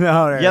tape.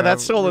 No, Yeah,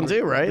 that's stolen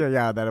too, right?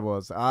 Yeah, that it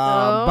was.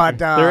 Oh. But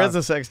There is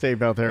a sex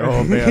tape out there.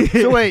 Oh man,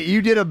 So wait,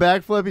 you did a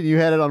backflip and you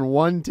had it on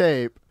one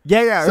tape.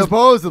 yeah. It was,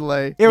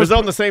 Supposedly. it was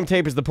on the same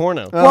tape as the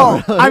porno.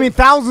 well, I mean,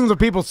 thousands of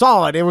people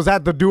saw it. It was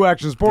at the Do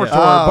Action Sports Store.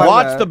 But,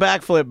 Watch the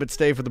backflip, but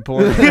stay for the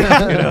porno. You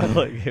know,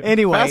 like,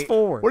 Anyway. fast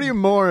forward. What are you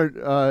more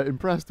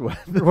impressed with?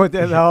 What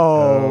the,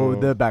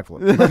 the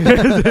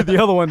backflip.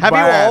 The other one. Have you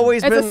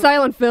always It's been? a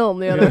silent film.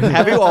 The other.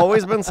 Have you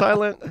always been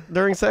silent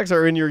during sex,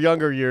 or in your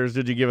younger years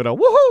did you give it a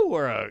woohoo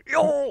or a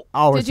yo?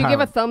 Always Did you give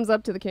a silent. thumbs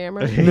up to the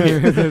camera? I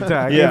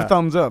Yeah. gave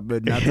thumbs up,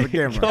 but not to the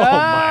camera. Oh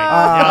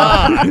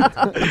my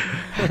god!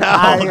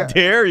 How I-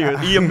 dare you?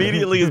 He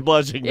immediately is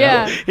blushing.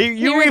 Yeah. Now. You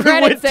He even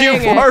regretted went too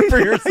saying it. far for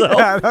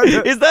yourself.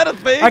 Yeah. Is that a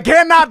thing? I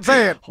cannot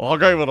say it. I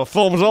gave it a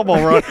thumbs up,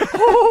 all right.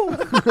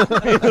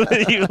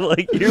 you're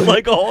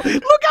like, oh,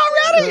 look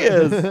how red he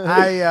is.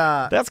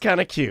 That's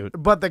kind of cute.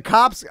 But the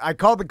cops, I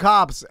called the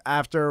cops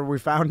after we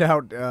found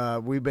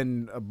out we've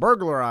been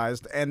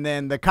burglarized, and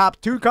then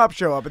two cops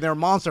show up, and they're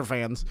Monster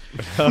fans,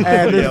 and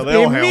Yeah, they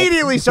they'll help.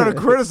 immediately started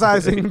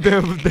criticizing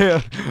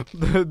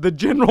the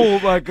general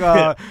like.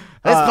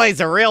 This place is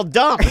a real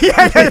dump.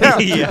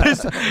 Yeah.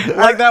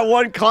 Like that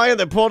one client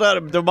that pulled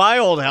out to my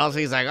old house.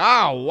 He's like,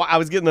 oh, I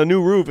was getting a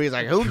new roof. He's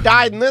like, who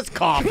died in this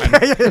coffin?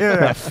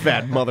 That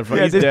fat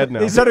motherfucker. He's dead now.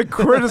 They started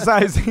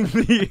criticizing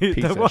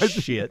Piece of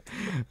shit.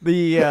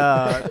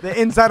 the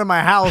inside of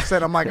my house,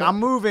 and I'm like, I'm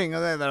moving,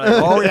 and then they're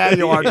like, oh yeah,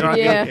 you are drunk.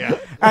 Yeah.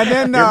 And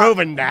then You're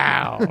moving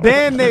now.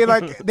 Then it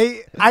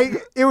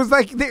was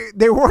like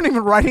they weren't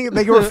even writing it.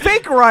 They were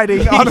fake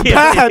writing on a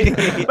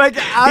pad. Like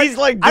He's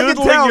like I could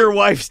doodling tell- your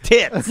wife's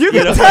tits. You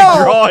can know, tell.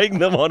 like drawing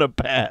them on a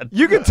pad.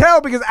 You can tell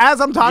because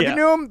as I'm talking Yeah.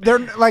 to them, they're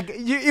like,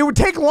 it would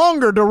take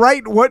longer to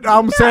write what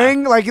I'm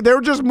saying. Like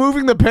they're just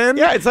moving the pen.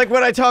 Yeah, it's like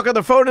when I talk on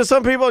the phone to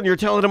some people and you're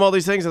telling them all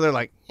these things and they're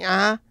like,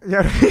 Yeah.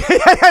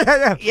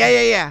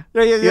 Yeah.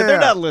 They're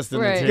not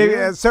listening Right. to you.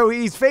 Yeah, so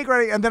he's fake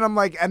writing, and then I'm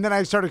like, and then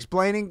I start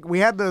explaining. We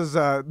had those.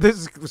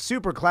 This is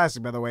super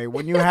classic, by the way.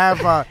 When you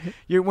have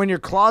when your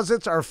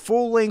closets are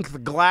full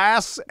length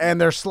glass and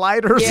they're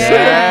sliders,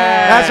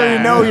 that's when you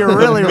know you're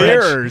really rich.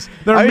 Mirrors.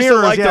 They're I used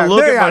mirrors. to like to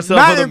look at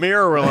myself in the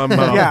mirror while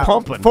I'm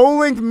pumping. Full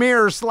length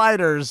mirror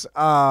sliders.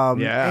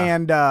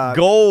 And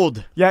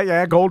gold.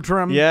 Yeah, gold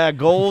trim. Yeah,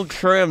 gold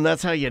trim.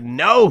 That's how you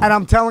know. And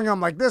I'm telling them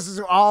like this is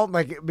all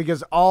like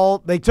because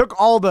they took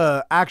all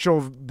the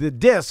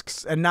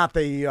discs and not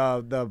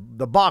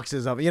the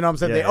boxes of it. You know what I'm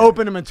saying? They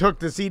opened them and took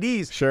the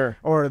CDs. Sure.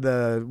 Or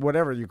the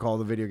whatever you call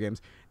the video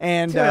games.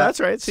 And that's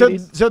right.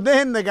 CDs. So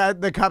then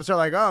the cops are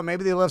like, oh,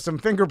 maybe they left some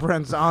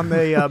fingerprints on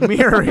the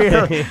mirror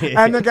here.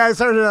 And the guy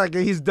started like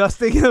he's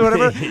dusting or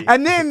whatever.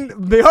 And then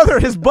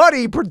his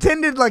buddy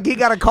pretended like he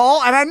got a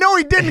call, and I know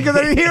he didn't because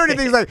I didn't hear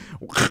anything. He's like,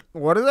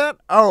 what is that?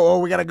 Oh,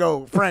 we gotta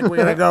go, Frank. We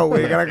gotta go.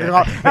 We gotta go.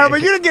 And I'm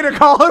like, you didn't get a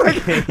call.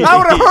 Like, I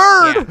would have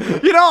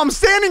heard. You know, I'm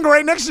standing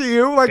right next to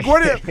you. Like,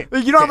 what?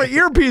 You don't have an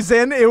earpiece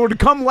in. It would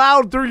come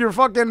loud through your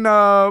fucking, we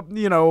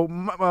need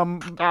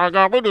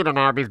an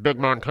Arby's Big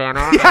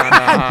Montana.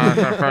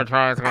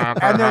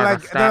 And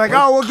they're like,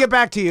 oh, we'll get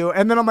back to you.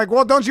 And then I'm like,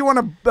 well, don't you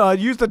want to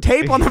use the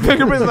tape on the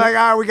fingerprints?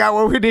 Like, we got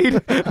what we need.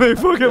 They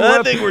fucking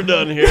I think we're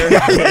done here.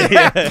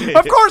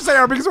 Of course they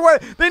are, because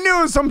they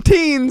knew some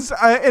teens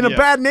in a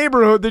bad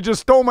neighborhood that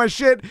just stole my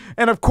shit,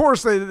 and of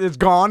course it's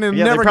gone and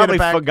never they probably get it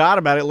back. forgot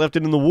about it, left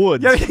it in the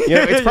woods.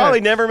 It's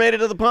probably never made it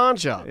to the pawn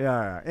shop.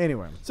 Yeah.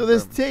 Anyway, So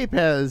this tape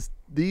has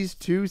these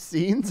two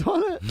scenes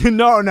on it?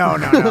 No.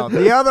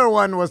 The other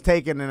one was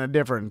taken in a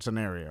different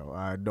scenario.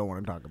 I don't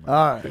want to talk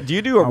about it. Do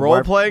you do a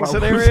role-playing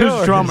scenario?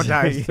 Was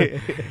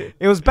traumatized.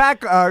 It was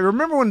back.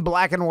 Remember when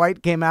black and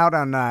white came out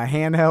on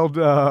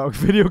handheld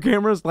video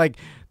cameras? Like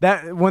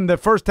that when the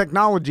first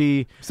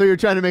technology. So you're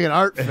trying to make an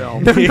art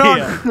film?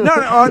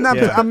 I'm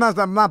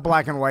not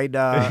black and white.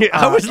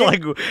 I was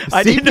like,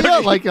 I didn't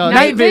know. Like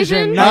Night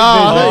vision. So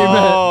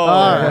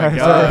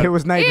it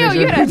was night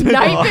vision. You had a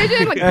night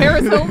vision like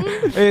Paris Hilton.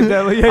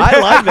 I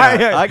like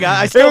that.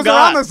 I still it was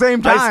got around the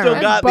same time. I still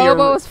got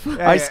Bobo's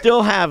I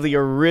still have the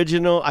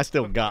original. I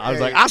still got. I was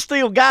like, I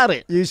still got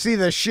it. You see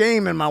the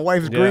shame in my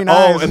wife's green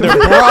eyes. Oh, and they're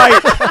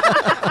bright.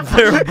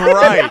 They're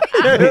bright.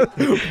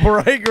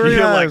 Bright green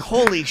You're eyes. like,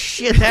 holy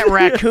shit, that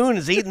raccoon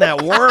is eating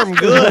that worm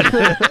good.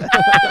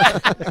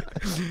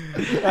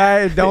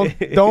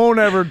 Don't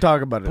ever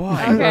talk about it. Boy,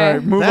 Okay. All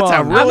right, move That's on.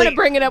 a really- I'm gonna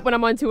bring it up when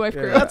I'm on Two Wife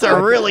Crew. That's a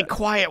really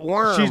quiet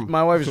worm.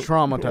 My wife is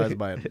traumatized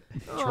by it.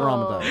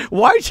 Traumatized.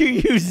 Why'd you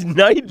use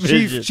night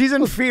vision? She's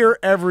in fear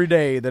every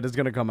day that it's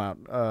gonna come out.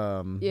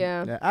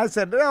 Yeah. I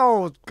said,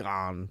 oh, it's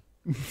gone.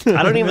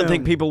 I don't even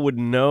think people would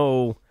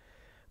know.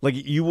 Like,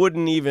 you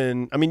wouldn't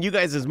even. I mean, you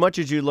guys, as much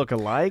as you look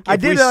alike,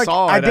 if we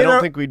saw it, I don't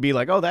think we'd be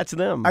like, oh, that's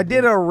them. I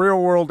did a real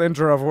world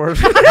intro for it.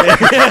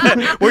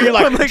 Where you're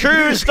like,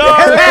 true story.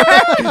 And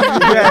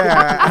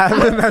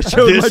then I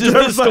showed This my is the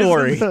driver's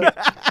story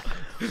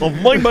license.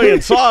 of me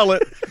being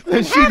silent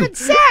Having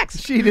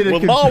sex. She did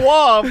with my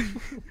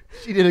wife.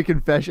 She did a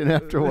confession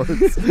afterwards.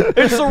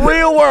 It's the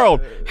real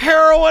world.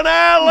 Heroin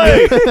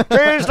Alley.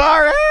 True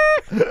story.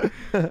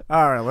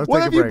 All right, let's What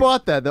take if a you break.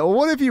 bought that though?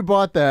 What if you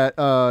bought that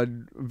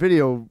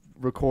video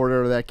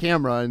recorder or that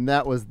camera and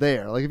that was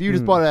there? Like if you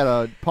just bought it at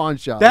a pawn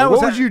shop,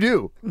 what would you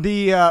do?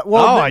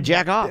 I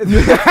jack off.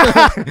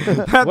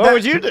 What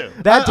would you do?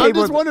 I'm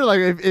just wondering, like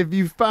if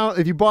you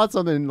bought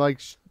something like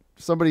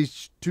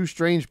somebody's two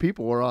strange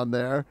people were on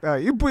there.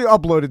 You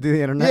upload it to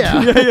the internet.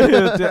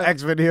 To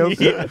X videos.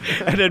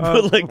 And then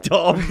put like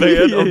Tom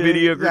Vann on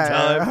Mediocre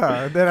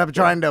time. Then I'm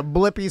trying to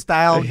Blippy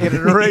style get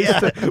it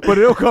erased, but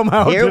it'll come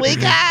out. Here we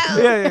go.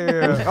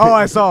 Yeah. Oh,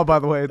 I saw it, by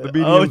the way. The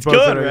medium it's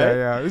good, right?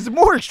 Yeah. It's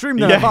more extreme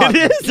than I thought.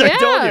 It is. I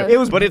told you. It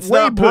was but it's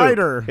way not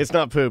brighter. Poop. It's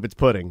not poop. It's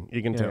pudding.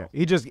 You can tell.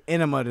 He just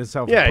intimated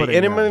himself Yeah, with he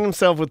pudding. intimated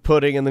himself with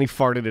pudding, and then he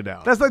farted it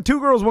out. That's like Two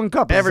Girls, One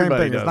Cup. It's Everybody the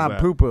same thing. It's does not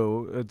that.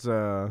 poo-poo. It's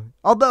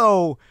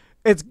although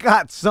it's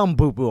got some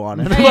poo-poo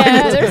on it.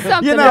 Yeah, there's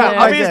something You know, in there.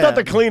 I mean, it's not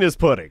the cleanest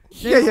pudding.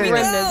 There's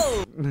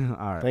remnants.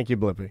 All right. Thank you,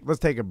 Blippy. Let's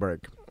take a break.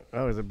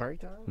 Oh, is it break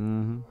time?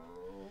 Mm-hmm.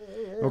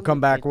 We'll come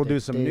back. We'll do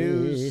some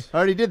news. I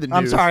already did the news.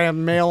 I'm sorry,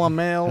 I'm male on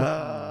male.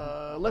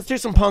 Let's do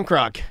some punk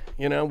rock.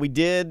 You know, we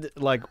did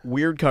like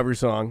weird cover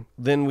song.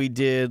 Then we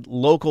did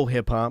local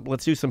hip hop.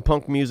 Let's do some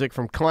punk music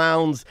from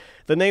Clowns.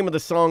 The name of the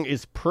song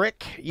is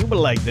Prick. You would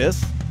like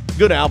this.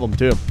 Good album,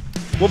 too.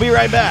 We'll be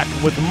right back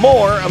with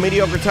more A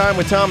Mediocre Time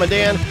with Tom and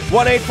Dan.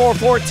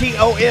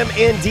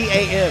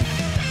 1-844-TOMNDAN.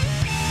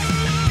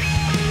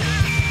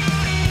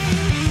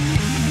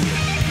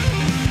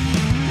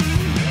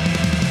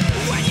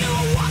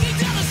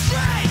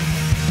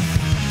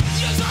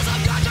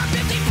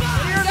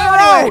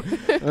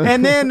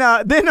 And then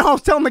I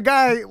was telling the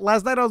guy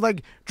last night, I was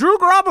like, Drew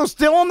Garabo's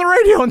still on the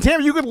radio in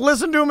Tampa. You could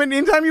listen to him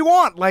anytime you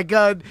want. Like,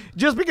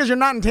 just because you're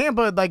not in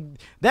Tampa, like,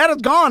 that is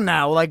gone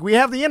now. Like, we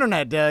have the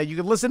internet. You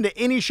can listen to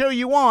any show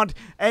you want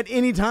at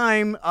any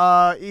time,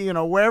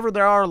 wherever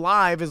there are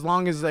live, as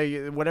long as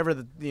they,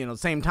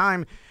 same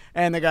time.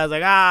 And the guy's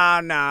like,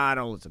 I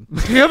don't listen.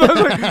 You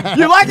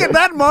like it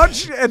that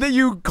much? And then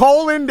you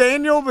call in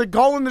Daniel,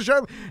 call in the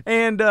show,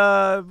 and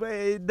that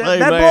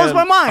blows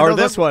my mind. Or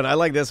this one, I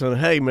like this one.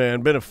 Hey,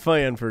 man, been a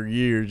fan for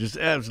years. Just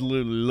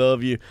absolutely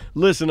love you.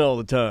 Listen all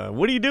the time.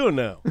 What are you doing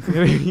now?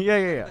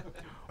 Yeah.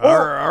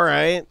 All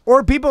right.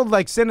 Or people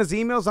like send us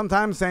emails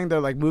sometimes saying they're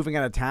like moving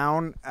out of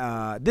town.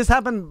 This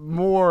happened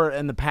more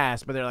in the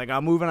past, but they're like,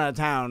 I'm moving out of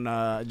town.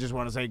 Just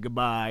want to say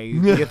goodbye.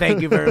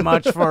 Thank you very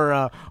much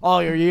for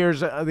all your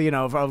years, of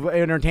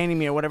entertaining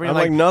me or whatever. I'm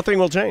like, nothing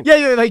will change.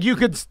 Yeah, like you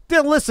could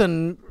still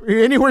listen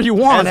anywhere you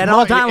want at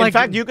all time. In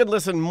fact, you could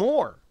listen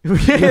more.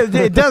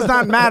 It does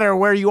not matter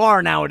where you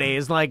are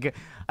nowadays. Like,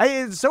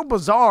 it's so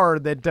bizarre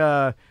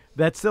that.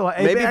 That's still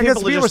maybe I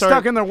guess people are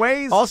stuck in their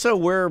ways. Also,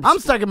 I'm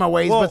stuck in my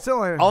ways, but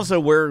still. Also,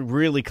 we're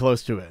really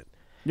close to it.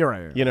 You're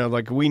right. You know,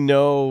 like we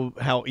know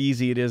how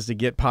easy it is to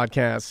get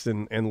podcasts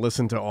and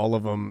listen to all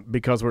of them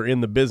because we're in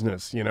the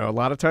business. You know, a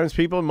lot of times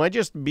people it might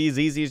just be as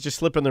easy as just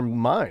slipping their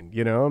mind.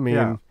 You know, I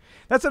mean,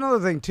 that's another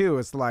thing too.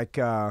 It's like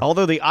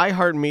although the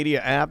iHeartMedia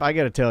app, I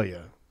got to tell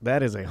you.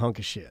 That is a hunk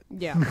of shit.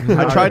 Yeah.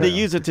 I tried to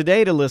use it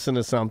today to listen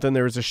to something.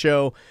 There was a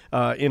show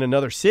in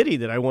another city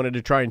that I wanted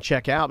to try and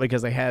check out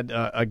because they had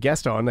a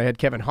guest on. They had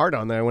Kevin Hart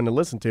on that I wanted to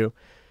listen to.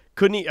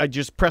 I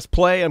just press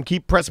play.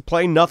 Keep pressing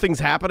play. Nothing's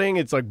happening.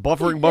 It's like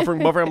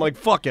buffering. I'm like,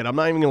 fuck it. I'm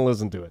not even going to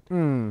listen to it.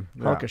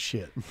 Hunk of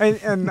shit.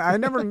 And I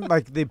never,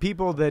 like, the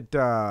people that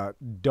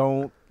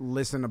don't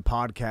listen to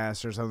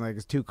podcasts or something, like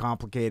it's too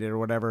complicated or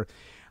whatever.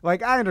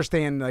 Like, I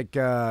understand, like,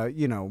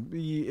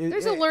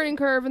 there's a learning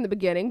curve in the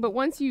beginning, but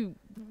once you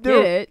get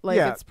it,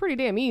 it's pretty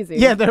damn easy.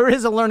 Yeah, there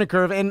is a learning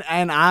curve, and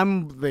I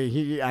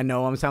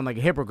know I'm sounding like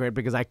a hypocrite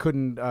because I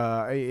couldn't.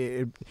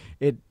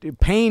 It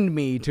pained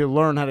me to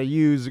learn how to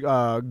use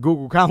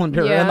Google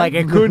Calendar, and like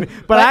it couldn't.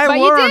 But I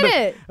learned you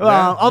did it.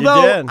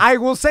 Although I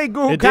will say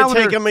Google Calendar.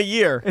 It did take him a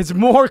year. It's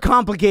more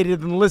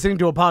complicated than listening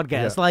to a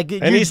podcast. Yeah. Like,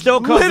 he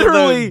still calls it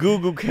the Goo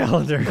Goo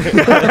Calendar.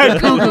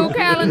 Goo Goo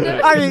Calendar.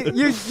 I mean,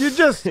 you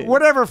just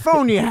whatever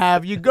phone you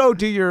have, you go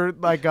to your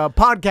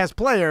podcast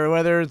player,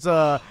 whether it's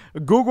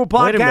Google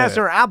Podcast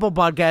or Apple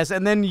Podcast,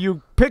 and then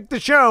you pick the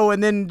show,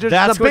 and then just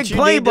that's the big what you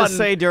play need button. To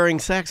say during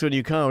sex when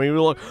you come. You were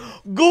like,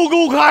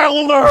 Google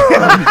Calendar.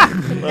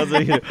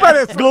 But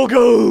it's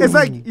Google. It's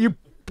like you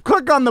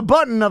click on the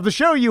button of the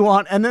show you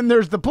want, and then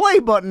there's the play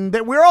button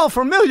that we're all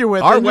familiar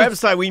with. Our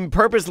website, we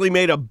purposely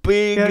made a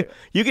big. Yeah.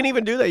 You can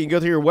even do that. You can go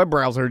through your web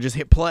browser and just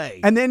hit play,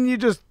 and then you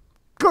just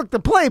click the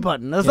play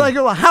button. It's like,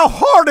 well, how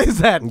hard is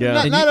that?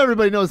 Yeah. Not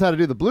everybody knows how to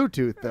do the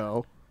Bluetooth,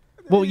 though.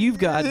 Well, you've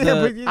got the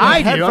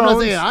I do. I'm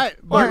not saying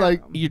but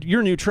like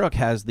your new truck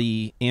has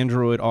the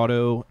Android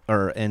Auto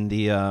and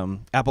the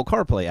Apple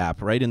CarPlay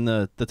app, right, in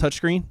the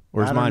touchscreen,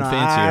 or is mine fancier?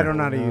 I don't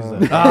know how to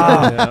use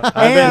that.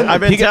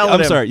 I've been telling him.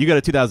 I'm sorry, you got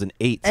a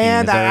 2018.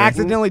 And I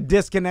accidentally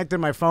disconnected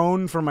my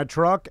phone from my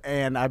truck,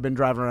 and I've been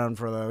driving around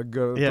for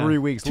 3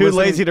 weeks. Too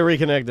lazy to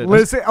reconnect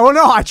it. Oh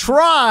no, I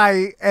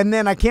try, and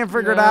then I can't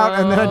figure it out,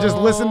 and then I just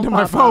listen to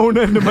my phone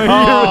into my ear.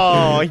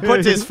 Oh, he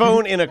puts his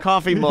phone in a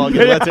coffee mug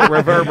and lets it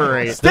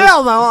reverberate.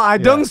 Still, though,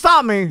 it doesn't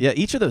stop me. Yeah,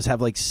 each of those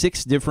have like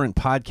 6 different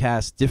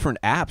podcasts, different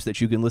apps that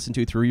you can listen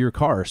to through your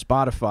car.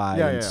 Spotify,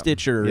 and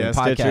Stitcher, and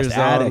Podcast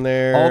Addict. On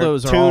there. All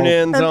those are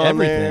TuneIn's on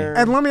everything. there.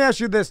 And let me ask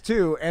you this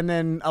too. And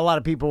then a lot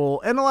of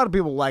people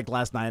liked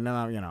last night. And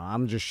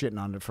I'm just shitting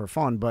on it for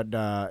fun. But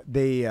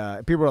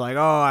people are like,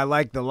 "Oh, I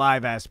like the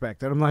live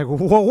aspect," and I'm like,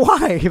 "Well,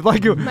 why?"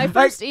 My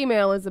first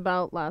email is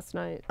about last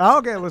night. Oh,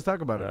 okay, let's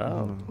talk about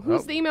it.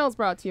 Whose email is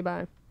brought to you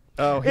by?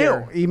 Oh,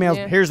 here. Emails.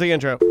 Yeah. Here's the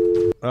intro.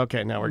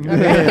 Okay, now we're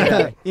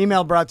good.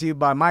 Email brought to you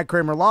by My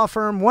Kramer Law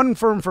Firm,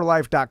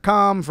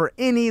 onefirmforlife.com. For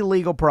any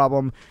legal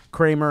problem,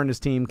 Kramer and his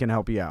team can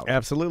help you out.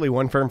 Absolutely,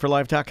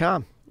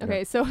 onefirmforlife.com.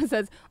 Okay, so it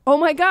says, "Oh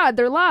my God,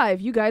 they're live.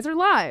 You guys are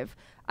live.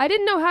 I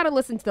didn't know how to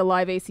listen to the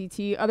live ACT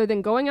other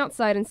than going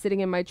outside and sitting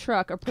in my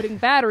truck or putting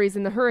batteries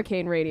in the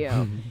hurricane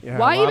radio. A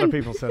lot of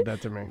people said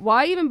that to me.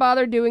 Why even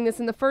bother doing this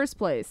in the first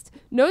place?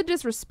 No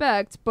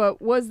disrespect,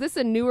 but was this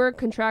a newer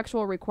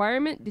contractual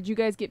requirement? Did you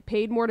guys get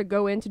paid more to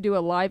go in to do a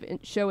live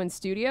show in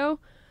studio?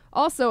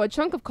 Also, a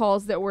chunk of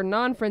calls that were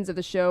non-friends of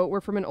the show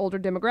were from an older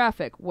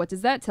demographic. What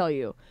does that tell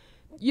you?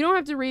 You don't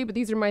have to read, but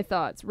these are my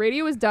thoughts.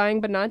 Radio is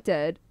dying but not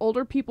dead.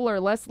 Older people are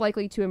less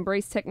likely to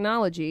embrace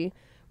technology.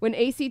 When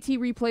ACT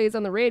replays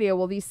on the radio,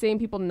 will these same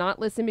people not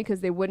listen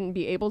because they wouldn't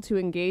be able to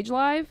engage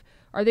live?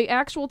 Are they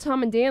actual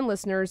Tom and Dan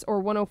listeners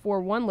or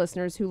 104.1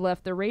 listeners who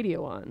left the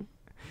radio on?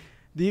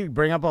 You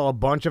bring up a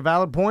bunch of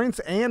valid points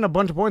and a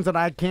bunch of points that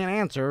I can't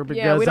answer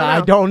because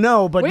I don't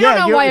know. But we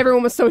don't know why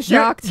everyone was so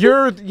shocked.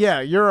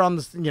 You're on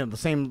the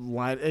same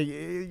line.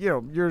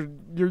 You're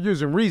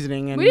using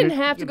reasoning. And we didn't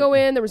have to go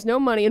in. There was no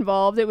money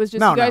involved. It was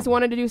just you guys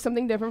wanted to do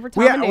something different for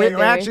Tom and Dan.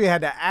 We actually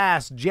had to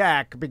ask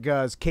Jack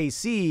because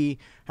KC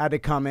had to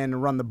come in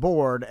and run the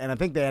board, and I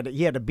think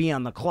he had to be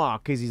on the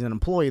clock because he's an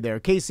employee there.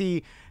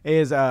 KC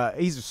he's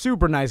a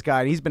super nice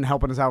guy. And he's been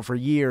helping us out for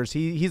years.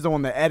 He's the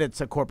one that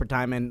edits at corporate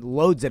time and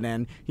loads it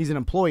in. He's an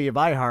employee of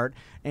iHeart,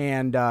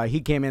 and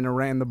he came in and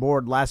ran the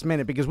board last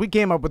minute because we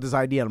came up with this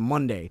idea on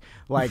Monday,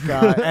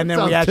 and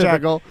then we had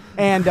typical. Jack,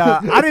 and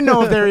I didn't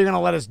know if they were going to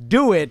let us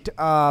do it,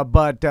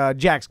 but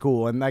Jack's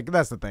cool, and like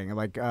that's the thing.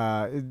 Like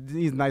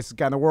he's the nicest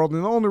guy in the world,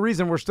 and the only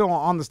reason we're still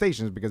on the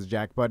station is because of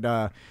Jack.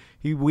 But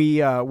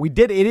we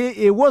did it.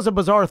 It was a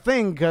bizarre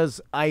thing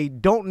because I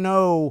don't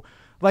know.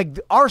 Like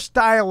our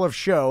style of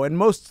show and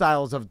most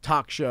styles of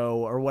talk show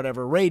or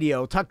whatever,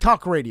 radio,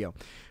 talk radio,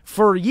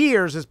 for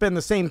years it's been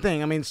the same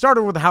thing. I mean, it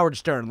started with Howard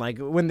Stern, like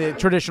when the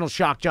traditional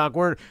shock jock,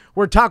 where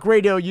talk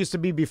radio used to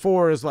be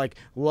before is like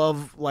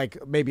love, like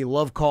maybe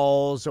love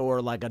calls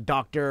or like a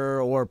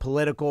doctor or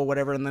political,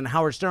 whatever. And then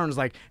Howard Stern's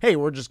like, hey,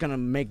 we're just going to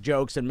make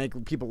jokes and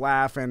make people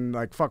laugh and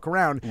like fuck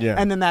around. Yeah.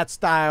 And then that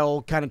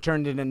style kind of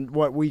turned into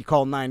what we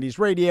call 90s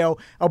radio.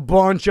 A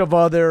bunch of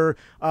other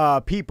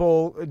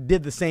people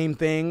did the same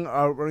thing.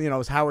 It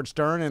was Howard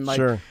Stern and like,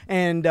 Sure.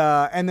 and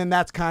then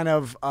that's kind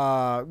of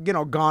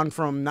gone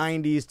from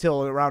 90s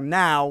till around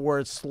now, where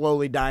it's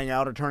slowly dying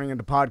out or turning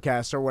into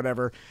podcasts or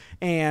whatever.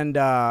 And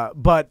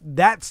but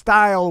that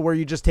style where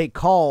you just take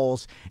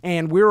calls,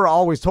 and we were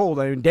always told,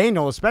 I mean,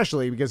 Daniel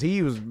especially, because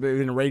he was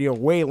in radio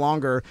way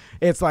longer,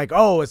 it's like,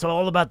 oh, it's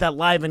all about that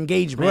live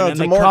engagement. Well, and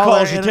the more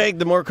calls you take,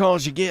 the more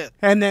calls you get.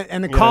 And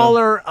the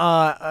caller,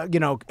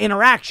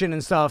 interaction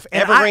and stuff.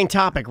 And Evergreen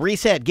topic,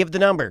 reset, give the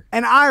number.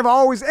 And I've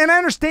always, and I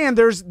understand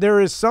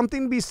there is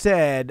something to be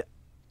said.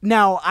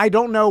 Now, I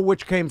don't know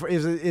which came from.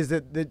 Is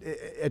it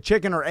a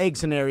chicken or egg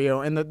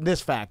scenario? And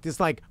this fact, it's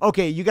like,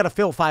 okay, you got to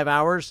fill 5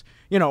 hours,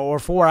 or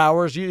 4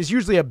 hours. It's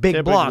usually a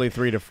big block. Typically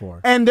 3 to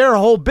 4. And their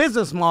whole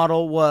business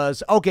model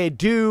was, okay,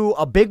 do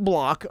a big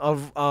block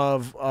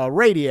of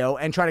radio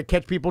and try to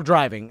catch people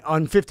driving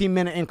on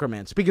 15-minute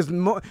increments, because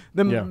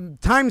the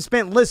time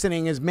spent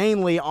listening is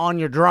mainly on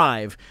your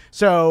drive.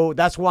 So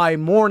that's why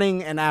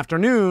morning and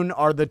afternoon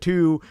are the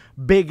two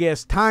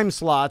biggest time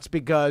slots,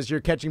 because you're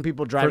catching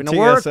people driving to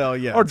work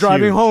or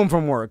driving home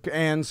from work.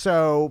 And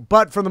so,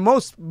 but for the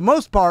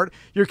most part,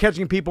 you're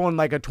catching people in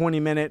like a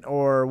 20-minute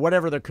or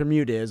whatever the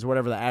commute is,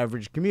 whatever the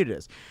average commute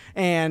is.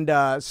 And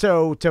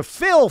so to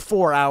fill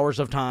 4 hours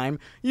of time,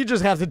 you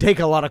just have to take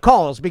a lot of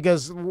calls,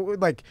 because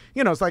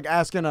it's like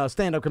asking a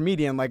stand-up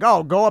comedian, like,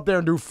 oh, go up there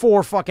and do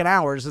 4 fucking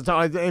hours. It's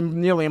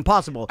nearly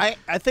impossible.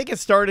 I think it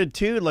started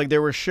too, like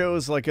there were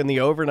shows like in the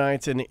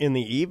overnights and in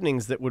the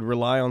evenings that would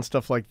rely on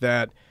stuff like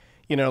that.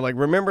 Like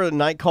remember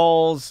night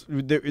calls?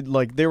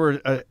 There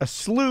were a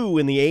slew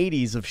in the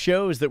 80s of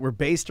shows that were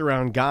based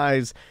around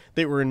guys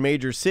that were in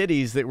major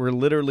cities that were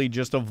literally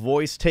just a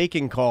voice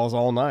taking calls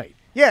all night.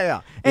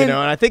 Yeah. And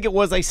I think it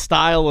was a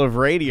style of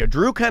radio.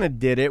 Drew kind of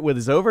did it with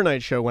his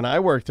overnight show when I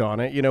worked on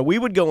it. We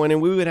would go in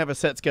and we would have a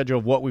set schedule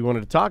of what we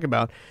wanted to talk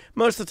about.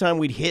 Most of the time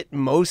we'd hit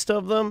most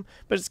of them,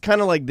 but it's kind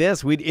of like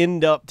this. We'd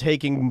end up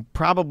taking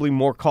probably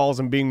more calls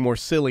and being more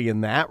silly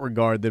in that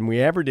regard than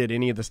we ever did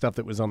any of the stuff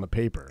that was on the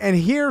paper. And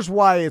here's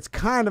why it's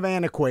kind of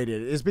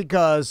antiquated, is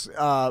because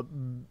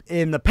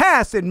in the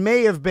past it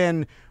may have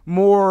been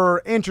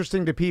more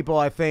interesting to people,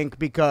 I think,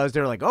 because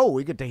they're like, oh,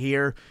 we get to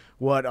hear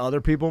what other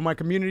people in my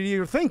community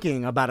are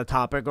thinking about a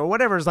topic or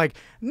whatever. It's like,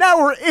 now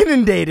we're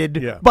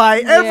inundated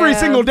by every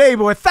single day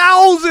with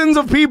thousands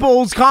of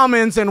people's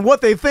comments and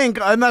what they think,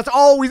 and that's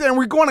always, and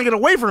we want to get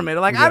away from it.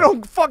 Like, I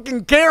don't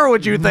fucking care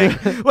what you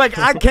think. Like,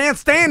 I can't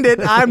stand it.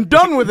 I'm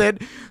done with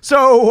it.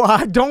 So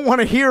I don't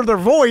want to hear their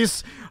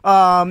voice.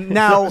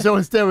 Now, so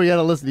instead we got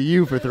to listen to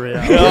you for 3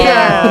 hours.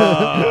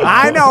 Yeah,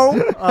 I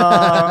know.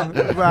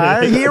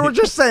 I hear what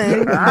you're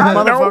saying,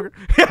 motherfucker.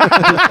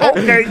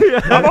 Okay,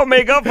 I'm gonna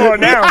make up for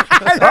it now.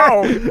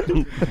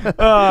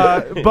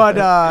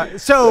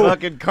 So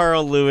fucking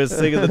Carl Lewis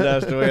singing the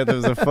national anthem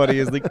is the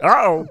funniest thing.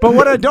 But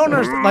what I don't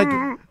understand, like,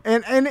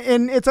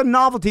 and it's a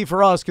novelty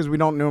for us because we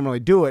don't normally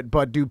do it.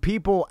 But do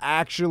people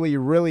actually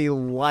really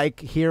like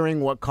hearing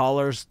what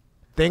callers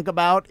think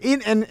about,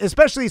 and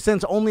especially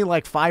since only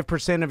like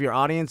 5% of your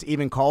audience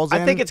even calls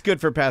in? I think it's good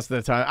for passing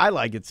the time. I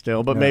like it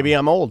still, but maybe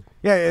I'm old.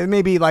 Yeah,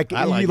 maybe like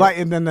you like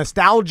and the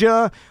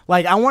nostalgia.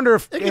 Like, I wonder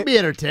if it can be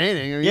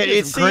entertaining. I mean,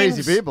 it's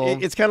crazy people.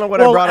 It's kind of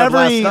what I brought up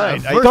last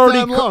night. First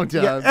time, long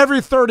time. Yeah,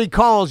 every 30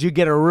 calls you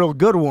get a real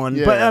good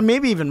one, but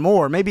maybe even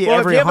more. Maybe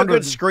every if you have 100. a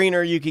good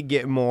screener, you could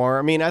get more.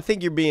 I mean, I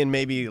think you're being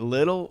maybe a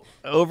little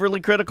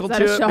overly critical to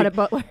it. a shot at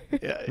Butler?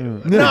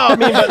 No, I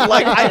mean, but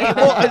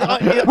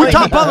like, we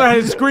taught Butler how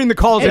to screen the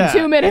calls in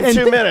 2 minutes.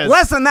 In 2 minutes.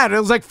 Less than that. It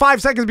was like 5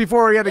 seconds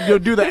before we had to go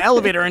do the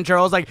elevator intro.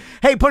 I was like,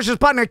 hey, push this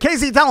button.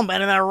 Casey, tell him.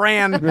 And then I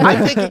ran.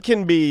 I think it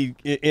can be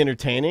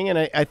entertaining, and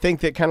I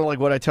think that kind of like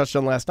what I touched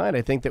on last night.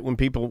 I think that when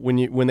people,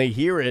 when they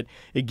hear it,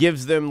 it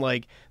gives them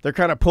like, they're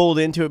kind of pulled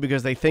into it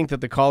because they think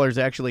that the caller's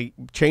actually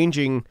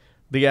changing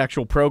the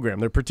actual program.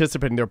 They're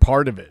participating. They're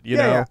part of it. You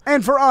know. Yeah.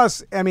 And for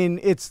us, I mean,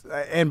 it's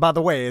and by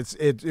the way,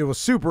 it was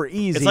super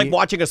easy. It's like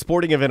watching a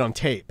sporting event on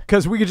tape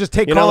because we could just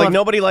take.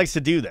 Nobody likes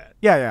to do that.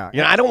 Yeah.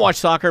 I don't watch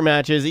soccer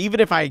matches, even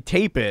if I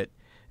tape it.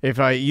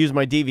 If I use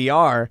my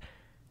DVR,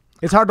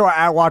 It's hard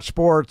to watch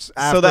sports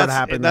after So it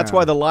happened. that's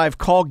why the live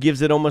call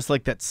gives it almost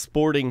like that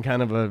sporting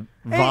kind of a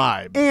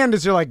vibe. And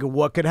it's like,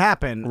 what could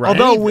happen? Right.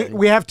 Although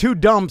we have 2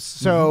 dumps,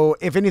 so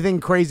if anything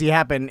crazy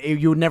happened,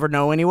 you would never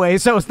know anyway.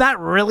 So it's not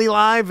really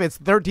live. It's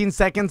 13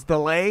 seconds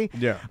delay.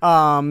 Yeah.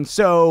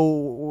 So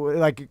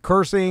like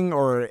cursing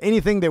or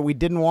anything that we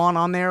didn't want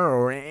on there,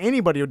 or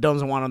anybody who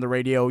doesn't want on the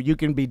radio, it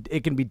can be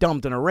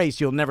dumped in a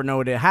race. You'll never know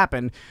it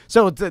happened.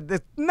 So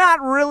it's not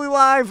really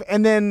live.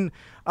 And then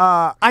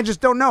I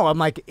just don't know. I'm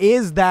like,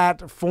 is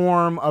that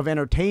form of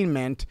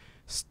entertainment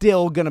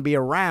still going to be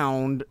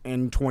around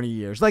in 20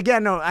 years? Like, yeah,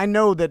 no, I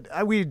know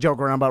that we joke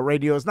around about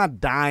radio. It's not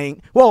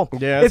dying. Well,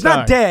 yeah, it's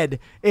not dead.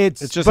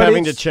 It's just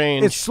having to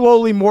change. It's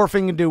slowly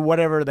morphing into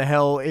whatever the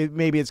hell.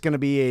 Maybe it's going to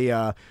be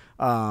a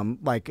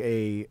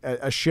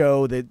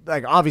show that,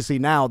 like, obviously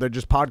now they're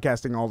just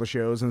podcasting all the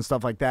shows and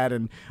stuff like that.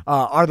 And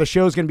are the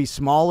shows going to be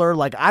smaller?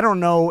 Like, I don't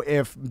know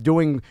if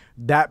doing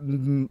that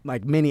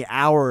like many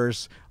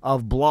hours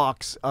of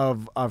blocks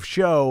of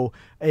show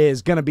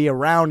is going to be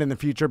around in the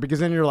future, because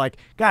then you're like,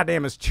 God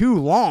damn, it's too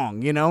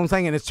long. You know what I'm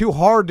saying? And it's too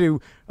hard to.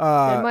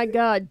 Oh my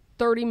God,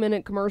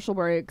 30-minute commercial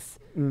breaks.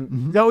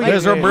 No,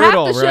 Those are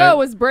brutal, half the right?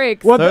 show is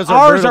breaks. Well, Those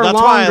ours brutal. are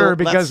That's why longer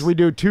because we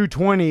do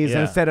 220s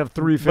Yeah. instead of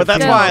 350s. But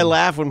that's why I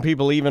laugh when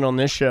people, even on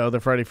this show, the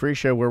Friday Free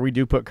Show, where we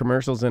do put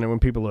commercials in it, when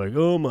people are like,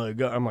 oh my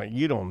God. I'm like,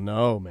 you don't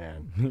know,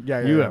 man.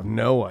 You have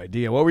no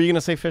idea. What were you going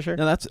to say, Fisher?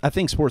 No, I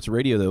think sports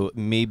radio, though,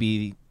 may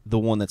be the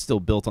one that's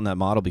still built on that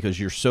model, because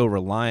you're so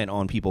reliant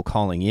on people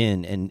calling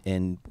in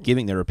and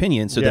giving their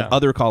opinion, so that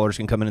other callers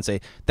can come in and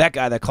say, that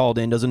guy that called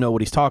in doesn't know what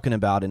he's talking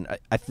about. And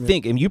I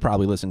think, and you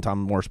probably listen, Tom,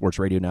 more sports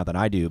radio now than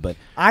I do, but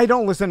I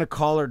don't listen to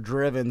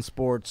caller-driven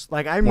sports.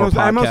 Like I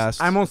mostly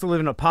live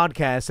in a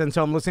podcast, and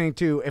so I'm listening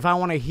to, if I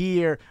want to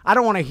hear, I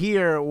don't want to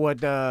hear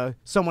what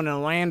someone in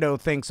Orlando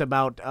thinks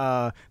about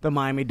the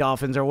Miami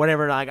Dolphins or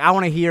whatever. Like, I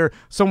want to hear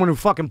someone who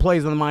fucking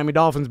plays on the Miami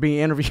Dolphins being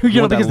interviewed.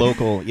 You know, that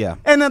local, yeah.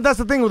 And that's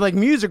the thing with like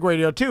music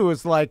radio too.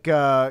 It's like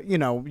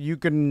you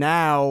can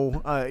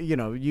now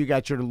you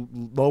got your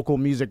local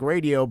music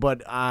radio,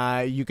 but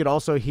you could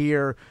also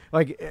hear,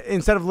 like,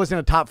 instead of listening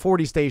to top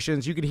 40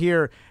 stations, you could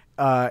hear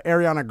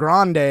Ariana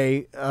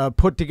Grande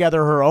put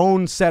together her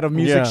own set of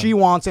music she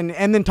wants, and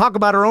then talk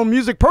about her own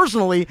music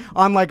personally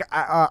on like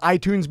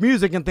iTunes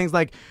Music and things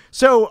like.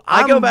 So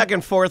I go back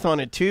and forth on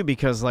it too,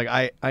 because like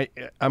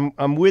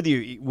I'm with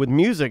you with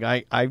music.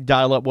 I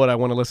dial up what I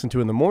want to listen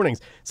to in the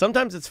mornings.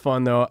 Sometimes it's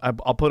fun though.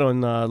 I'll put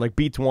on like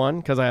Beats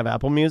One, because I have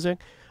Apple Music.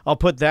 I'll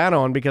put that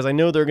on because I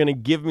know they're going to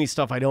give me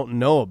stuff I don't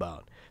know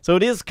about. So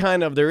it is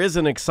kind of, there is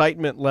an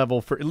excitement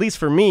level, for at least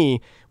for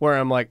me, where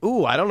I'm like,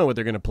 ooh, I don't know what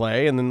they're going to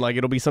play. And then like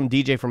it'll be some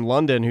DJ from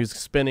London who's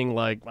spinning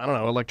like, I don't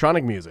know,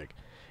 electronic music.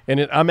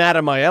 And I'm out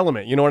of my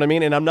element, you know what I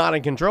mean? And I'm not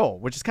in control,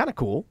 which is kind of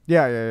cool.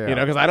 Yeah. You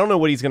know, because I don't know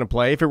what he's going to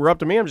play. If it were up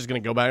to me, I'm just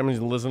going to go back and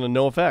just listen to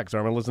NoFX, or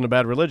I'm going to listen to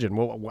Bad Religion.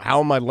 Well, how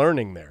am I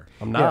learning there?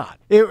 I'm not.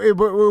 Yeah. It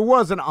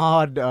was an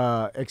odd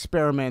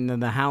experiment in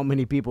the how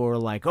many people were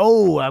like,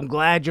 oh, I'm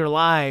glad you're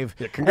live.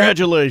 Yeah,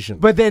 congratulations.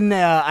 But then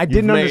I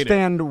didn't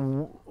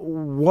understand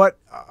what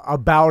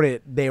about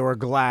it they were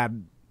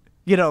glad.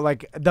 You know,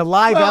 like the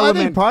live element.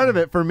 I think part of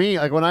it for me,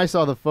 like when I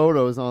saw the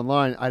photos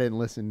online, I didn't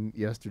listen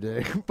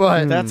yesterday,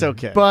 but that's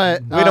okay.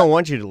 But we don't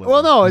want you to listen.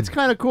 Well, no, it's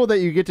kind of cool that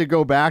you get to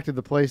go back to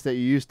the place that you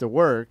used to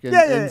work. And,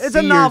 it's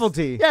a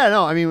novelty.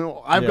 No, I mean,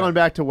 I've gone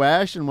back to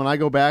Wesh, and when I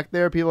go back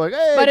there, people are like,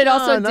 hey, but it John,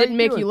 also how didn't you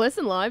make doing? you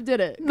listen live, did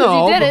it?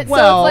 No, you did it,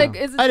 well, so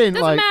it's like, I didn't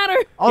doesn't matter.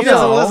 He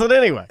doesn't listen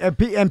anyway.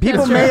 And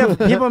people may have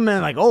been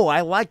like, oh,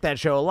 I like that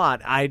show a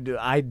lot. I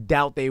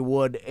doubt they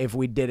would if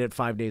we did it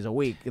 5 days a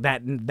week.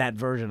 That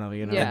version of it,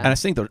 you know. Yeah. And I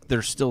think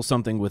there's still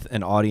something with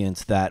an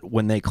audience that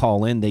when they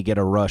call in, they get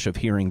a rush of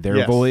hearing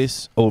their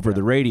voice over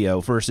the radio,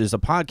 versus a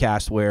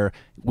podcast where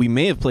we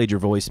may have played your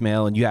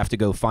voicemail and you have to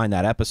go find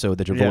that episode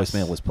that your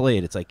voicemail was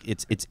played. It's like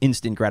it's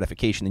instant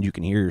gratification, and you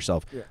can hear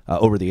yourself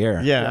over the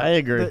air. Yeah, I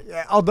agree.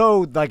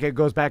 Although, like, it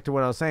goes back to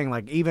what I was saying,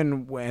 like,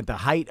 even at the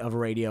height of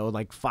radio,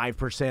 like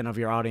 5% of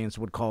your audience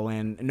would call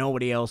in,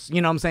 nobody else,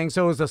 you know what I'm saying?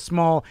 So it was a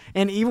small,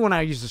 and even when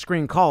I used to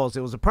screen calls,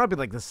 it was probably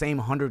like the same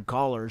 100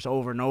 callers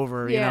over and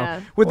over, you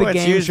know, with the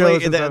game shows.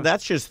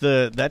 That's just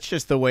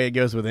the way it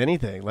goes with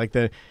anything. Like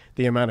the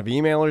amount of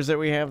emailers that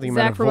we have, the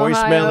amount of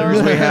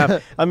voicemailers we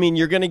have. I mean,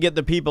 you're going to get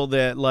the people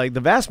that, like,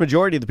 the vast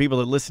majority of the people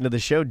that listen to the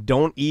show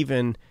don't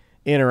even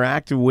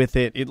interact with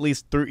it, at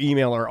least through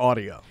email or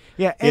audio.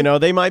 Yeah, you know,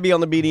 they might be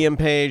on the BDM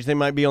page, they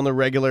might be on the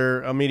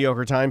regular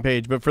Mediocre Time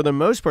page, but for the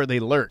most part, they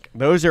lurk.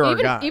 Those are our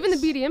guys. Even the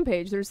BDM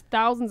page, there's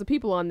thousands of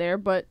people on there,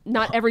 but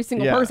not every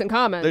single person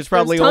comments. There's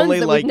probably tons only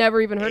that like we've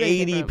never even heard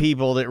 80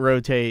 people that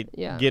rotate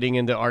Yeah. getting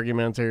into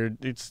arguments or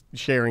it's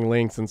sharing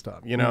links and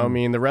stuff. You know, I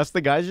mean, the rest of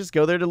the guys just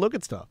go there to look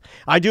at stuff.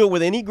 I do it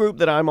with any group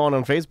that I'm on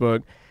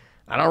Facebook.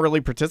 I don't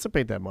really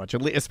participate that much,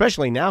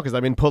 especially now because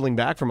I've been pulling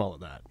back from all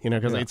of that, you know,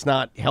 because it's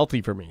not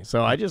healthy for me.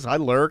 So I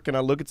lurk and I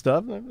look at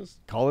stuff and I just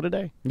call it a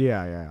day.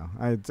 Yeah.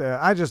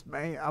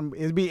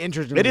 It'd be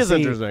interesting. It to is see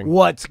interesting.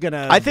 What's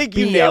gonna? I think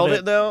you be nailed of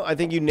it though. I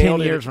think you 10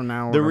 nailed it. years from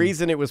now. The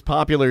reason it was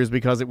popular is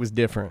because it was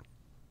different.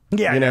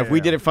 Yeah, if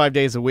we did it 5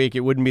 days a week, it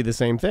wouldn't be the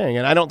same thing.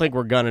 And I don't think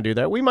we're going to do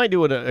that. We might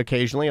do it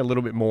occasionally, a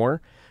little bit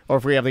more. Or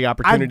if we have the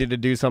opportunity to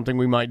do something,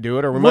 we might do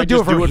it. Or we might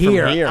just do it from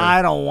here.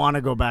 I don't want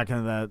to go back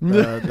into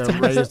the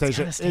radio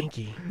station. It's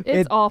stinky.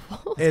 It's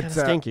awful. It's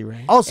stinky,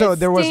 right? Also,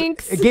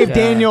 it gave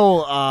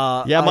Daniel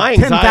my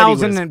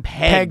 10,000 and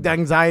pegged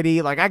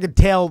anxiety. Like I could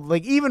tell,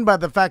 like even by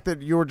the fact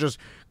that you were just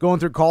going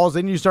through calls,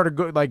 then you started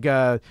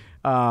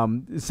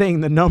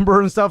saying the number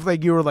and stuff.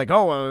 Like you were like,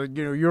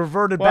 you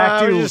reverted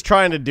back to. I was just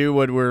trying to do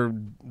what we're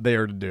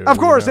there to do. Of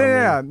course, No,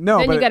 then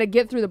but you got to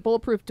get through the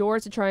bulletproof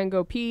doors to try and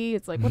go pee.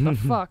 It's like, what the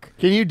fuck?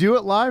 Can you do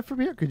it live from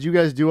here? Could you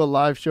guys do a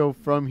live show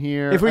from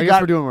here? If we I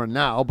guess we're doing one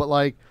now, but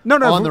on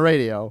the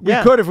radio. We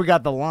could if we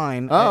got the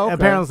line. Oh, okay.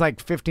 Apparently it's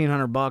like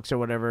 $1,500 or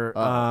whatever.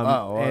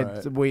 All right.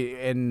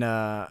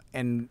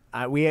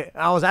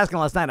 I was asking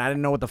last night. I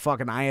didn't know what the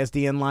fucking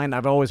ISDN line.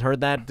 I've always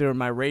heard that during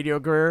my radio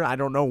career. I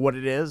don't know what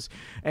it is,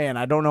 and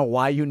I don't know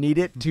why you need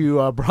it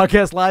to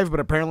broadcast live.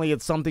 But apparently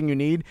it's something you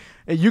need.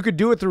 You could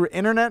do it through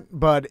internet,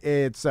 but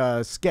it's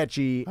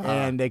sketchy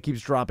and it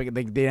keeps dropping.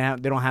 They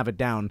don't have it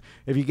down.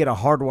 If you get a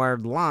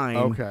hardwired line,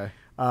 okay.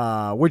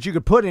 Which you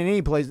could put in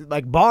any place,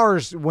 like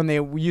bars. When they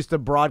used to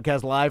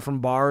broadcast live from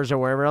bars or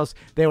wherever else,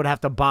 they would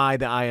have to buy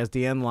the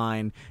ISDN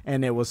line,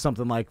 and it was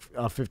something like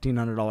a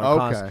 $1,500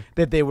 cost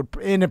that they would.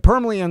 And it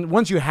permanently, and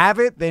once you have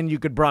it, then you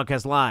could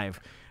broadcast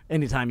live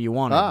anytime you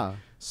wanted.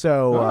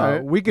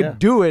 So we could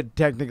do it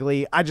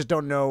technically. I just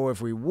don't know if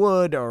we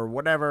would or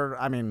whatever.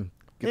 I mean.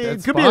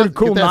 It could be a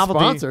cool novelty.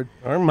 Sponsored.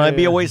 Or it might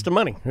be a waste of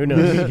money. Who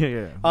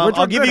knows?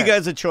 I'll give you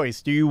guys a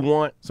choice. Do you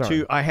want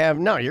to?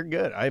 No, you're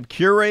good. I have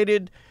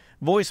curated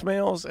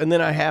voicemails, and then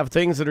I have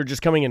things that are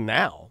just coming in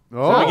now.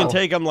 So I can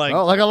take them like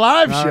a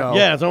live show.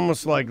 Yeah, it's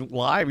almost like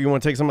live. You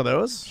want to take some of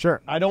those?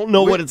 Sure. I don't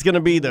know what it's going to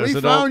be, though. We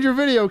found your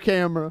video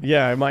camera.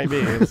 Yeah, it might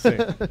be. Let's see.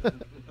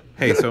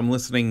 Hey, so I'm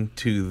listening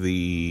to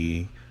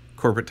the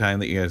corporate time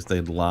that you guys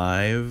did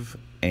live,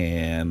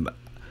 and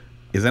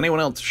is anyone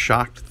else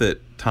shocked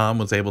that Tom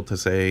was able to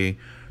say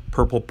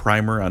purple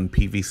primer on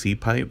PVC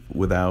pipe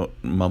without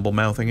mumble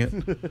mouthing it?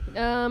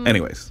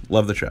 Anyways,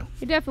 love the show.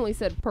 He definitely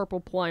said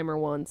purple primer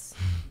once.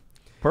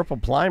 Purple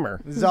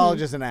primer. This is all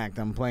just an act.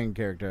 I'm playing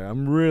character.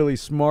 I'm really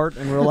smart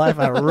in real life.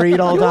 I read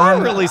all the time.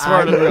 You're really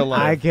smart in real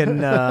life. I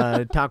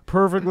can talk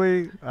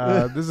perfectly.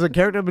 This is a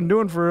character I've been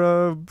doing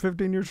for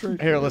 15 years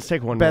straight. Here, let's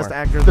take one Best more.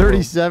 actor.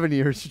 37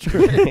 years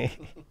straight.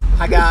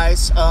 Hi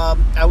guys,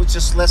 I was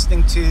just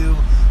listening to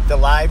the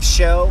live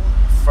show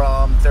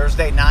from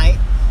Thursday night,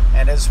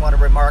 and I just want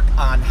to remark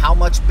on how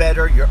much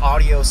better your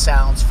audio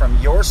sounds from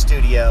your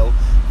studio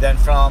than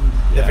from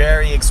the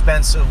very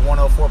expensive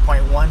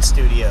 104.1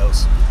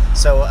 studios.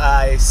 So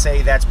I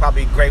say that's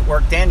probably great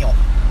work, Daniel.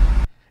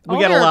 We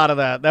got a lot of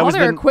that. All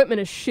their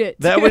equipment is shit.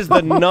 That was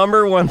the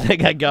number one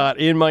thing I got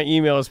in my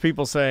emails.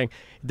 People saying,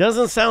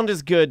 doesn't sound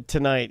as good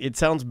tonight. It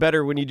sounds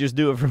better when you just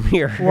do it from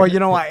here. Well, you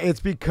know what?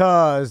 It's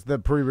because the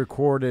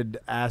pre-recorded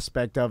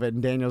aspect of it,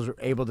 and Daniel's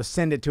able to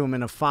send it to him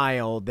in a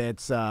file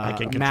that's I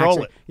can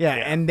control it. Yeah,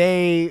 and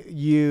they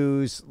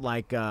use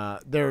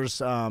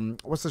there's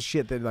what's the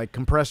shit that like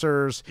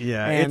compressors.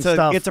 Yeah, and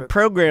it's a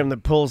program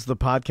that pulls the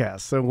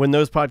podcasts. So when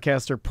those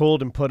podcasts are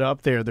pulled and put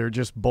up there, they're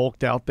just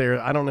bulked out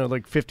there. I don't know,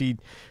 like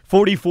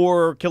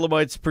 44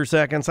 kilobytes per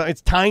second. So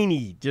it's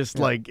tiny, just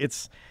like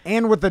it's.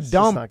 And with the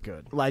dump, not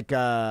good. Like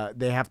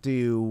they have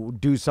to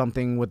do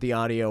something with the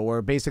audio,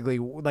 or basically,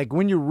 like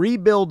when you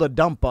rebuild a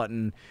dump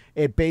button,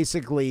 it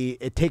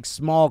takes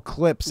small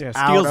clips. Yeah,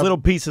 steals little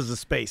pieces of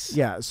space.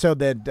 Yeah, so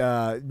that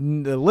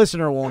the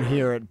listener won't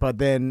hear it, but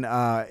then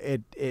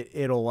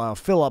it'll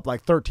fill up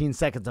like 13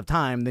 seconds of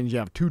time. Then you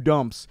have two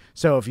dumps.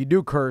 So if you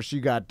do curse,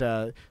 you got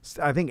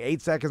I think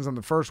 8 seconds on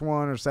the first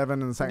one or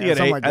 7 in the second.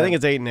 Something like that. I think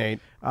it's 8 and 8.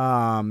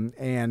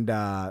 And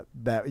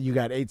that you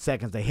got 8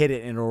 seconds to hit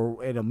it, and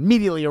it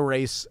immediately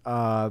erase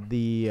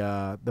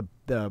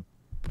the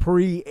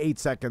pre-8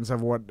 seconds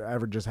of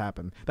whatever just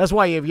happened. That's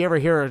why if you ever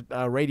hear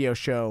a radio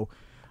show,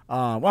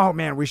 oh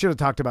man, we should have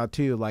talked about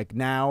too. Like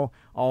now,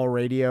 all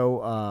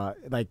radio,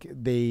 like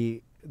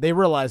they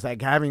realize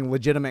like having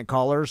legitimate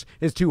callers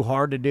is too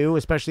hard to do,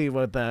 especially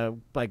with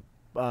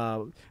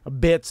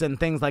bits and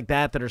things like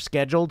that are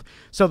scheduled.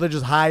 So they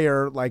just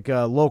hire like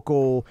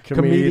local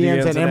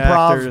comedians and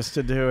improv actors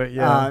to do it.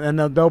 Yeah, and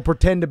they'll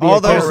pretend to be all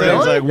those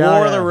things like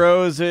War of the yeah.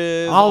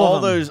 Roses.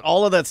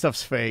 All of that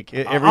stuff's fake.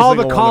 All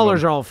the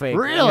callers are all fake.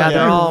 Really? Yeah,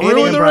 they're all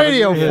ruin the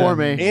radio for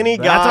me. Any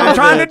guy that's what I'm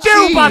trying to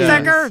do,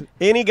 Buttsucker.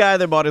 Any guy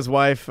that bought his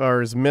wife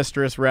or his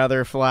mistress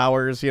rather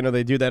flowers,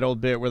 they do that old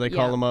bit where they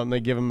call him up and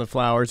they give him the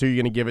flowers. Who are you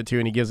going to give it to?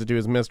 And he gives it to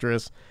his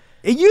mistress.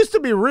 It used to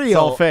be real, it's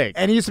all fake,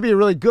 and it used to be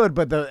really good.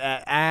 But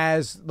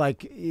as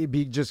like it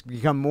just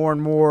become more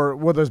and more,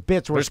 those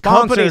bits were there's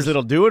sponsors. companies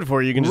that'll do it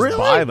for you. You can just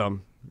buy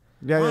them.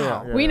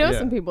 Yeah. We know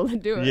some people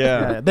that do it.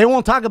 Yeah. They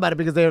won't talk about it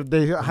because they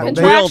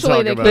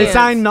contractually they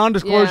sign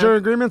non-disclosure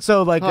agreements.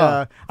 So like,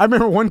 I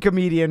remember one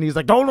comedian. He's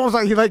like, "Don't."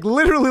 He like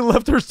literally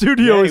left her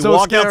studio. Yeah, he's he so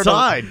walked scared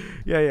outside.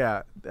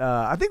 Yeah.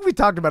 I think we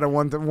talked about it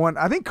one.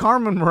 I think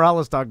Carmen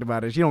Morales talked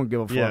about it. She don't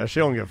give a fuck. Yeah, she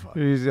don't give a fuck.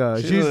 She's she on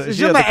has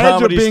the a edge of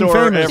comedy being store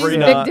famous. every She's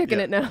night. big dicking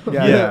it now.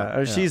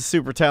 Yeah, she's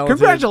super talented.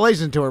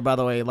 Congratulations to her, by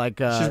the way. Like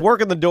she's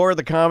working the door at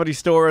the comedy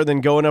store,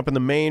 then going up in the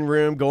main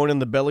room, going in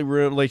the belly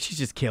room. Like she's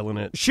just killing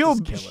it.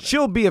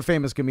 She'll be a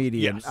famous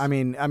comedian. Yes. I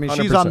mean,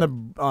 she's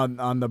 100%.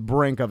 on the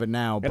brink of it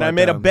now. And but, I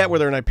made a bet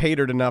with her, and I paid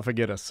her to not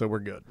forget us, so we're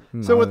good.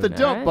 So with the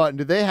dump button,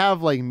 do they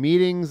have like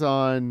meetings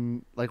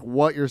on like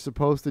what you're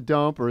supposed to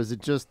dump, or is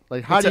it just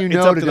like how do you know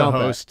it's up to to the dump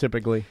host it?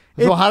 typically?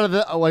 So how do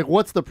the like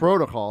what's the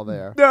protocol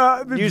there?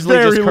 Usually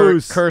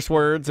just curse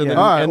words, and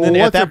then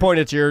at that point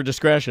it's your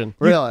discretion.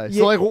 Really?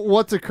 So like,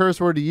 what's a curse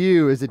word to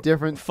you? Is it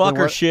different? Fuck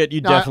or shit?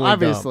 You definitely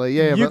obviously,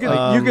 yeah. You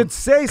but, you could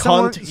say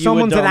cunt, you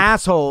someone's would an dump.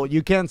 asshole.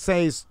 You can't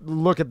say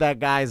look at that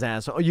guy's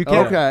asshole. You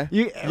can't. Okay.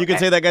 You can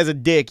say that guy's a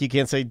dick. You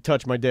can't say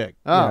touch my dick.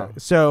 Oh,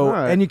 So all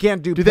right. and you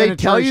can't do. Do they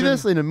tell you penetration.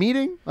 this in a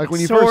meeting? Like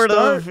when you Sort first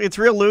start? of. It's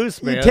real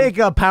loose, man. You take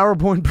a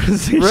PowerPoint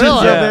presentation.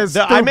 Really?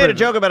 Yeah. I made a stupid.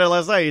 joke about it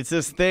last night. It's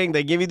this thing.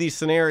 They give you these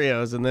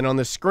scenarios, and then on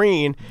the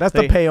screen, That's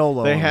the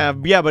payola. They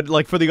have but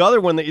like for the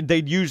other one,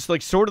 they'd use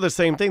like sort of the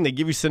same thing. They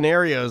give you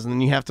scenarios, and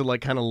then you have to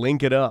like kind of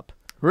link it up.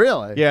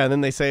 Really? Yeah, and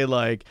then they say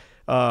like,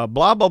 blah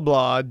blah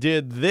blah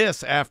did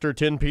this after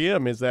 10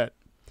 p.m. Is that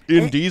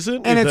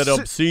indecent? and Is it's that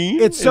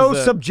obscene? It's so Is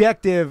that-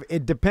 subjective.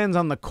 It depends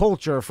on the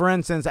culture. For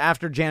instance,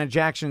 after Janet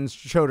Jackson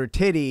showed her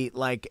titty,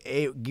 like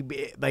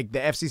the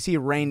FCC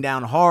rained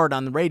down hard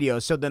on the radio.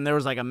 So then there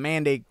was like a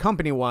mandate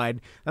company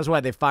wide. That's why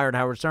they fired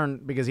Howard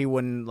Stern, because he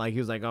wouldn't he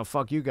was like, oh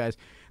fuck you guys.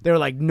 They were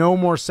like, no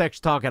more sex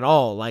talk at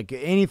all, like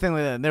anything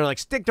like that. And they were like,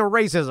 stick to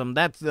racism.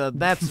 That's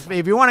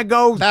if you want to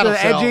go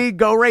edgy,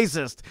 go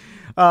racist.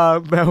 I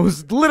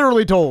was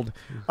literally told,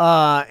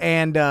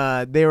 and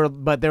they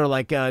were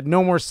like,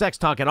 no more sex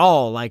talk at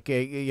all. Like,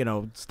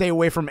 stay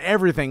away from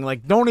everything.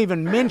 Like, don't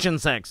even mention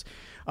sex,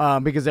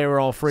 because they were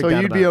all freaked out. So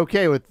you'd about be it.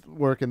 okay with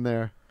working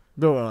there?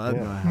 He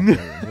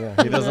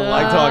doesn't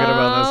like talking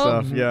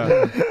about this stuff.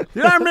 Yeah.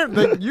 Yeah, I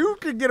remember you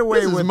could get away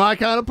This with is my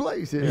kind of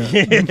place.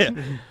 Yeah.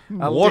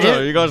 What?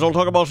 You guys don't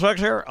talk about sex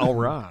here? All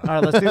right.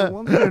 All right, let's do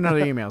another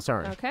email.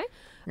 Sorry. Okay.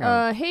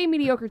 Hey,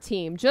 Mediocre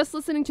team. Just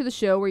listening to the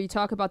show where you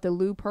talk about the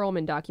Lou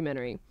Pearlman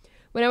documentary.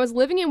 When I was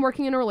living and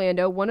working in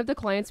Orlando, one of the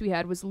clients we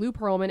had was Lou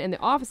Pearlman and the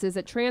offices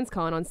at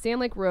Transcon on Sand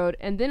Lake Road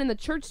and then in the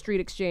Church Street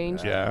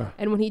Exchange. Yeah.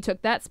 And when he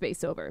took that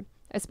space over.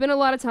 I spent a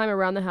lot of time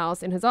around the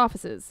house in his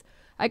offices.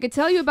 I could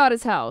tell you about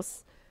his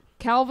house.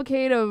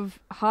 Cavalcade of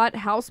hot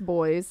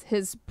houseboys,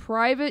 his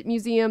private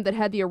museum that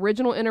had the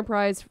original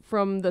Enterprise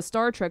from the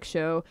Star Trek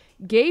show,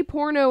 gay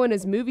porno in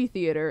his movie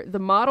theater, the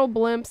model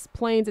blimps,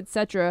 planes,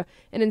 etc.,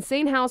 an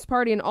insane house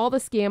party, and all the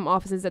scam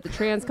offices at the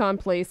Transcon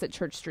place at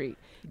Church Street.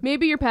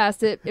 Maybe you're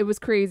past it. It was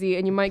crazy,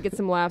 and you might get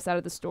some laughs out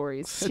of the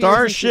stories.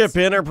 Starship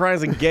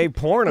Enterprise and gay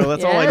porno.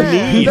 That's all I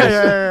Yeah. need.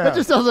 That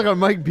just sounds like a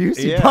Mike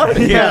Busey Yeah,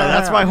 party.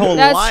 that's my whole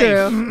That's life.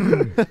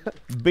 true.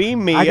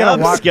 Beam me I gotta up,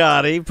 watch-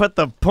 Scotty. Put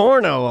the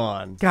porno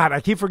on. God, I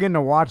keep forgetting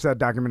to watch that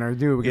documentary,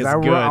 dude, because It's I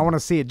good. want to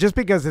see it just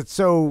because it's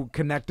so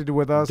connected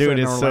with us. Dude, in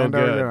it's so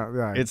Orlando. good.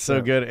 Yeah, It's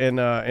so good.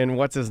 And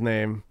what's his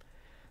name?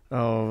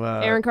 Oh,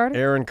 Aaron Carter?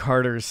 Aaron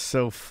Carter's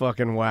so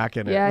fucking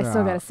whacking it. Yeah, I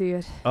still gotta see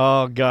it.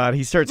 Oh God,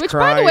 he starts Which,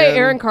 crying. by the way,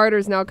 Aaron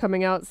Carter's now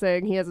coming out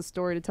saying he has a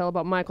story to tell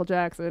about Michael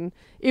Jackson,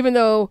 even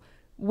though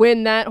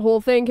when that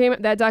whole thing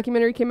that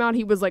documentary came out,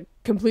 he was like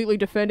completely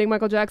defending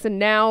Michael Jackson.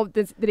 Now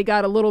that he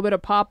got a little bit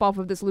of pop off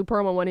of this Lou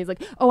Pearlman one, he's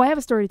like, "Oh, I have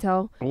a story to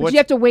tell, but you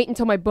have to wait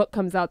until my book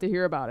comes out to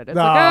hear about it." It's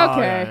like,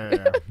 okay.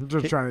 Yeah. I'm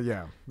just trying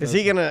to,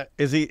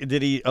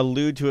 Did he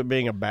allude to it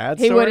being a bad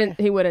He story?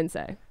 He wouldn't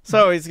say.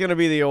 So he's gonna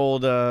be the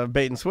old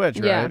bait and switch,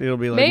 right? Yeah, It'll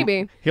be like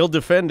maybe. he'll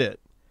defend it.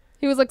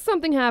 He was like,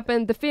 something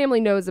happened. The family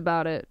knows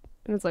about it,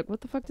 and it's like,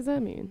 what the fuck does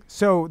that mean?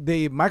 So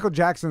the Michael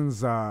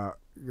Jackson's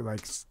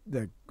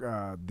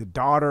the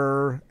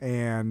daughter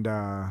and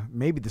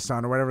maybe the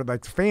son or whatever,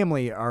 like the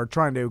family are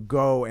trying to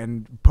go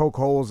and poke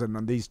holes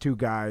in these two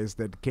guys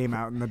that came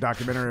out in the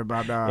documentary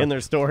about in their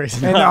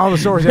stories, and all the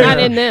stories. Not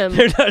in them.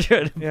 They're not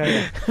good.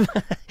 Yeah.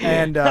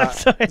 And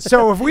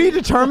so if we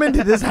determine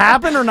did this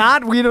happen or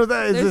not, we know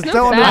that is There's this no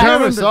still facts. I never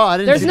undetermined? saw. I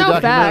didn't There's see the no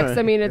documentary. facts.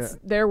 I mean, it's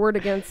their word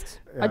against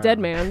a dead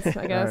man's,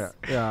 I guess.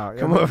 Yeah.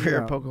 Come over here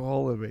and poke a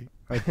hole in me.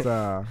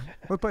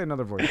 Let's play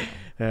another voice.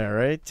 All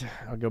right,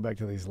 I'll go back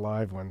to these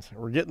live ones.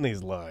 We're getting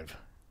these live.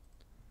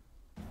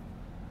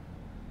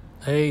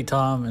 Hey,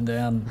 Tom and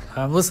Dan.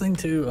 I'm listening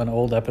to an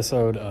old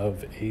episode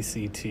of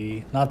ACT,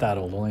 not that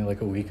old, only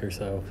like a week or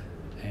so,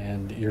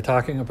 and you're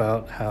talking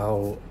about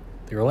how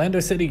the Orlando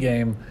City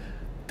game,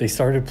 they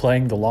started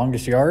playing The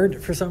Longest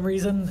Yard for some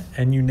reason,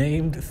 and you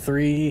named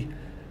 3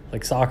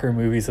 like soccer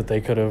movies that they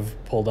could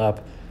have pulled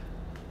up.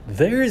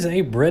 There's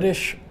a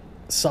British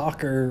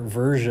soccer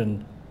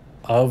version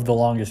of The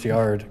Longest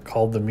Yard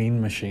called The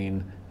Mean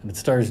Machine, and it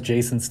stars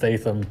Jason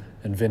Statham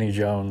and Vinnie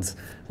Jones,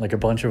 like a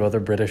bunch of other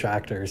British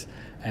actors.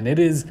 And it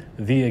is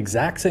the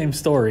exact same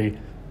story,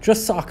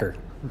 just soccer.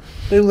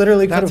 They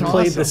literally could have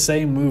played the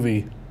same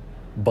movie,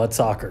 but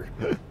soccer.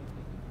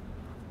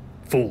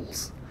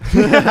 Fools.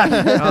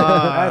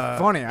 That's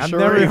funny. I've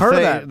never Sharif, heard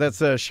of that.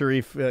 That's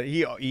Sharif.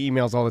 He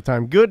emails all the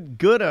time. Good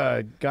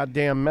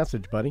goddamn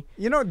message, buddy.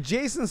 You know,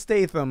 Jason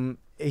Statham,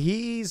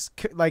 I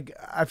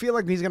feel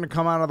like he's going to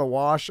come out of the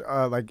wash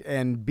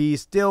and be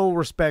still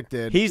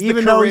respected. He's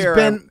even the though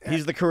career,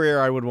 he's the career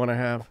I would want to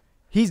have.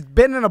 He's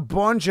been in a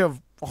bunch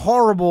of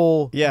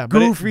horrible,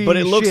 goofy but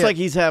it looks shit. like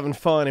he's having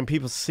fun, and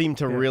people seem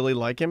to really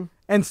like him.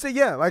 And so,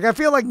 I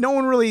feel like no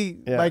one really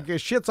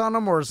shits on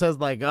him or says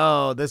like,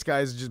 oh, this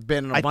guy's just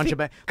been in a bunch of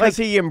bad. Because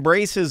he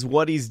embraces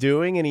what he's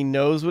doing and he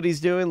knows what he's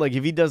doing. Like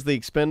if he does the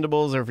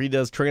Expendables or if he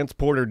does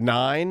Transporter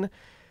 9,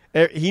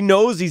 he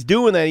knows he's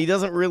doing that. He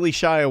doesn't really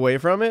shy away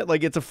from it.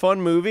 Like it's a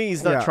fun movie.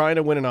 He's not trying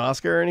to win an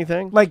Oscar or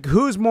anything. Like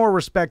who's more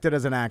respected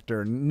as an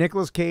actor,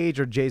 Nicolas Cage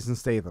or Jason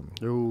Statham?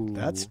 Ooh,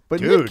 dude.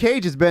 Nick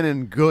Cage has been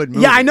in good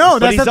movies. Yeah, I know.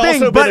 But That's the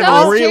thing. Also but been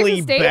in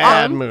really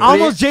bad movies.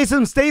 Almost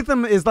Jason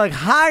Statham is like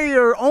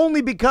higher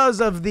only because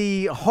of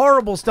the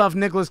horrible stuff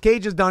Nicolas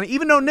Cage has done.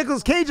 Even though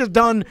Nicolas Cage has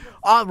done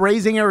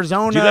Raising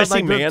Arizona. Did you guys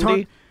see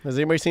Mandy? Has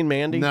anybody seen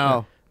Mandy?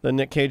 No. The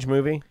Nick Cage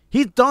movie?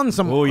 He's done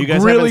some Oh, you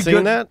guys really haven't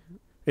seen that?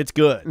 It's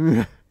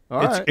good.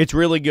 Right. It's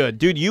really good.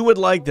 Dude, you would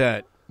like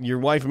that. Your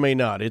wife may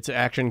not. It's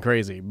action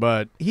crazy,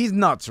 but... He's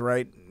nuts,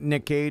 right,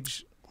 Nick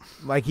Cage?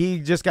 Like, he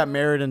just got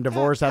married and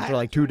divorced after,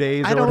 like, 2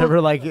 days or whatever.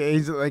 Like,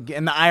 he's, like,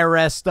 in the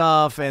IRS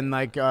stuff and,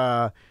 like,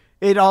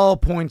 it all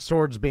points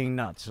towards being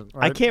nuts.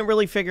 Right? I can't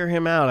really figure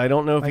him out. I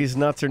don't know if he's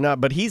nuts or not,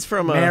 but he's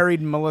from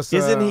married Melissa.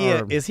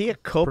 Is he a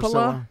Coppola?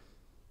 Priscilla?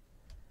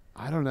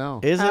 I don't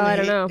know. I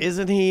don't know.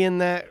 Isn't he in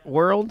that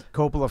world?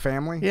 Coppola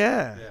family?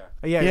 Yeah.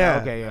 Yeah.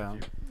 Okay, yeah.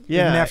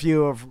 Yeah.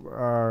 Nephew of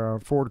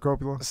Ford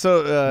Coppola.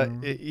 So,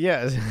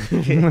 yeah.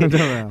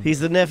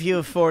 He's the nephew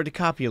of Ford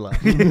Coppola.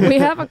 We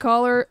have a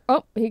caller.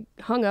 Oh, he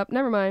hung up.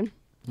 Never mind.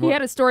 He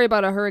had a story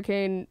about a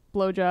hurricane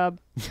blowjob.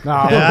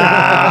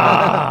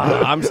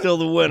 I'm still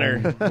the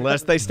winner.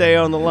 Unless they stay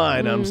on the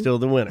line, I'm still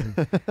the winner.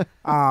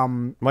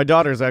 My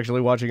daughter's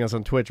actually watching us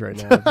on Twitch right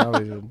now.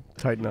 Probably should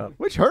tighten up.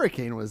 Which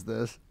hurricane was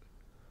this?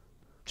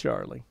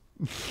 Charlie.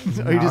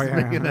 Are you just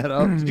making that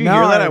up? Did you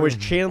hear that? I was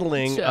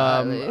channeling.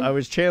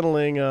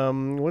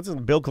 What's his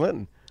Bill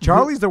Clinton.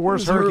 Charlie's the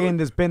worst hurricane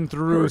that's been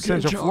through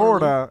Central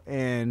Florida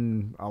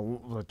in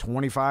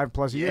 25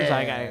 plus years.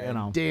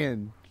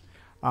 Dan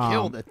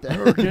killed it there.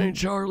 Hurricane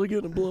Charlie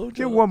getting a blowjob.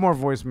 Get one more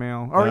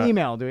voicemail or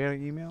email. Do we have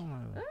an email?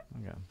 Okay.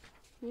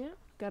 Yeah.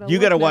 You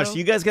gotta watch.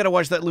 You guys gotta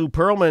watch that Lou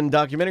Pearlman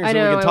documentary so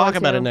we can talk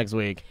about it next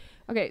week.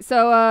 Okay,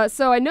 so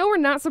I know we're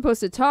not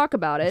supposed to talk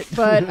about it,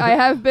 but I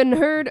have been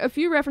heard a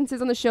few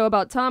references on the show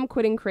about Tom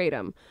quitting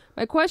Kratom.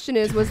 My question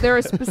is, was there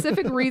a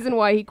specific reason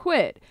why he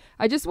quit?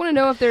 I just want to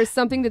know if there's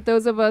something that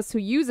those of us who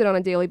use it on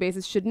a daily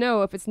basis should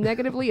know if it's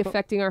negatively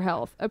affecting our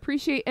health.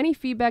 Appreciate any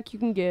feedback you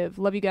can give.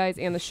 Love you guys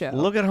and the show.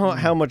 Look at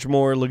how much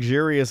more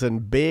luxurious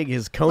and big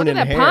his Conan Look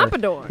at that hair.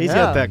 pompadour. He's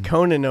got that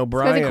Conan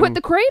O'Brien. Because he quit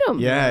the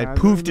Kratom. Yeah, it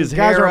poofed his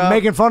guys hair are up.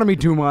 making fun of me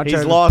too much.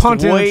 He's lost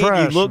weight.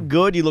 You look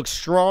good. You look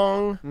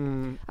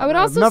strong. I would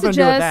also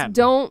suggest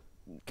don't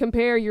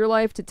compare your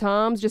life to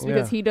Tom's just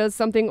because he does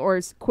something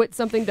or quit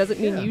something doesn't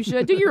mean you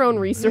should. Do your own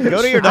research.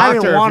 Go to your doctor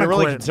if you're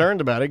really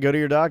concerned about it. Go to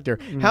your doctor.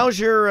 How's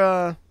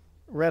your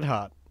Red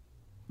Hot?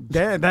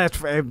 That's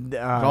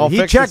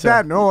he checked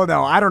that. No,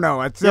 I don't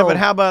know. It's still, but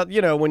how about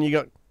when you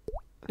go?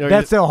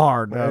 That's still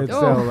hard. It's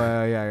still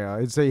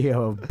It's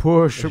a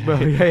push.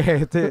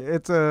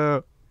 It's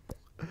a.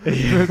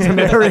 It's an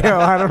area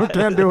I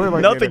can't do it.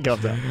 Like nothing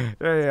comes out.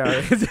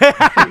 Yeah.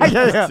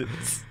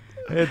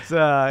 It's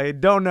I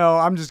don't know.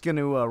 I'm just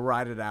gonna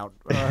ride it out.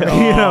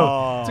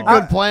 It's a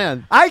good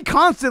plan. I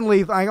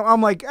constantly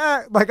I'm like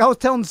I was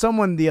telling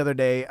someone the other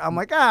day. I'm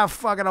like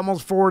fuck it,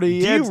 almost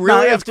 40. Do you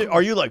really have to?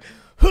 Are you like?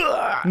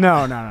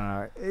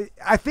 No.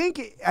 I think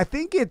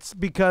it's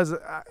because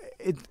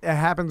it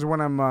happens when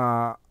I'm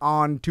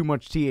on too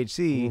much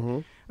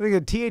THC. I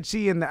think the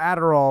THC and the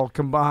Adderall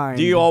combined.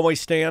 Do you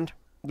always stand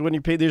when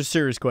you pee? These are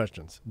serious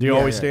questions. Do you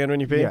always stand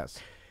when you pee? Yes.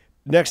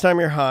 Next time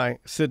you're high,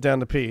 sit down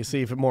to pee.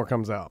 See if more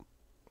comes out.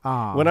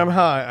 When I'm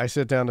high, I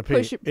sit down to pee.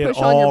 Push it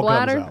on all your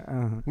bladder?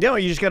 comes out. No,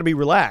 you just got to be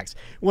relaxed.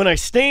 When I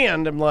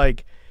stand, I'm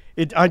like,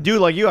 I do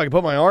like you. I can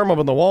put my arm up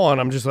on the wall,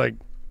 and I'm just like,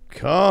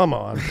 come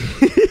on,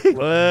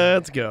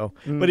 let's go.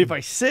 But if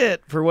I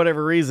sit, for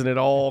whatever reason, it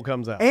all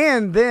comes out.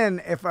 And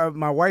then if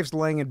my wife's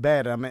laying in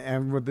bed,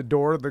 and with the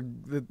door,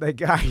 the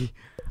guy.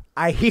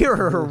 I hear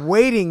her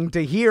waiting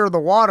to hear the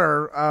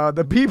water,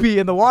 the pee-pee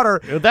in the water.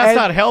 That's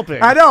not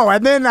helping. I know.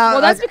 And then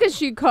that's because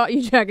she caught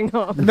you jacking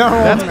off. No,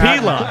 that's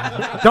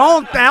P-Line.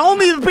 Don't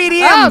only the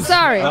BDM. Oh,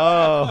 sorry.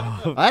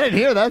 Oh, I didn't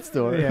hear that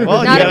story. Yeah.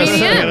 Well, not you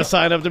BDM. gotta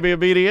sign up to be a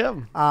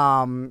BDM.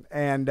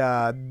 And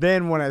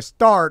then when I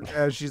start,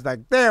 she's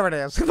like, "There it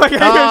is." Like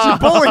she's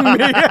pulling me.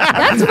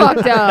 That's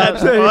fucked up.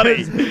 That's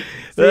funny.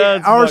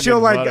 Or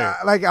she'll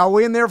I'll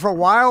be in there for a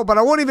while, but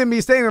I won't even be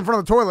staying in front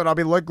of the toilet. I'll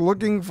be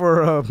looking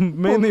for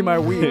mainly my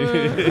weed,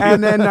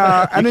 and then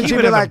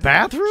she'll be like,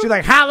 bathroom. She's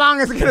like, "How long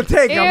is it gonna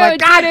take?" I'm Ew, like,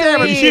 "God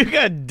damn it!" You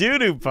got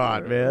doo-doo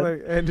pot,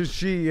 man. And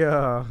she,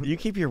 you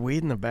keep your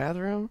weed in the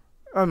bathroom?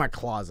 Oh, in my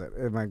closet.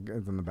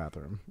 It's in the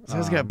bathroom. So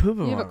it's got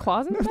poo-poo on it. You have a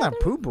closet in the There's not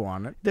bathroom? poo-poo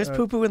on it. There's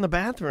poo-poo in the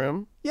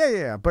bathroom.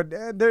 Yeah. But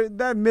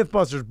that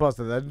Mythbusters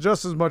busted that.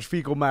 Just as much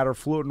fecal matter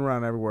floating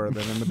around everywhere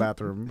than in the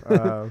bathroom.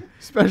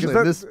 Especially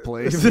in this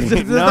place.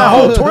 The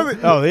whole toilet.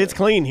 Oh, it's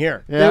clean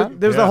here. Yeah.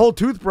 There's the whole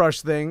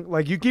toothbrush thing.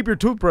 Like, you keep your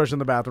toothbrush in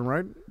the bathroom,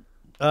 right?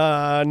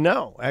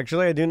 No,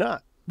 actually, I do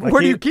not.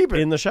 Where do you keep it?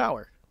 In the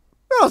shower.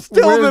 No,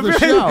 still in Where's the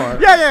shower?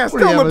 Yeah,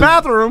 still in the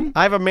bathroom.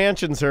 I have a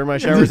mansion, sir. My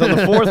shower's on the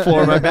 4th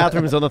floor. My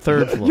bathroom's on the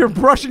 3rd floor. You're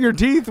brushing your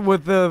teeth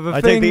with the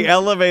I thing. take the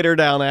elevator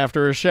down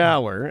after a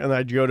shower, and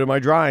I go to my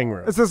drying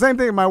room. It's the same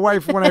thing. My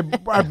wife, when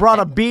I brought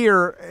a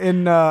beer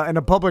in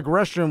a public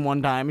restroom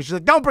one time, and she's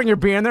like, "Don't bring your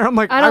beer in there." I'm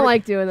like, I don't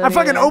like doing that I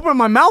fucking either. open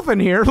my mouth in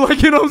here,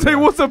 like, you know what I'm saying?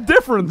 What's the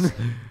difference?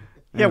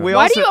 Yeah,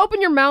 Why do you open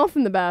your mouth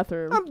in the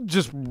bathroom? I'm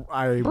just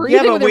Breathing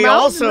but with we your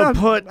mouth? also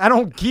put. I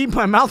don't keep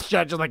my mouth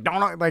shut. Just like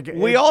don't like.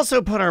 We also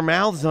put our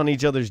mouths on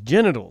each other's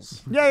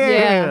genitals.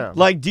 Yeah.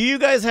 Like, do you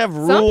guys have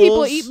rules? Some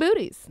people eat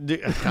booties.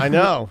 I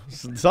know.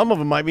 Some of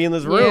them might be in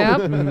this room.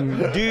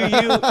 Yep. Do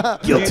you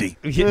Guilty.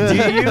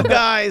 Do you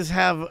guys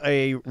have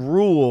a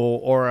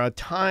rule or a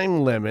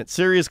time limit?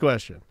 Serious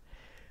question.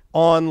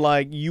 On,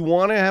 like, you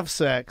want to have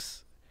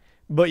sex,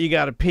 but you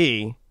got to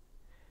pee.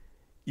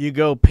 You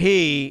go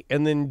pee,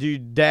 and then do you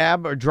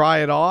dab or dry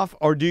it off?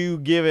 Or do you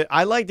give it...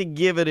 I like to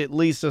give it at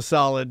least a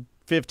solid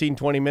 15,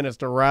 20 minutes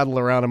to rattle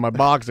around in my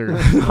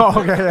boxers.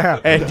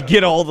 And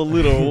get all the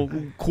little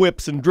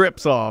quips and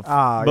drips off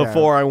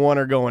before I want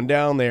her going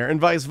down there.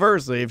 And vice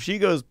versa. If she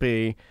goes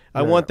pee,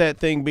 I want that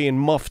thing being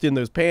muffed in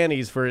those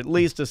panties for at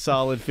least a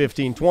solid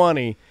 15,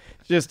 20,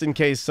 just in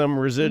case some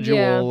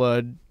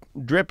residual...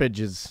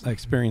 drippages. I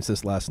experienced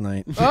this last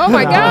night. Oh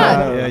my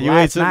god! Yeah,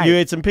 you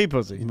ate some pee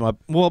pussy.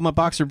 My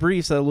boxer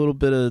briefs had a little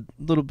bit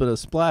of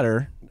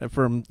splatter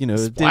from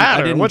Splatter.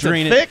 I didn't What's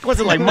drain it thick? Was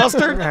it like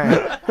mustard?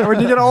 When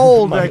you get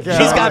old, like,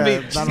 she's got me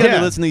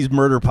listening to these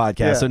murder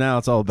podcasts, so now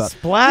it's all about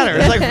splatter.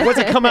 It's like, what's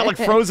it come out like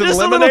frozen just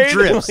lemonade?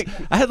 Drips.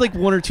 I had like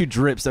 1 or 2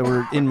 drips that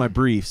were in my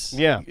briefs.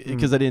 Yeah,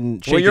 because I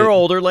didn't. Shake well, you're it.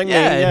 older, like me.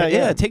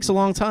 Yeah. It takes a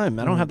long time.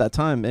 I don't have that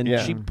time, and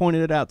Yeah. she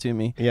pointed it out to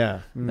me. Yeah,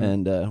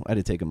 and I had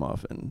to take them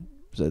off and.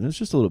 So it's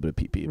just a little bit of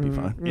pee-pee. It'd be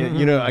fine. Yeah,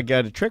 you know, I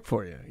got a trick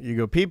for you. You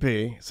go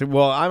pee-pee. So,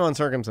 well, I'm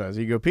uncircumcised.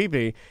 You go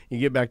pee-pee. You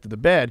get back to the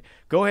bed.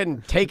 Go ahead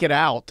and take it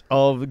out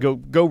of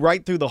go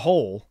right through the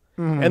hole,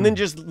 and then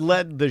just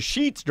let the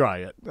sheets dry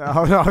it.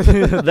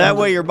 That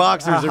way, your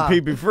boxers are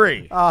pee-pee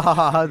free.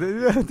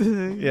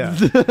 Yeah.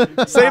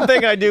 Same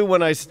thing I do when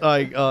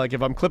like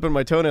if I'm clipping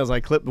my toenails. I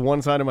clip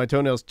one side of my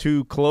toenails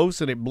too close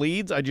and it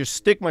bleeds. I just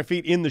stick my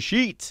feet in the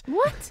sheets.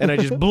 What? And I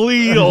just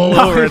bleed all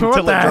over it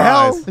until it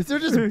dries. Is there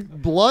just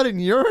blood and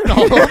urine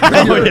all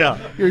over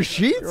your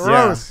sheets?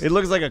 Gross. Yeah. It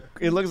looks like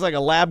a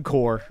lab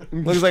core. It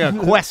looks like a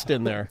quest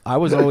in there. I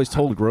was always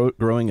told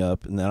growing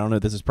up, and I don't know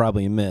if this is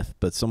probably a myth,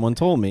 but someone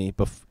told me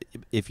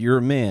if you're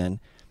a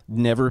man,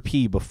 never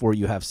pee before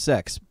you have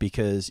sex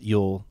because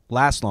you'll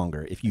last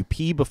longer. If you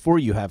pee before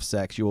you have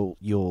sex,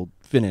 you'll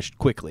finish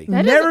quickly.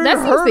 That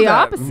seems the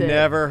opposite.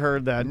 Never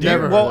heard that.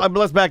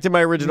 Let's back to my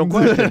original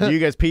question. Do you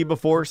guys pee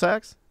before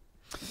sex?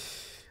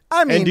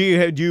 I mean,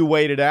 and do you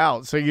wait it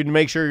out so you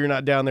make sure you're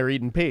not down there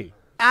eating pee?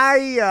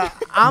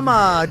 I'm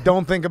a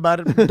don't think about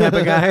it type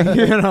of guy.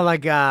 You know,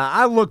 like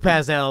I look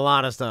past that a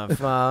lot of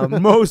stuff.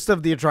 Most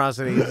of the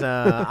atrocities.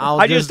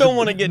 I just don't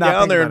want to get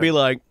down there and be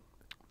like,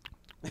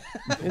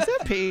 is that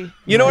pee?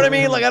 You know what I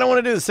mean? Like, I don't want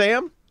to do the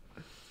Sam.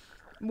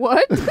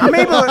 What?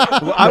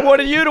 I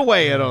wanted you to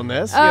weigh in on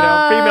this. You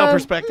know, female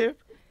perspective.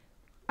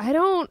 I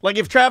don't. Like,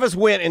 if Travis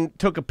went and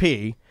took a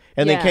pee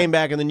and then came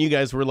back and then you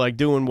guys were like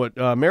doing what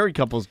married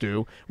couples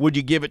do, would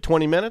you give it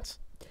 20 minutes?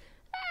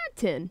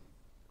 10.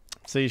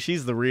 See,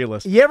 she's the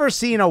realist. You ever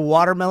seen a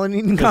watermelon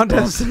eating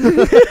contest?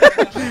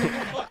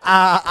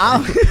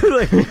 I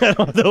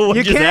don't know what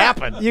just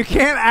happened. You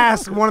can't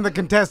ask one of the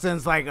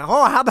contestants like,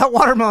 "Oh, how'd that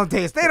watermelon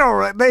taste?" They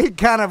don't. They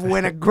kind of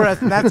win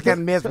aggressive. That's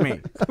gonna miss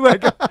me.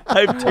 Like,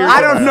 I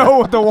don't know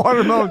what the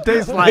watermelon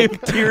tastes like. I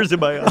have tears in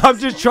my eyes. I'm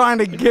just trying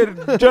to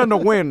get John to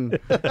win.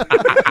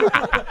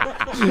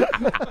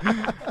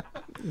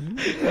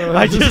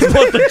 I just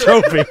want the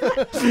trophy.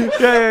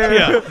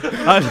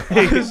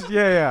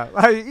 Yeah.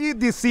 I eat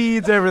the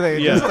seeds,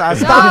 everything. Yeah. I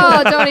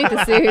stop. No, don't eat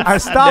the seeds. I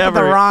stop at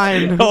the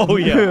rind. Oh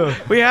yeah,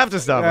 we have to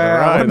stop at the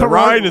rind. The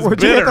rind is bitter.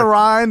 bitter. You get the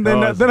rind,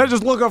 then I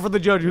just look up for the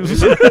judges.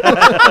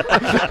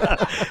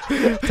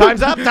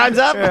 Time's up. Time's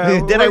up.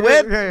 Yeah, Did I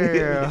win?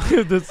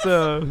 Yeah. That's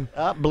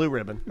blue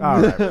ribbon.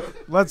 All right,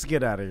 let's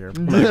get out of here.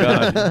 Oh my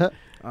God.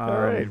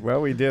 All right.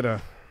 Well, we did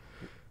a.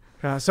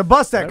 So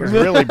Bustecker, that was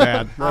really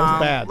bad. That was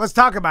bad. Let's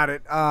talk about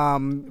it.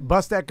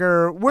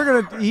 Bustecker,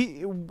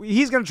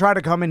 he's gonna try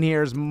to come in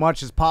here as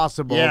much as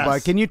possible. Yes.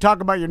 But can you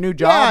talk about your new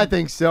job? Yeah, I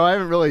think so. I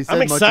haven't really said I'm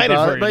much excited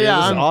about for it, you, but dude. yeah,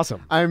 This is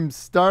awesome. I'm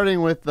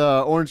starting with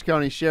the Orange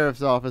County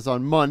Sheriff's Office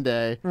on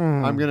Monday.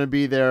 I'm going to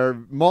be their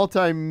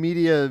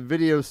multimedia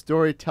video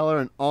storyteller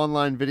and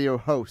online video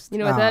host. You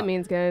know what that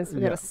means, guys? We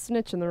got a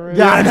snitch in the room.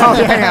 Yeah, I know.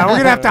 Yeah, we're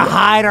gonna have to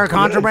hide our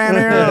contraband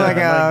here. Like, oh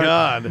my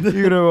God.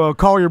 You gonna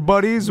call your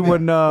buddies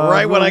when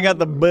right when I got got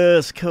the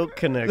best Coke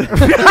connection.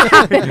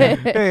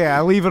 Yeah,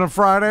 I leave on a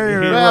Friday.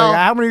 Or Well-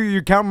 how many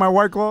you counting my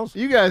White Claws?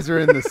 You guys are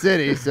in the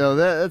city, so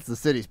that's the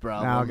city's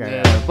problem.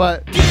 Okay. Yeah,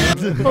 but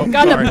Oh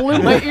God, that blew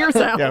my ears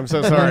out. Yeah, I'm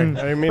so sorry. I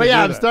didn't mean but to yeah,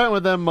 do I'm that. starting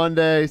with them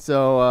Monday.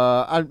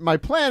 So my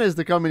plan is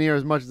to come in here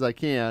as much as I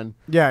can.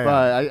 Yeah,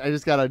 But I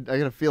just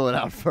gotta feel it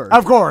out first.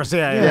 Of course,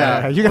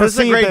 yeah. You gotta This is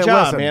a see great if they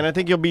job, listen. man. I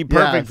think you'll be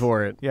perfect Yes.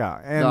 for it. Yeah,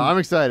 and No, I'm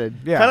excited.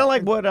 yeah, Kind of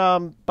like what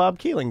Bob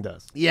Keeling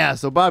does. Yeah,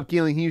 so Bob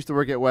Keeling, he used to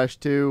work at Wesh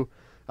too.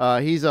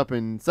 He's up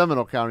in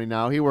Seminole County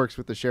now. He works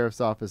with the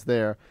sheriff's office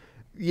there.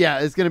 Yeah,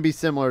 it's going to be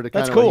similar to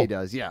kind That's of cool. what he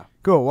does. Yeah.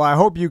 cool. Well, I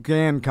hope you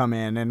can come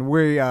in, and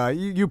we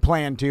you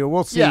plan to.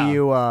 We'll see Yeah.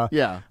 you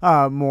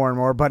Yeah. more and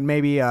more, but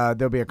maybe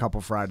there'll be a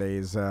couple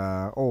Fridays,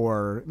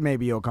 or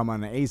maybe you'll come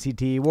on the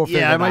ACT. We'll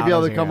figure Yeah, I it might out be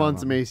able as to we come go on along.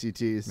 some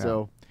ACTs.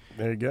 So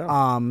There you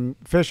go.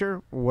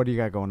 Fisher, what do you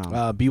got going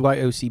on?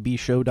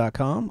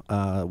 BYOCBshow.com.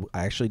 I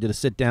actually did a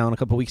sit down a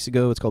couple weeks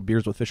ago. It's called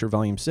Beers with Fisher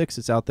Volume 6.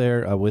 It's out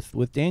there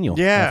with Daniel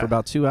Yeah. for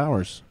about 2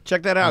 hours.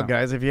 Check that out,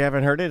 guys. If you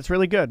haven't heard it, it's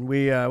really good.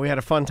 We had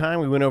a fun time.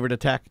 We went over to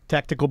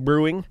Tactical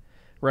Brewing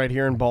right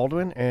here in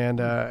Baldwin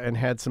and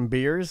had some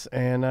beers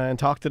and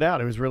talked it out.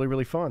 It was really,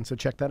 really fun. So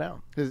check that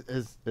out.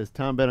 has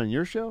Tom been on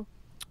your show?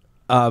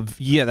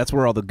 Yeah, that's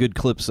where all the good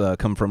clips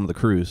come from the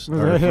cruise.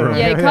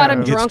 Yeah, he caught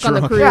him drunk on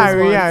the cruise Yeah,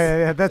 once.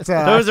 yeah. That's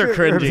Those are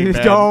cringy,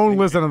 man. Don't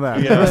listen to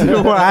that.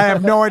 Yeah. I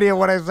have no idea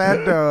what I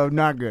said.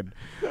 Not good.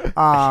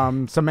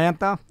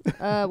 Samantha.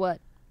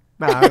 What?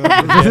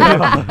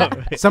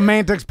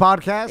 Semantics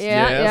podcast.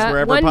 Yeah, Yes, yeah.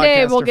 wherever One day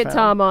podcasts we'll are get found.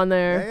 Tom on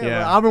there.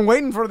 Yeah. I've been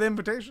waiting for the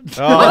invitation.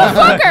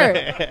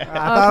 Motherfucker! I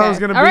thought it was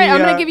gonna All right, be. I'm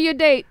gonna give you a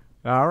date.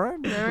 All right.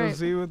 All right. We'll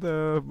see what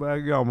the.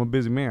 I'm a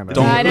busy man.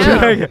 I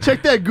know.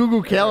 Check that Goo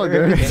Goo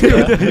Calendar.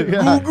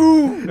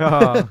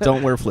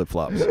 Don't wear flip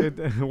flops.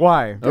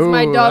 Why? Because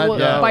my Ooh, dog will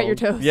no. bite your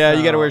toes. Yeah,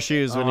 you got to wear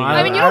shoes when you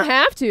I mean, you don't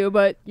have to,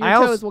 but your I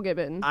also- toes will get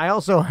bitten. I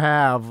also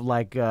have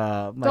like.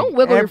 Don't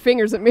wiggle your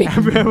fingers at me.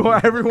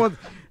 Everyone,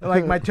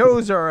 like my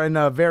toes are in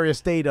a various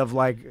state of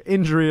like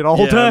injury at all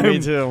Yeah, times. me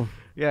too.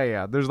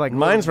 Yeah. There's like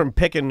Mine's from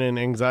picking and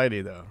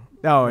anxiety, though.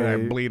 Oh, And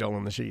yeah. I bleed all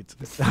in the sheets.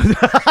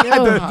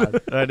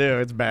 God. I do.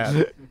 It's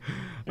bad.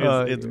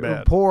 It's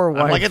bad. Poor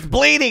wife. I'm like, it's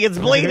bleeding. It's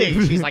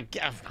bleeding. She's like,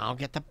 yeah, I'll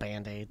get the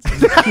Band-Aids.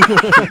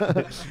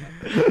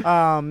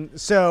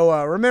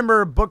 So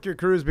remember, book your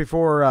cruise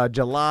before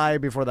July,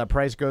 before that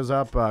price goes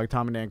up.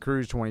 Tom and Dan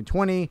Cruise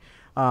 2020.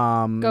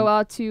 Go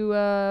out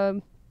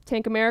to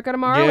Tank America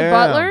tomorrow with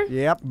Butler.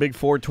 Yep. Big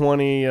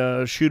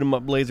 420 shoot 'em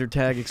up laser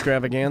tag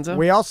extravaganza.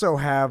 We also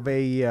have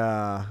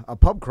a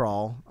pub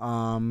crawl,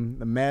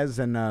 the Mez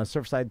and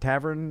Surfside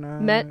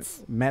Tavern.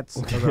 Mets.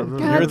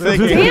 You're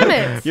thinking, damn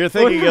it. You're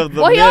thinking of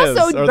the Well, he Mez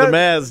also- or the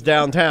Mez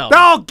downtown.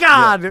 Oh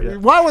God! Yeah.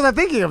 Why was I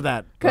thinking of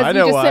that? Because I you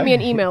know just why. sent me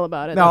an email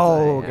about it. No,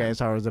 That's why, okay,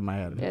 sorry, it was in my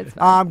head. Yeah, it's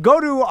fine. Go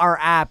to our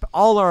app.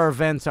 All our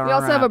events are. We on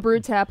also our have a app.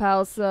 Brew Tap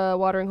House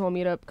watering hole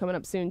meetup coming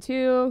up soon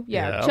too.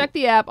 Yeah, Yeah. check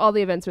the app. All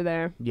the events are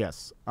there.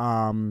 Yes.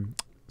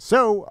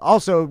 So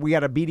also we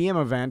got a BDM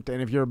event,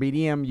 and if you're a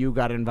BDM, you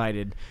got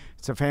invited.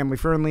 It's a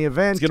family-friendly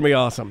event. It's going to be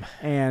awesome.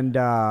 And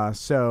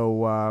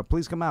so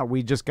please come out.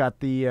 We just got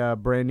the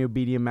brand new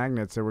BDM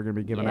magnets that we're going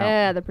to be giving out.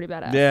 Yeah, they're pretty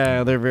badass.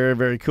 Yeah, they're very,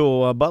 very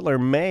cool. Butler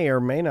may or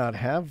may not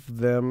have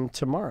them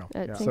tomorrow.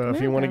 At Tank So if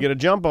you want to America. get a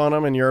jump on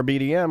them and you're a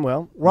BDM,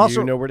 well, We're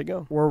also- you know where to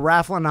go. We're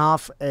raffling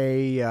off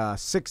a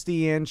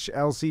 60-inch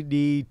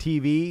LCD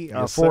TV,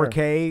 Yes, sir.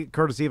 4K,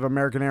 courtesy of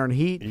American Air and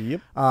Heat.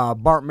 Yep.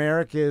 Bart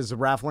Merrick is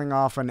raffling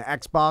off an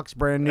Xbox,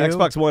 brand new.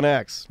 Xbox One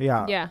X.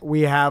 Yeah. Yeah.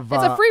 We have.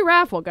 It's a free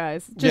raffle,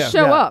 guys. Just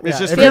Yeah. show Yeah. up. It's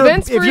just If the you're-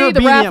 event's if free, you're a the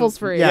BDM raffle's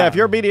free. Yeah, if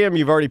you're a BDM,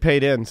 you've already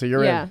paid in, so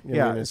you're Yeah. in. You know,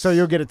 Yeah, I mean, it's- so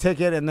you'll get a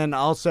ticket, and then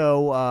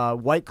also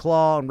White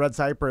Claw and Red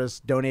Cypress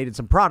donated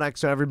some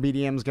products, so every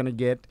BDM is going to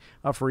get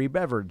a free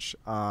beverage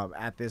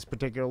at this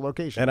particular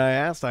location. And I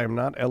asked, I am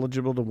not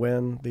eligible to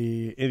win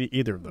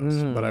either of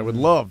those, but I would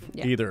love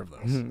either of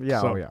those.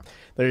 Yeah, So, oh, yeah.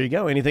 There you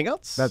go. Anything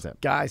else? That's it.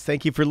 Guys,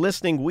 thank you for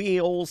listening.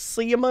 We'll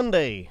see you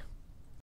Monday.